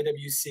talk with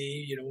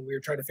IWC, when we were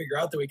trying to figure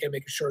out the weekend,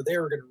 making sure they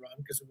were going to run,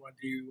 because we wanted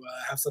to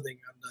have something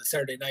on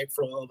Saturday night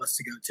for all of us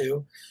to go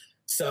to.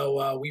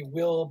 So we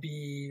will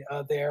be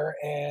there,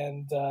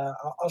 and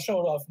I'll show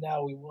it off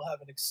now. We will have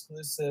an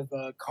exclusive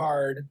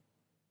card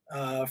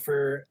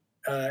for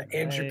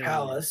Andrew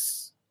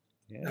Palace.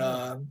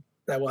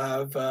 That we'll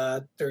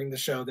have during the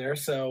show there.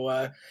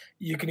 So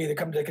you can either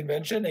come to the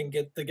convention and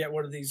get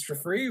one of these for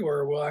free,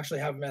 or we'll actually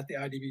have them at the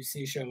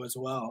IWC show as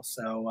well.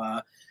 So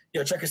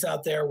check us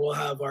out there. We'll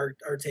have our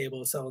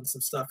table selling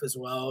some stuff as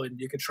well, and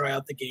you can try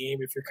out the game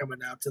if you're coming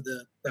out to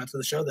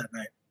the show that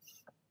night.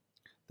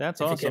 That's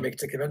awesome. You can't make it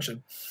to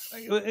convention.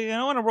 I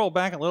want to roll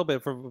back a little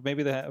bit for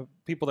maybe the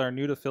people that are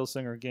new to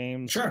Filsinger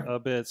games a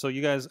bit. So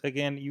you guys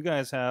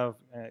have,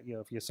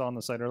 if you saw on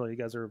the site earlier, you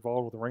guys are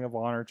involved with Ring of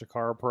Honor,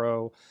 Joerchel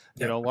Pro,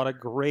 a lot of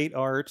great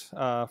art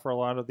for a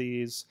lot of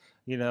these,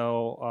 talking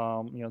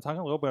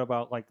a little bit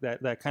about like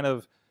that kind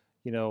of,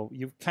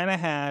 you've kind of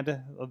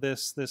had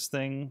this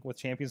thing with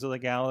Champions of the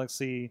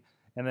Galaxy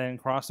and then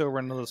crossed over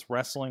into this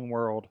wrestling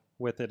world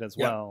with it as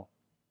well.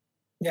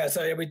 Yeah,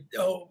 so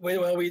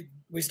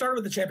we started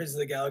with the Champions of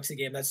the Galaxy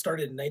game. That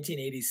started in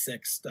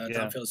 1986.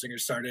 Tom Filsinger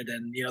started,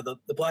 and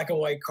the black and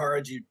white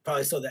cards. You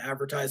probably saw the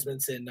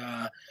advertisements in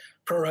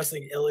Pro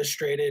Wrestling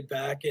Illustrated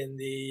back in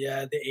the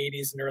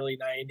 80s and early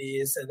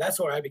 90s, and that's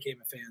where I became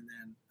a fan.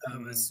 Then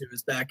it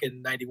was back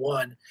in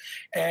 '91,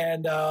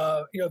 and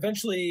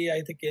eventually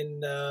I think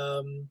in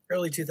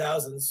early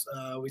 2000s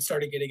we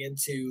started getting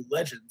into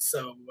Legends.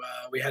 So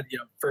we had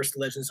first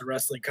Legends of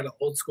Wrestling, kind of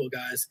old school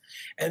guys,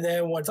 and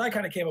then once I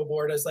kind of came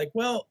aboard, I was like,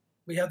 well,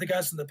 we have the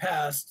guys from the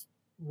past.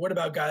 What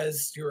about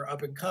guys who are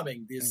up and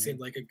coming? These seemed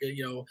like a good,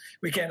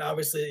 we can't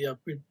obviously,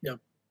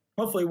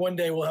 hopefully one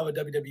day we'll have a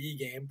WWE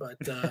game, but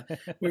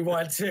we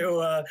want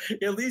to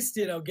at least,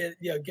 get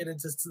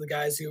into the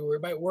guys who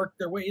might work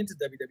their way into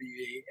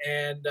WWE.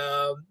 And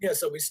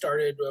so we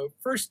started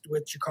first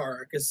with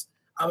Chikara, because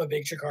I'm a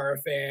big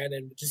Chikara fan,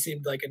 and it just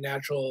seemed like a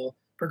natural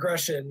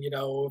progression,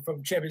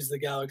 from Champions of the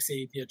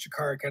Galaxy.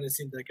 Chikara kind of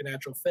seemed like a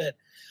natural fit,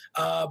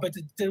 but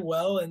it did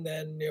well. And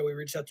then we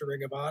reached out to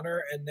Ring of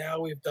Honor, and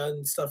now we've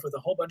done stuff with a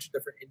whole bunch of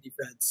different indie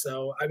feds.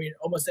 So I mean,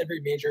 almost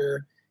every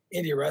major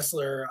indie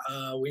wrestler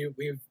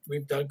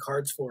we've done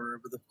cards for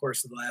over the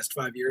course of the last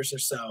 5 years or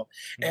so.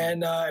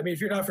 And I mean,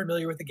 if you're not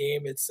familiar with the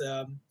game, it's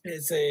a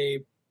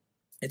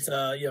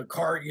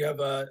card. You have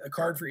a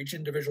card for each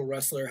individual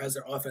wrestler, has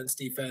their offense,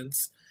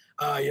 defense.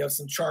 You have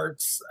some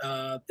charts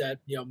that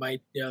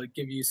might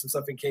give you some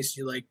stuff in case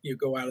you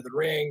go out of the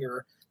ring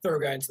or throw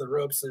a guy into the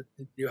ropes.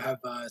 You have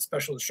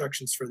special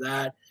instructions for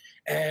that,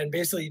 and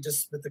basically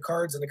just with the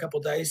cards and a couple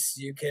dice,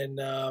 you can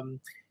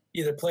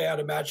either play out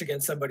a match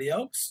against somebody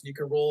else. You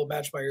can roll a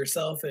match by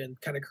yourself and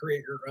kind of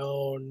create your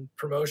own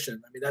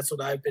promotion. I mean, that's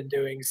what I've been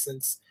doing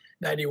since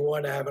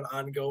 '91. I have an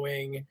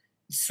ongoing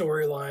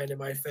storyline in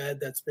my fed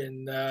that's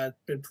been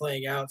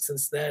playing out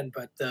since then.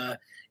 But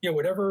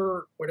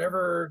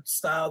whatever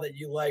style that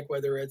you like,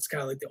 whether it's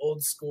kind of like the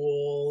old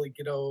school,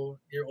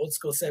 your old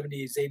school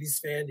 70s,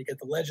 80s fan, you get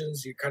the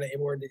Legends, you're kind of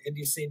more into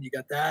indie scene, you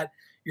got that.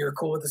 You're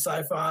cool with the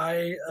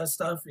sci-fi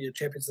stuff.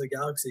 Champions of the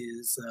Galaxy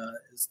is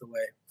the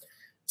way.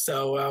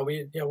 So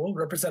we'll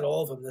represent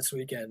all of them this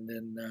weekend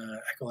in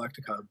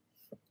Galacticon.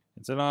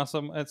 It's an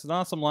awesome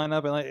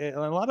lineup, and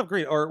a lot of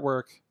great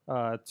artwork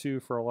too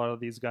for a lot of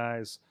these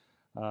guys.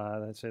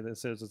 Let's say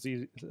this is a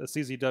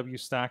CZW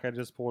stack I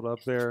just pulled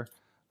up there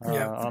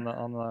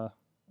on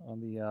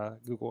the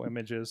Google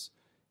Images,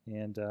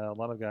 and a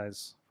lot of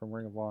guys from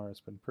Ring of Honor.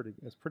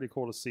 It's pretty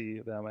cool to see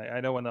them.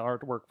 I know when the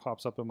artwork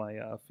pops up in my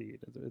feed,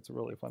 it's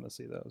really fun to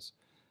see those.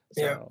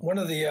 So. Yeah, one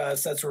of the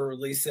sets we're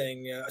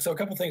releasing. So a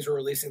couple things we're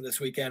releasing this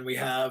weekend. We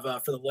have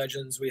for the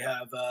Legends, we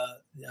have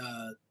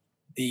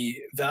the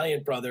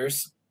Valiant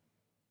brothers,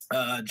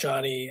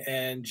 Johnny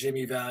and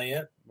Jimmy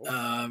Valiant.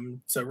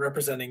 So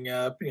representing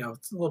a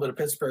little bit of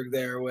Pittsburgh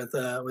there with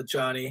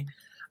Johnny.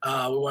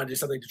 We want to do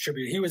something to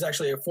tribute. He was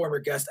actually a former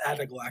guest at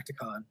a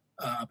Galacticon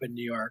up in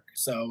New York,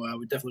 so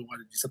we definitely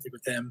want to do something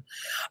with him.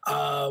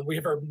 We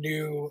have our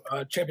new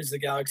Champions of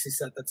the Galaxy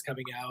set that's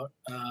coming out,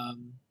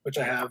 which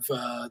I have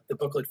the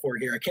booklet for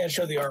here. I can't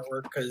show the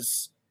artwork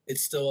because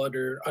it's still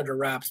under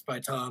wraps by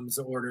Tom's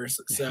orders,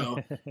 so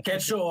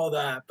can't show all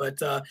that. But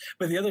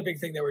the other big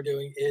thing that we're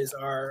doing is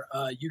our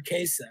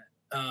UK set.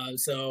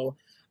 So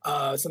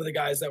some of the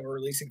guys that we're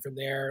releasing from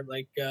there,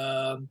 like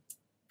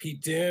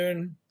Pete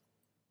Dune,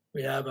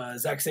 we have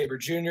Zack Sabre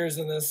Jr.'s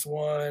in this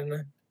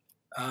one.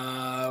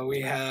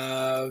 We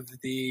have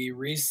the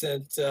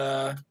recent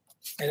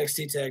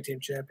NXT Tag Team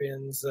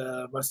Champions,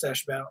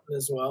 Mustache Mountain,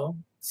 as well.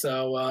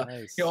 So,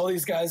 Nice. all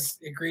these guys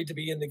agreed to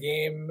be in the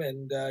game,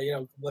 and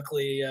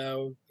luckily,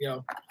 I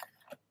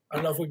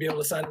don't know if we'd be able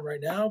to sign them right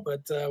now,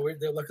 but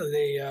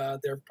luckily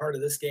they're part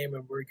of this game,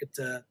 and we get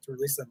to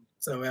release them.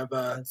 So we have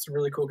some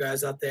really cool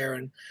guys out there,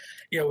 and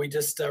we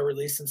just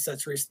released some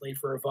sets recently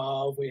for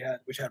Evolve. We had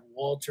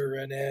Walter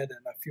in it, and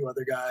a few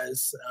other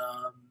guys.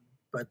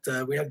 But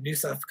we have new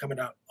stuff coming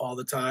out all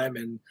the time,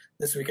 and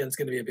this weekend's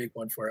going to be a big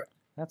one for it.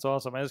 That's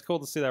awesome. It's cool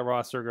to see that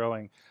roster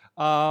growing.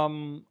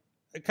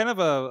 Kind of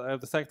a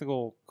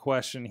technical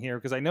question here,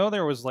 because I know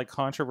there was like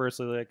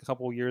controversy like a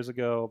couple years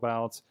ago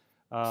about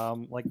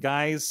like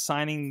guys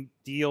signing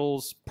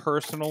deals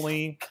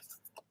personally.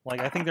 Like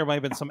I think there might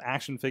have been some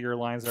action figure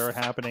lines that are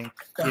happening,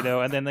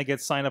 and then they get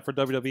signed up for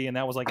WWE, and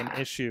that was like an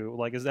issue.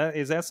 Like, is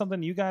that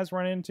something you guys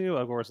run into?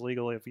 Of course,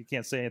 legally, if you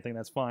can't say anything,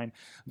 that's fine.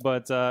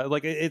 But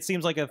like, it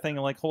seems like a thing.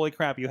 Like, holy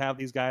crap, you have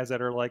these guys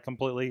that are like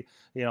completely,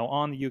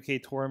 on the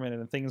UK tournament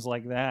and things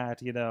like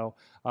that.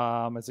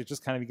 Is it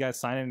just kind of you guys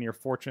signing, and you're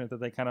fortunate that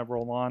they kind of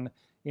roll on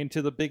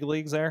into the big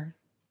leagues there?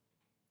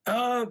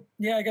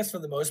 Yeah, I guess for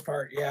the most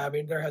part, yeah. I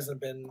mean, there hasn't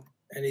been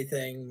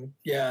anything.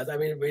 Yeah, I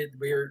mean,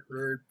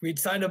 we'd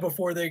signed up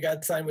before they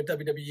got signed with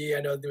WWE. I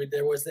know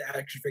there was the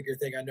action figure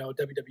thing. I know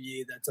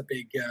WWE, that's a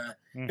big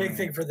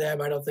thing for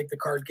them. I don't think the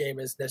card game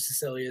is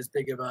necessarily as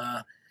big of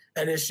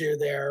an issue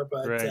there,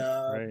 but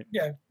right.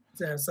 Yeah.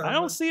 So, I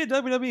don't see a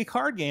WWE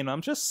card game.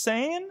 I'm just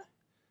saying.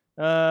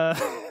 No,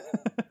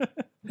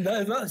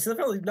 it's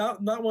definitely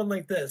not one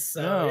like this.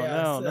 So,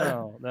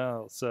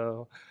 no.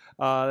 So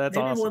that's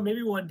maybe awesome.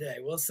 Maybe one day.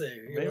 We'll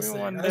see. Maybe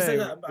one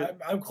day.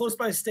 I'm close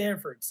by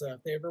Stanford, so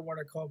if they ever want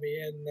to call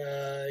me in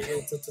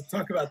to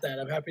talk about that,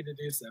 I'm happy to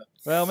do so.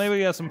 Well, maybe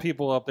we have some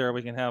people up there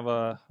we can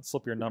have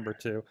slip your number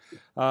to.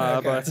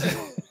 Okay. But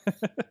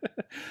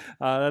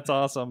that's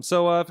awesome.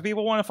 So if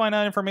people want to find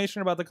out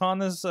information about the con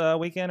this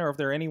weekend, or if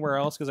they're anywhere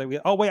else,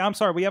 I'm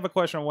sorry, we have a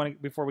question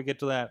before we get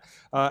to that.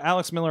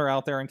 Alex Miller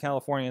out there in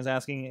California is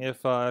asking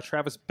if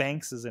Travis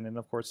Banks is in it. And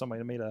of course,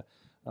 somebody made a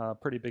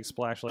pretty big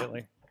splash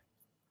lately.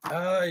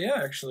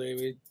 Yeah, actually,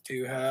 we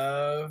do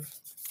have.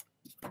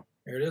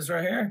 Here it is,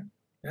 right here.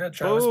 Yeah,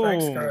 Travis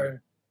Banks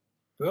card.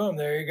 Boom,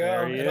 there you go.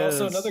 There and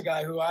also is. another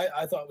guy who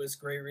I thought was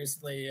great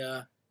recently,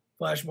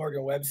 Flash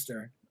Morgan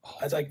Webster.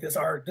 I like this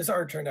art. This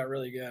art turned out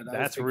really good.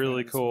 That's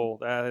really cool.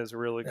 That is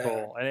really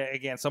cool. And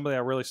again, somebody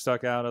that really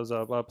stuck out as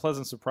a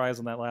pleasant surprise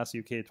in that last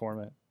UK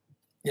tournament.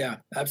 Yeah,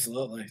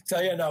 absolutely.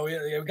 So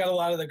we've got a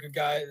lot of the good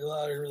guys, a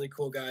lot of really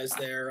cool guys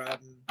there.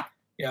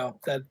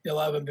 That a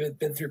lot of them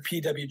been through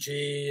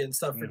PWG and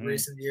stuff in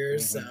recent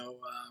years. So,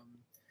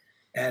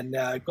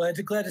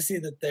 glad to see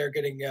that they're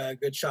getting a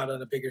good shot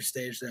on a bigger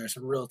stage there.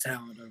 Some real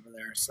talent over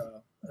there.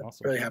 So,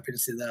 Awesome. Really happy to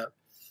see that.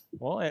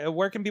 Well,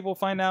 where can people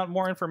find out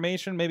more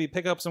information? Maybe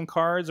pick up some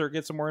cards or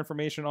get some more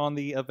information on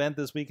the event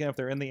this weekend if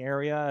they're in the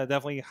area. I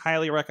definitely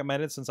highly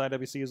recommend it, since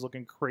IWC is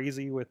looking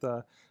crazy with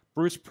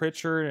Bruce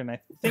Pritchard, and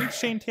I think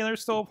Shane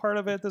Taylor's still a part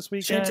of it this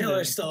weekend. Shane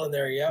Taylor's still in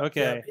there, yeah.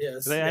 Okay.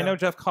 Yes. I know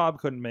Jeff Cobb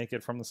couldn't make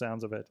it from the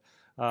sounds of it.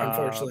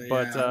 Unfortunately,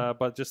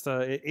 but just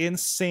an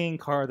insane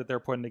card that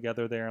they're putting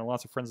together there, and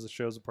lots of friends of the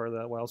show is a part of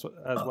that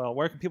as well.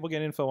 Where can people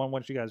get info on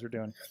what you guys are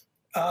doing?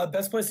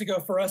 Best place to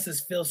go for us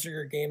is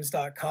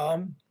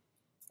filsingergames.com.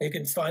 You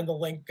can find the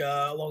link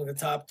along the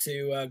top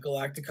to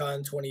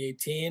Galacticon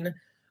 2018.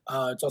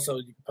 It's also,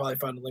 you can probably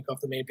find the link off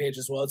the main page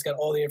as well. It's got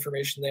all the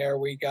information there.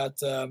 We got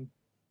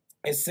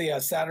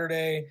it's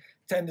Saturday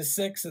 10 to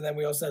 6, and then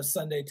we also have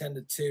Sunday 10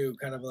 to 2,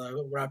 kind of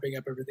wrapping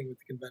up everything with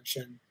the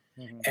convention.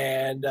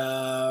 And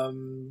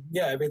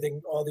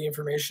everything, all the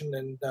information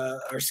and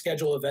our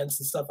schedule events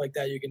and stuff like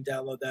that, you can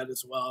download that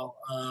as well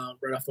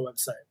right off the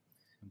website.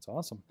 That's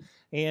awesome.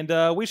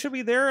 And we should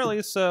be there, at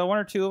least one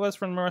or two of us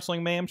from the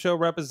Wrestling Mayhem show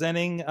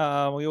representing.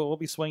 We will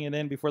be swinging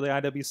in before the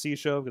IWC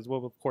show, because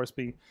we'll, of course,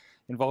 be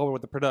involved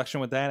with the production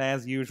with that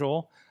as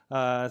usual.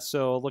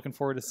 So looking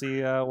forward to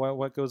see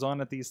what goes on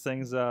at these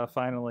things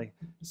finally.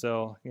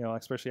 So,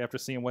 especially after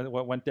seeing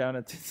what went down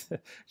at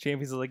the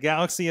Champions of the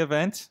Galaxy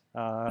event.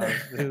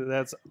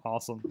 That's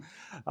awesome.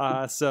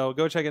 So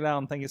go check it out.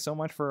 And thank you so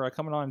much for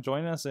coming on and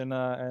joining us and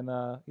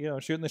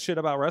shooting the shit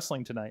about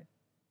wrestling tonight.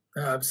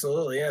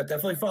 Absolutely, yeah.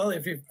 Definitely follow.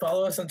 If you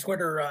follow us on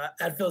Twitter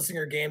at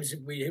Filsinger Games,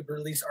 we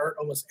release art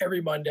almost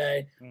every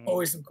Monday.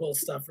 Always some cool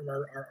stuff from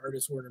our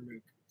artist Werner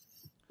Mook.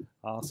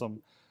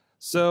 Awesome.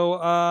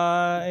 So,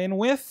 and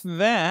with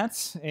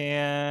that,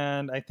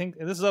 and I think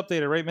this is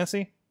updated, right,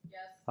 Missy?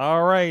 Yes.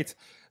 All right.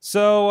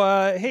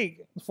 So, hey,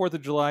 4th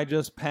of July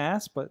just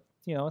passed, but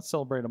it's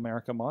Celebrate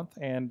America Month,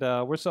 and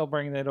we're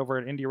celebrating it over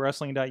at Indy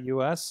Wrestling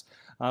US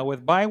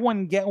with buy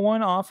one get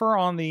one offer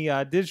on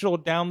the digital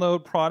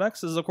download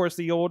products. This is, of course,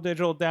 the old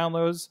digital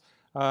downloads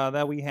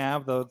that we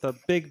have, the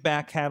big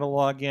back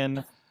catalog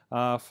in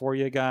for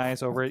you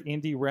guys over at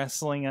Indy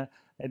Wrestling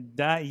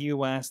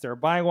 .us. They're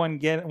buy one,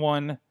 get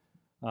one.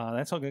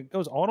 That's how it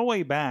goes all the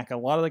way back. A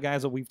lot of the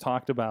guys that we've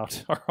talked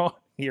about are on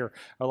here.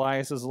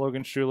 Elias is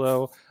Logan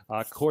Shulo.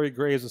 Corey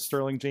Graves is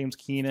Sterling James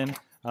Keenan.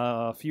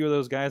 A few of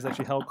those guys that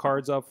she held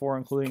cards up for,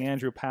 including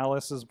Andrew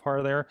Palace is a part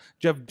of there.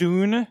 Jeff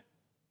Doon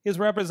is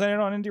represented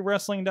on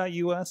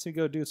IndyWrestling.us. You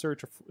go do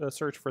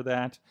search for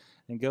that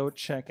and go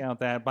check out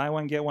that. Buy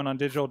one, get one on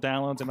digital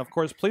downloads. And, of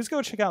course, please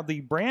go check out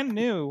the brand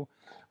new.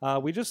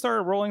 We just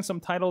started rolling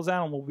some titles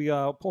out, and we'll be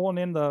pulling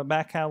in the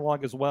back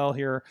catalog as well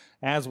here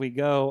as we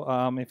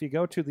go. If you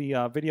go to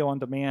the video on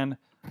demand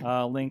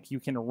link, you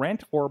can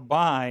rent or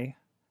buy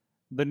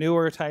the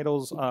newer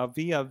titles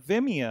via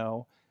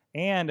Vimeo.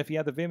 And if you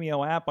have the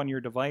Vimeo app on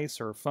your device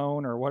or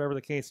phone or whatever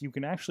the case, you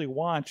can actually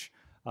watch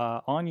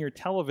on your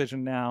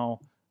television now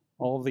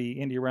all the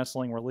indie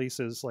wrestling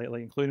releases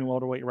lately, including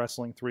Welterweight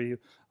Wrestling 3.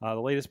 The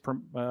latest,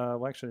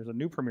 actually, there's a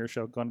new premiere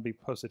show going to be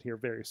posted here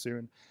very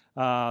soon.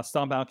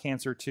 Stomp Out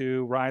Cancer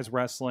 2, Rise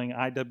Wrestling,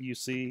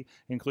 IWC,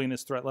 including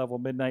this Threat Level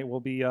Midnight, will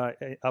be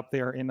up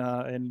there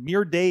in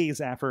mere days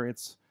after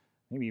it's,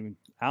 maybe even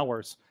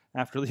hours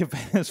after the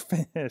event is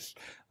finished.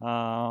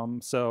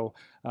 So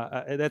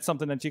that's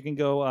something that you can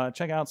go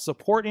check out.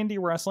 Support indie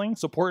wrestling,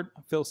 support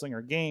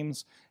Filsinger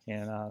Games,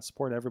 and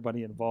support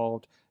everybody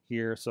involved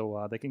here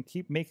so they can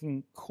keep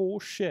making cool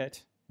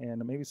shit.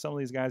 And maybe some of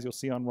these guys you'll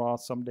see on Raw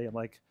someday,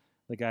 like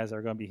the guys that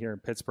are going to be here in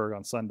Pittsburgh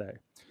on Sunday.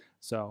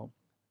 So,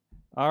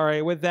 all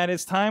right, with that,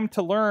 it's time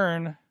to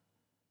learn.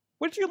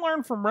 What did you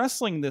learn from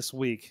wrestling this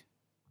week,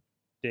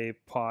 Dave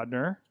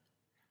Podnar?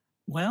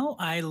 Well,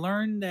 I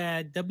learned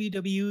that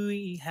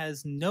WWE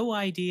has no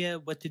idea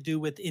what to do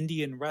with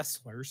Indian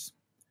wrestlers.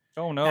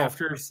 Oh no!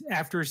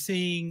 After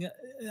seeing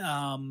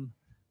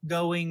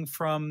going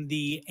from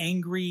the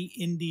angry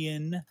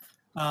Indian,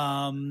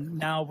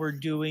 now we're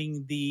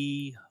doing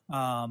the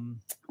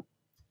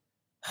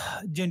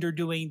gender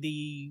doing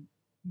the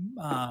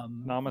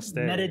Namaste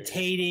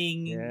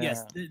meditating. Yeah.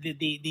 Yes,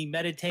 the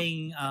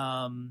meditating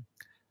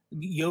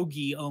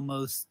yogi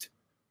almost.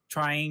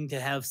 Trying to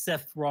have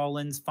Seth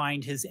Rollins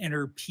find his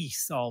inner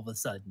peace all of a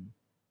sudden.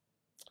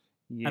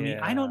 Yeah. I mean,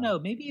 I don't know.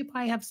 Maybe if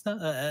I have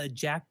a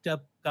jacked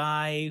up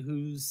guy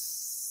who's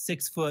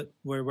 6 foot,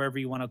 wherever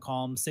you want to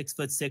call him, 6'6",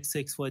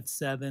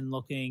 6'7"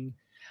 looking,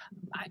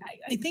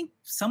 I think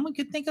someone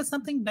could think of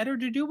something better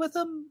to do with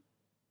him,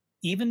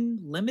 even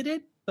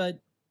limited. But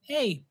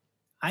hey,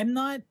 I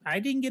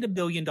didn't get $1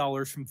 billion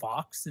from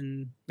Fox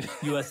and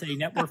USA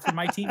Network for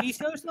my TV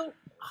show, so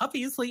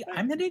obviously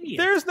I'm an idiot.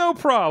 There's no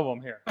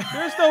problem here.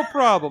 There's no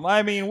problem.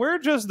 I mean, we're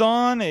just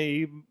on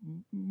a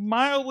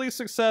mildly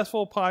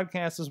successful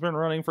podcast that's been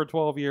running for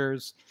 12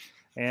 years,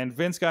 and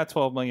Vince got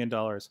 $12 million.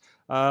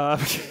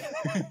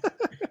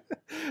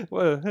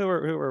 Well, who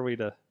are we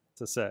to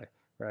say,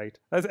 right?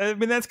 I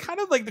mean, that's kind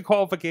of like the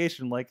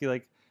qualification. Like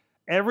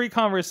every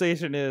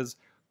conversation is,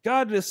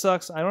 God, this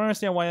sucks. I don't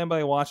understand why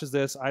anybody watches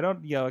this. I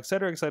don't, et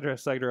cetera, et cetera, et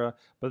cetera.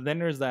 But then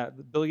there's that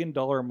 $1 billion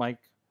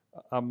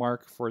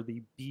mark for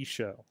the B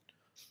show.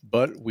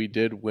 But we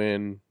did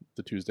win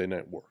the Tuesday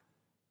Night War.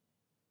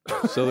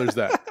 So there's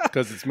that,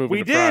 because it's moving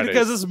We to Fridays. did,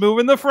 because it's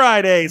moving to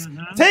Fridays.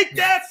 Mhm. Take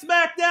that,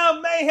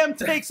 SmackDown! Mayhem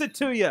takes it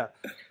to you.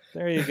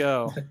 There you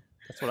go.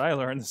 That's what I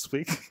learned this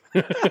week.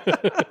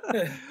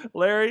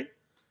 Larry?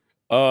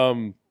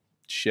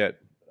 Shit.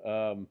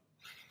 I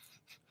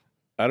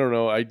don't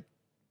know.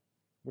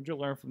 What'd you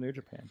learn from New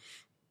Japan?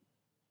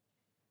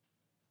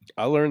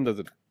 I learned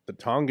that the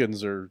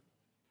Tongans are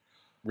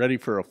ready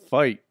for a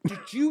fight.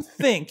 Did you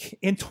think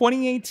in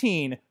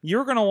 2018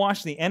 you're going to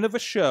watch the end of a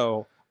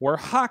show where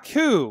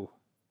Haku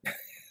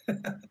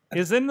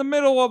is in the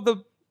middle of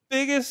the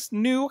biggest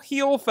new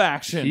heel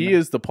faction? He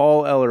is the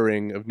Paul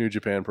Ellering of New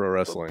Japan Pro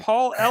Wrestling.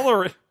 Paul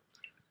Ellering.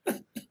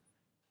 I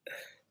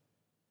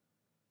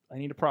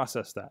need to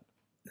process that.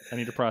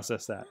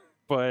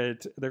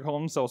 But they're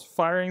calling themselves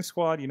Firing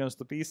Squad. It's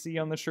the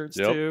BC on the shirts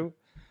too.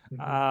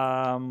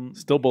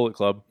 Still Bullet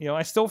Club.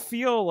 I still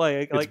feel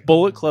like It's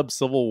Bullet Club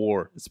Civil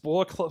War. It's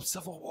Bullet Club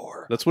Civil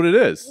War. That's what it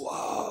is.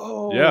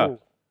 Whoa. Yeah.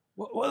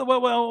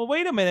 Well,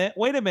 wait a minute.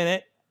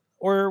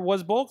 Or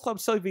was Bullet Club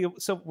Civil?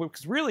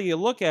 Because really, you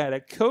look at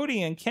it,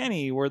 Cody and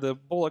Kenny were the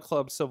Bullet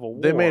Club Civil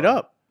War. They made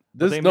up.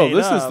 This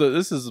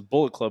is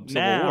Bullet Club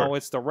Civil War. Now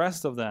it's the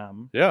rest of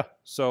them. Yeah.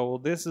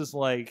 So this is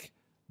like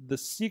the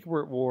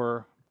Secret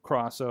War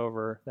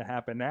crossover that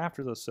happened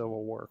after the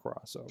Civil War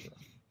crossover.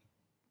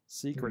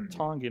 Secret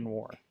Tongan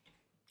War.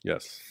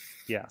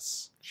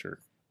 Yes. Sure.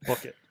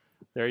 Book it.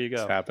 There you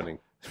go. It's happening.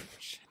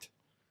 Shit.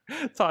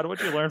 Todd, what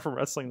did you learn from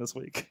wrestling this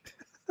week?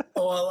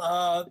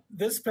 Well,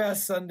 this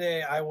past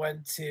Sunday, I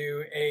went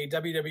to a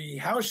WWE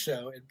house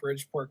show in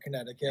Bridgeport,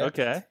 Connecticut.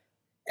 Okay.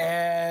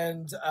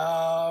 And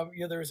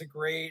there was a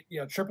great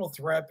triple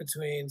threat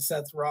between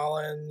Seth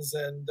Rollins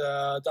and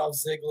Dolph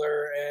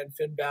Ziggler and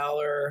Finn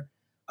Balor.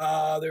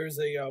 There's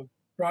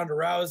Ronda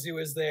Rousey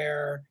was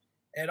there,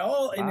 and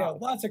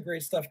lots of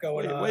great stuff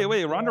going on.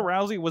 Wait! Ronda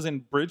Rousey was in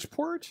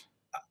Bridgeport?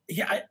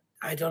 Yeah,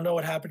 I don't know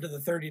what happened to the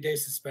 30-day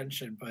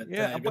suspension, but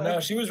Yeah, but no,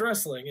 she was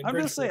wrestling. In I'm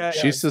just saying,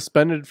 Bridgeport, She's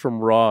suspended from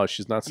Raw.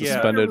 She's not Yeah.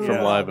 suspended from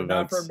Yeah. live but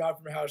events.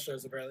 not from house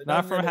shows apparently.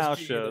 Not from from house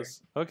NXT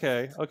shows.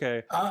 Okay.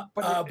 either.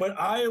 But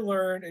I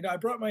learned, and I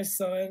brought my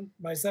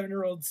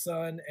 7-year-old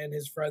son, and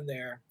his friend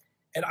there,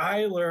 and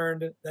I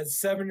learned that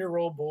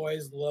 7-year-old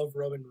boys love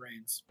Roman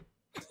Reigns.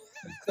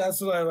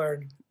 That's what I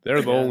learned.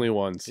 They're the only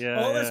ones.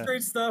 Yeah. All yeah. this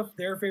great stuff.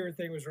 Their favorite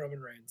thing was Roman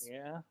Reigns.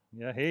 Yeah.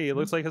 Yeah. Hey, he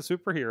looks like a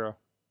superhero.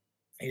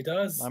 He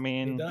does. I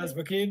mean, he does.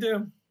 What can you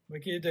do?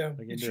 What can you do? What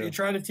can you do? You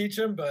try to teach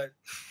him, but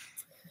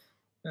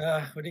what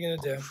are you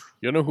gonna do?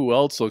 You know who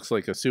else looks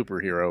like a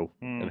superhero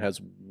Hmm. and has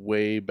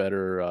way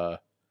better,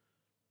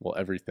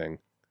 everything?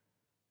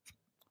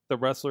 The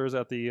wrestlers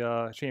at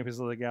the Champions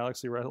of the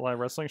Galaxy live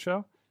wrestling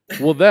show,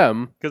 Well,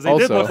 them. because they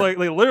also, did look like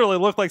they literally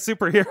look like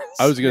superheroes.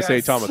 I was going to say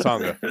Yes.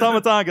 Tamatonga.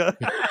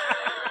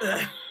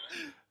 Tamatanga.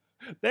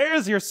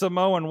 There's your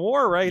Samoan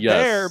War right Yes.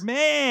 there,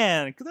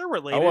 man. They're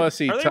related. wanna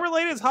see Are they Ta-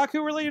 related? Is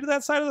Haku related to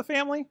that side of the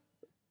family?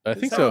 I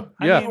think So, so.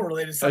 I Yeah. mean, All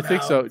related I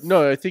think somehow. so.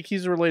 No, I think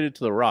he's related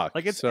to The Rock.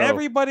 Like it's so,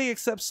 everybody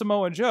except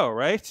Samoa Joe,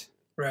 right?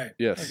 Right.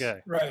 Yes.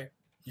 Okay. Right.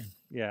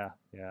 Yeah.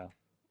 Yeah.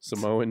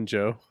 Samoan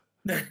Joe.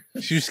 You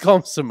just call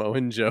him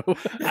Samoan Joe.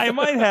 I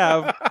might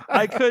have.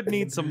 I could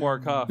need some more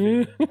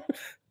coffee.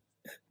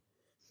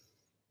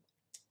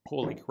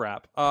 Holy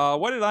crap.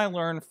 What did I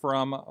learn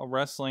from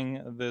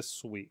wrestling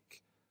this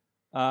week?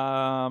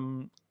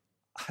 Oh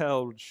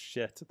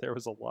shit. There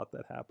was a lot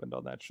that happened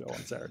on that show on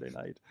Saturday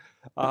night.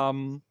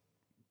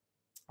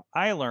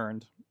 I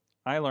learned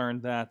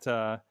that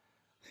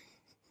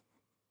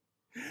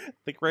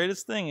the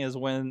greatest thing is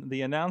when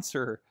the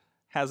announcer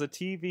has a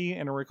TV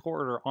and a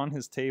recorder on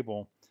his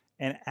table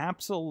and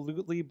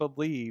absolutely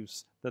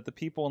believes that the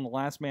people in the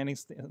last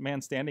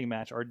man standing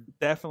match are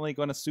definitely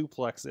going to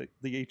suplex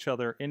each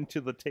other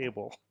into the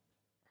table.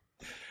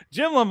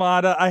 Jim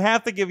LaMotta, I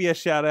have to give you a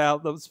shout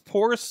out. This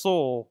poor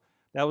soul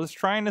that was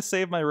trying to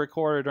save my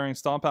recorder during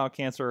Stomp Out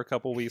Cancer a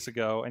couple weeks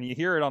ago, and you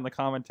hear it on the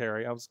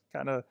commentary. I was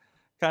kind of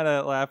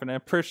laughing. I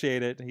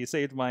appreciate it. He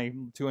saved my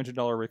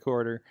 $200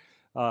 recorder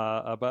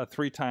about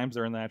 3 times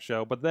during that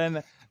show. But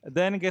then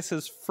gets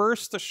his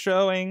first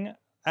showing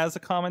as a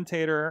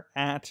commentator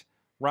at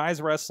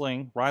Rise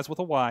Wrestling, Rise with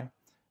a Y,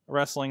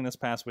 wrestling this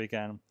past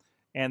weekend,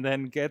 and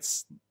then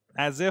gets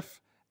as if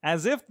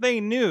they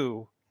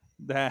knew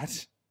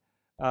that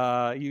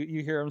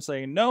you hear him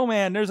say, "No,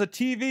 man, there's a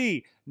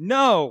TV.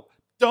 No,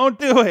 don't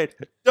do it.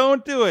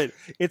 Don't do it."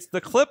 It's the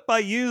clip I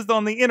used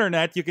on the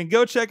internet. You can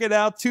go check it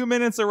out. 2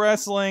 minutes of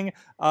wrestling.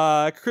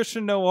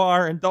 Christian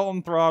Noir and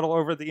Dalton Throttle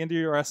over at the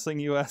Indy Wrestling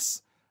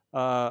US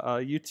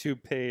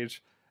YouTube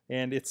page,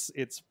 and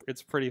it's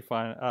pretty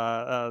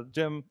fun.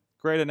 Jim,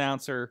 great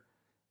announcer,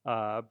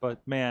 but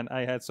man,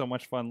 I had so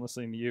much fun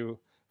listening to you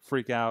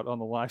freak out on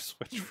the live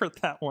switch for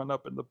that one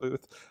up in the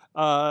booth.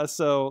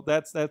 So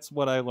that's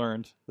what I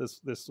learned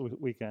this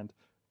weekend.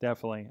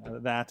 Definitely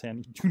that,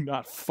 and do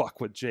not fuck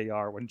with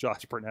JR when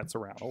Josh Burnett's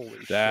around. Holy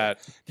shit!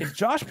 Can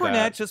Josh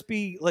Burnett just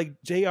be like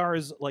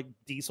JR's like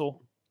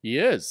Diesel? He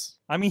is.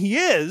 I mean, he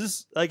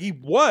is. Like he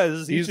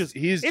was. He's it's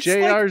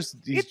JR's.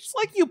 Like, it's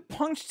like you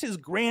punched his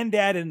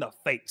granddad in the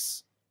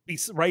face.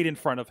 He's right in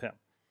front of him.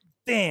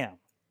 Damn.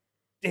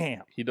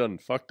 He done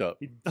fucked up.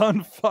 He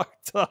done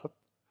fucked up.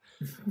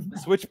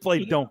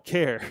 Switchblade don't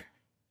care.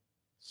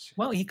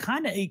 Well, he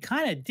kind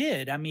of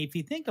did. I mean, if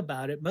you think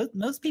about it,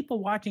 most people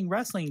watching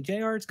wrestling,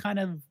 JR's kind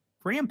of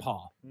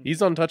grandpa.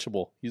 He's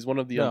untouchable. He's one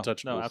of the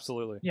untouchables. No,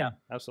 absolutely. Yeah,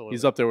 absolutely.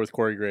 He's up there with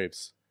Corey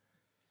Graves.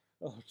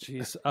 Oh,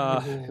 jeez.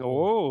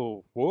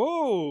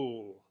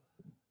 Whoa.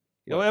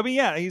 I mean,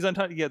 yeah, he's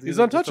untouchable. Yeah, He's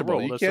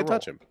untouchable. You can't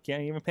touch him.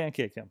 Can't even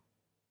pancake him.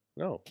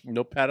 No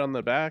pat on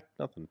the back.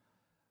 Nothing.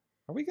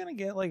 Are we gonna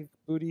get like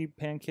booty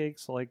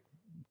pancakes like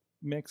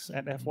mix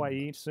at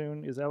FYE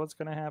soon? Is that what's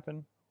gonna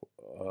happen?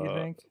 You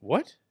think?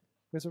 What?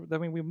 Because, I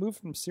mean, we moved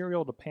from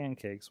cereal to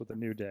pancakes with a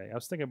new day. I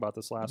was thinking about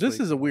this last This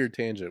week. is a weird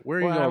tangent. Where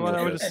are you Well, going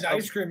I with was this? And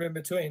ice cream in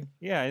between.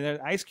 Yeah, and then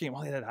ice cream.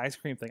 Oh, that ice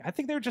cream thing. I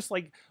think they're just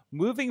like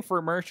moving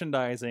for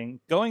merchandising,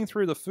 going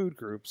through the food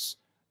groups.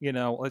 You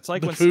know, it's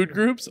like The when food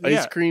groups? Yeah.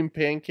 Ice cream,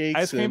 pancakes,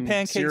 ice cream, and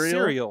pancake,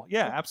 cereal.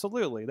 Yeah,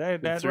 absolutely.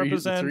 That three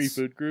represents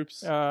food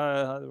groups.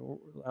 at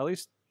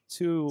least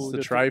 2. It's the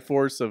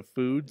Triforce of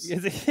foods.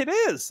 It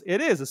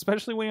is,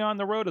 especially when you're on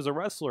the road as a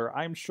wrestler,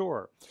 I'm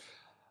sure.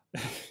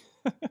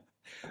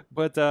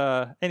 But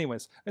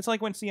anyways, it's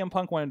like when CM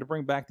Punk wanted to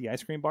bring back the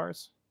ice cream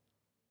bars.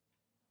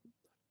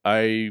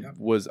 I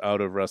was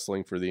out of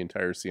wrestling for the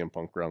entire CM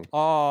Punk run.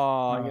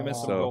 Oh, you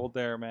missed some gold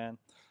there, man.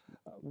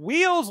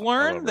 Wheels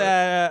learned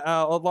that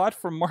a lot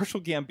from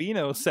Marshall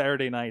Gambino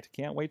Saturday night.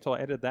 Can't wait till I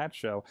edit that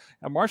show.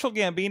 And Marshall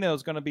Gambino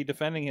is going to be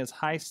defending his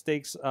high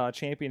stakes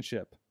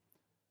championship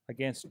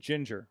against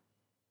Ginger.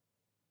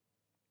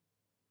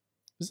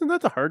 Isn't that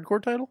the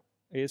hardcore title?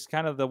 It's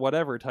kind of the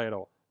whatever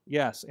title.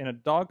 Yes, in a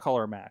dog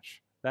collar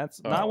match.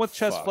 That's not with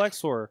Chess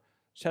Flexor.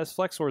 Chess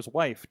Flexor's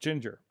wife,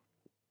 Ginger.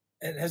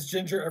 And has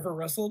Ginger ever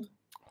wrestled?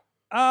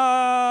 No,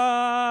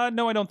 I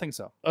don't think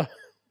so.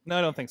 No,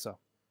 I don't think so.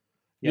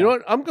 You know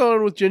what? I'm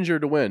going with Ginger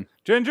to win.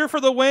 Ginger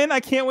for the win. I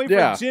can't wait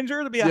Yeah. for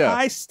Ginger to be a Yeah.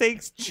 high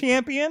stakes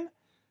champion.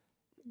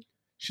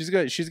 She's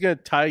gonna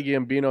tie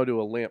Gambino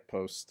to a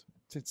lamppost.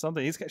 It's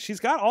something. She's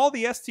got all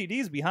the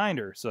STDs behind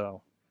her.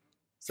 So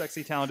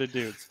sexy, talented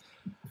dudes.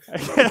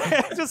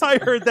 Just I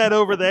heard that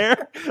over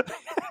there.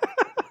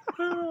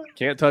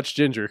 Can't touch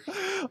Ginger.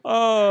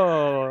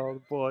 Oh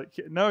boy,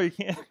 no, you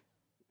can't.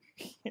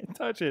 You can't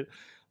touch it.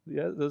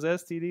 Yeah, those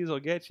STDs will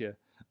get you.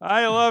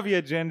 I love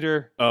you,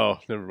 Ginger. Oh,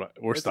 never mind.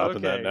 We're It's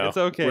stopping that okay. now. It's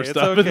okay. We're It's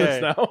stopping okay.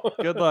 this now.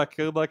 Good luck.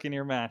 Good luck in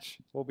your match.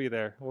 We'll be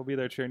there. We'll be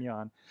there cheering you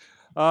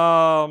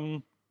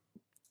on.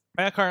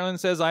 Matt Carlin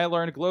says, I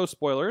learned glow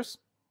spoilers.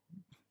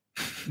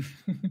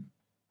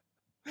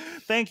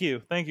 Thank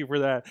you for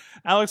that.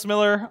 Alex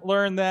Miller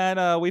learned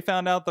that we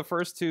found out the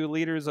first two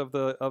leaders of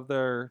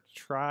their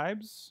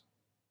tribes.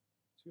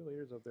 Two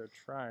leaders of their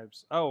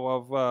tribes. Oh,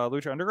 of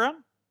Lucha Underground.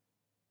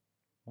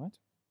 What?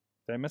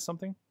 Did I miss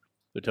something?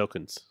 The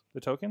tokens. The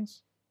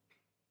tokens?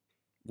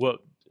 What?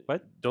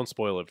 What? Don't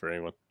spoil it for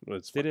anyone.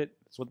 Did it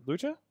with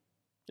Lucha?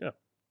 Yeah.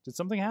 Did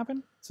something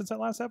happen since that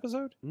last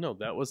episode? No,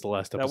 that was the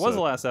last episode. That was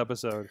the last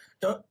episode.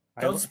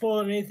 Don't spoil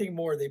anything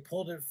more. They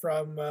pulled it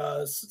from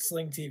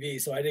Sling TV,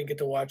 so I didn't get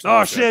to watch. Oh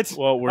that. shit!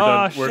 Well, we're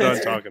done. We're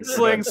done talking.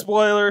 Sling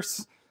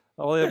spoilers.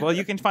 Well,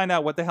 you can find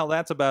out what the hell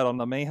that's about on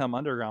the Mayhem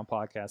Underground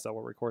podcast that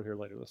we'll record here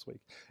later this week.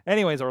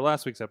 Anyways, our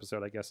last week's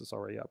episode, I guess, is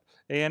already up.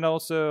 And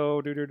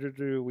also,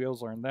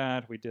 Wheels learned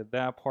that. We did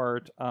that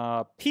part.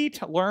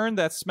 Pete learned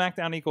that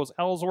SmackDown equals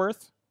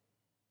Ellsworth.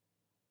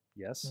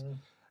 Yes.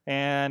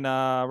 And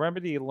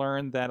Remedy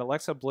learned that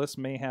Alexa Bliss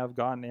may have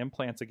gotten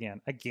implants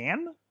again.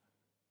 Again?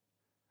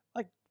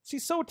 Like,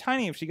 she's so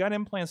tiny. If she got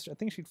implants, I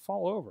think she'd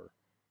fall over.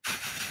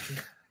 So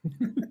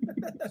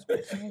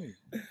tiny.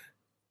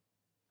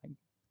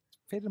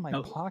 Fit in my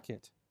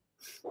pocket.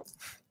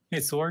 Hey,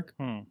 Sorg.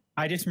 Hmm.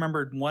 I just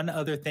remembered one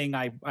other thing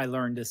I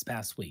learned this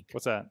past week.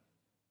 What's that?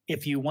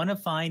 If you want to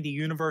find the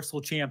Universal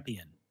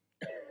Champion,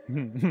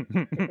 you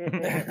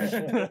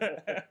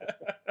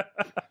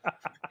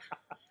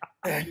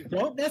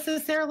don't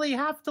necessarily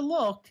have to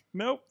look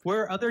Nope.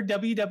 where other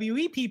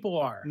WWE people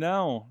are.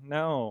 No.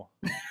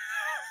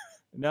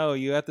 No,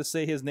 you have to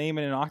say his name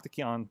in an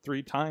octagon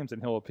 3 times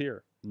and he'll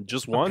appear.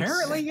 Just once.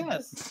 Apparently,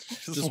 yes.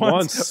 Just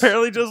once.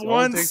 Apparently just It only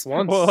once. takes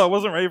once. Well, I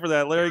wasn't ready for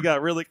that. Larry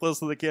got really close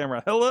to the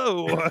camera.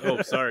 Hello.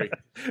 Oh, sorry.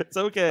 It's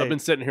okay. I've been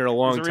sitting here a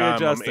long He's time.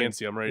 I'm readjusting.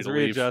 antsy. I'm ready He's to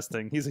leave.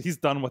 readjusting. He's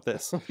done with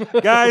this.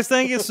 Guys,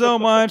 thank you so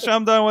much.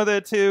 I'm done with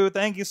it too.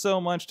 Thank you so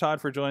much,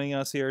 Todd, for joining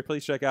us here.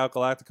 Please check out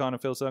Galacticon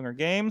and Filsinger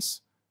Games.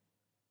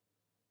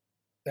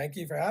 Thank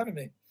you for having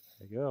me.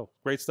 There you go.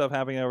 Great stuff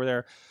happening over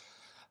there.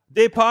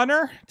 Dave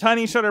Podnar,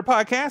 Tiny Shutter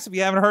Podcast. If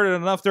you haven't heard it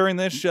enough during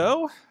this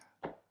show,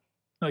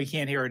 No, you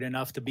can't hear it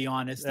enough, to be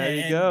honest. there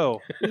you And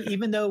go.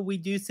 even though we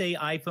do say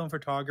iPhone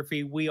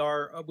photography, we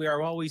are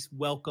always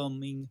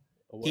welcoming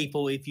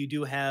people. If you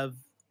do have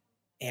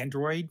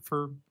Android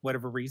for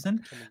whatever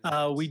reason,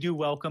 we do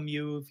welcome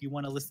you. If you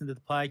want to listen to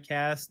the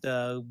podcast,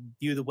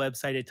 view the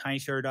website at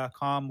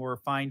tinyshutter.com or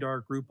find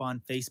our group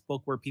on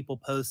Facebook where people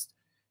post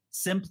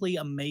simply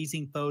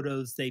amazing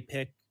photos they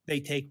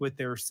take with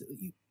their.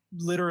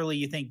 Literally,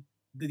 you think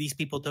these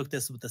people took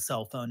this with a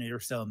cell phone. They're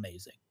so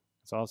amazing.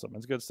 It's awesome.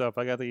 It's good stuff.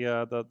 I got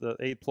the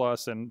 8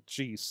 Plus and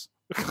jeez,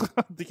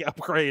 the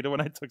upgrade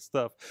when I took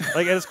stuff.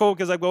 Like, it's cool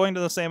because I'm going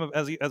to the same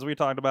as we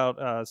talked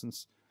about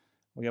since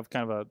we have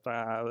kind of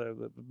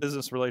a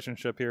business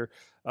relationship here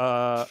with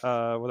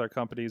our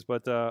companies.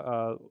 But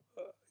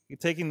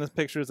taking the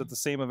pictures at the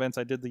same events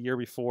I did the year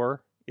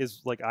before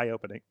is like eye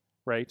opening,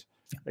 right?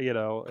 You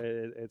know,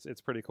 it's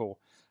pretty cool.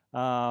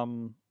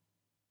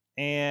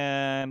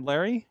 And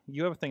Larry,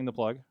 you have a thing to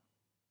plug.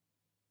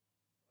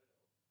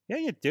 Yeah,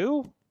 you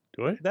do.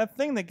 Do I? That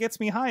thing that gets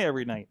me high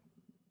every night.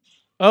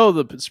 Oh,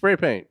 the spray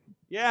paint.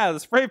 Yeah, the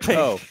spray paint.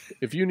 Oh,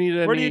 if you need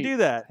any, where do you do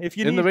that? If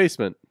you in the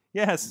basement.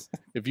 Yes.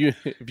 If you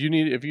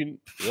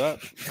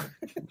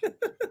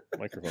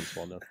microphone's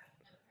falling down.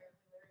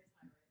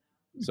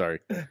 Sorry.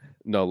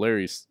 No,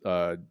 Larry's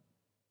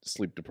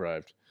sleep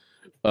deprived.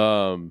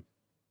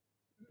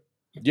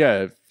 Yeah,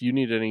 if you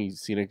need any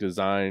scenic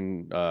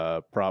design,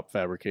 prop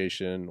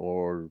fabrication,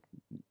 or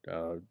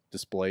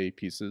display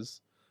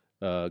pieces,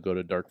 go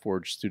to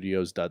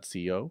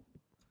darkforgestudios.co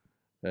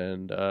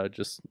and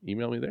just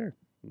email me there.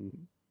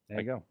 There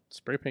you go.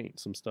 Spray paint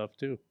some stuff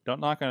too. Don't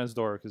knock on his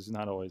door because he's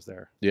not always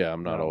there. Yeah,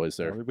 I'm not No, always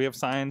there. We have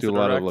signs Do a that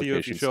lot of direct you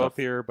if you location show up stuff.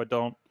 here, but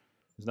don't.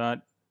 He's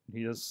not.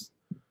 He does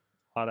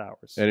odd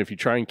hours. And if you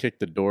try and kick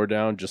the door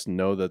down, just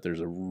know that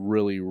there's a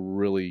really,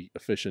 really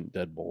efficient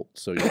deadbolt,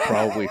 so you'll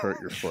probably hurt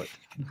your foot.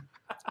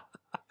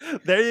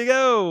 There you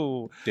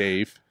go.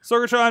 Dave.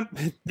 Sorgatron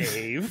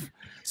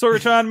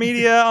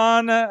Media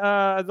on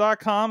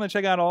 .com and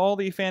check out all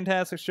the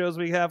fantastic shows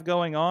we have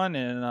going on.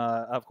 And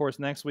of course,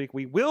 next week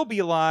we will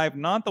be live,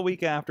 not the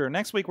week after.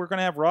 Next week we're going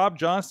to have Rob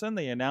Johnston,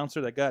 the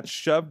announcer that got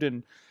shoved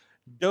in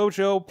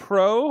Dojo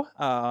Pro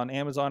on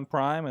Amazon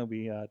Prime. He'll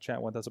be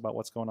chatting with us about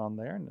what's going on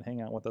there and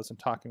hang out with us and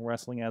talking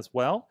wrestling as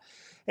well.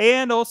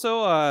 And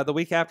also, the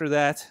week after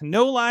that,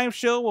 no live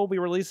show. We'll be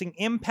releasing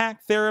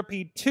Impact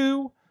Therapy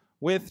 2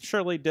 with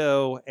Shirley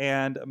Doe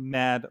and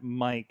Mad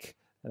Mike.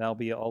 And that'll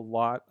be a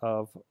lot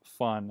of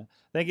fun.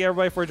 Thank you,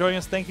 everybody, for joining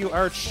us. Thank you,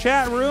 our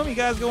chat room. You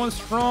guys going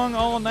strong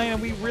all night,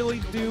 and we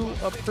really do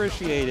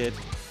appreciate it.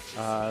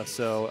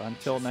 So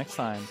until next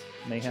time,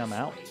 Mayhem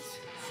out.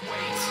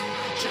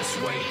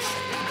 Just wait,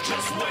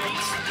 just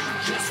wait,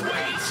 just wait, just wait.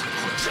 Wait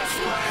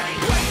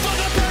for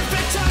the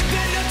perfect time,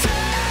 then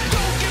attack.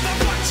 Don't give up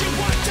what you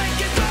want, take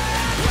it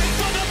back. Wait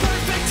for the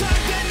perfect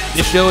time, then attack.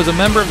 This show is a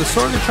member of the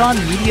Sorgatron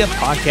Media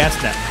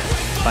Podcast Network.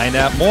 Find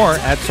out more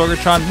at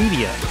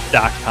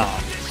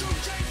sorgatronmedia.com.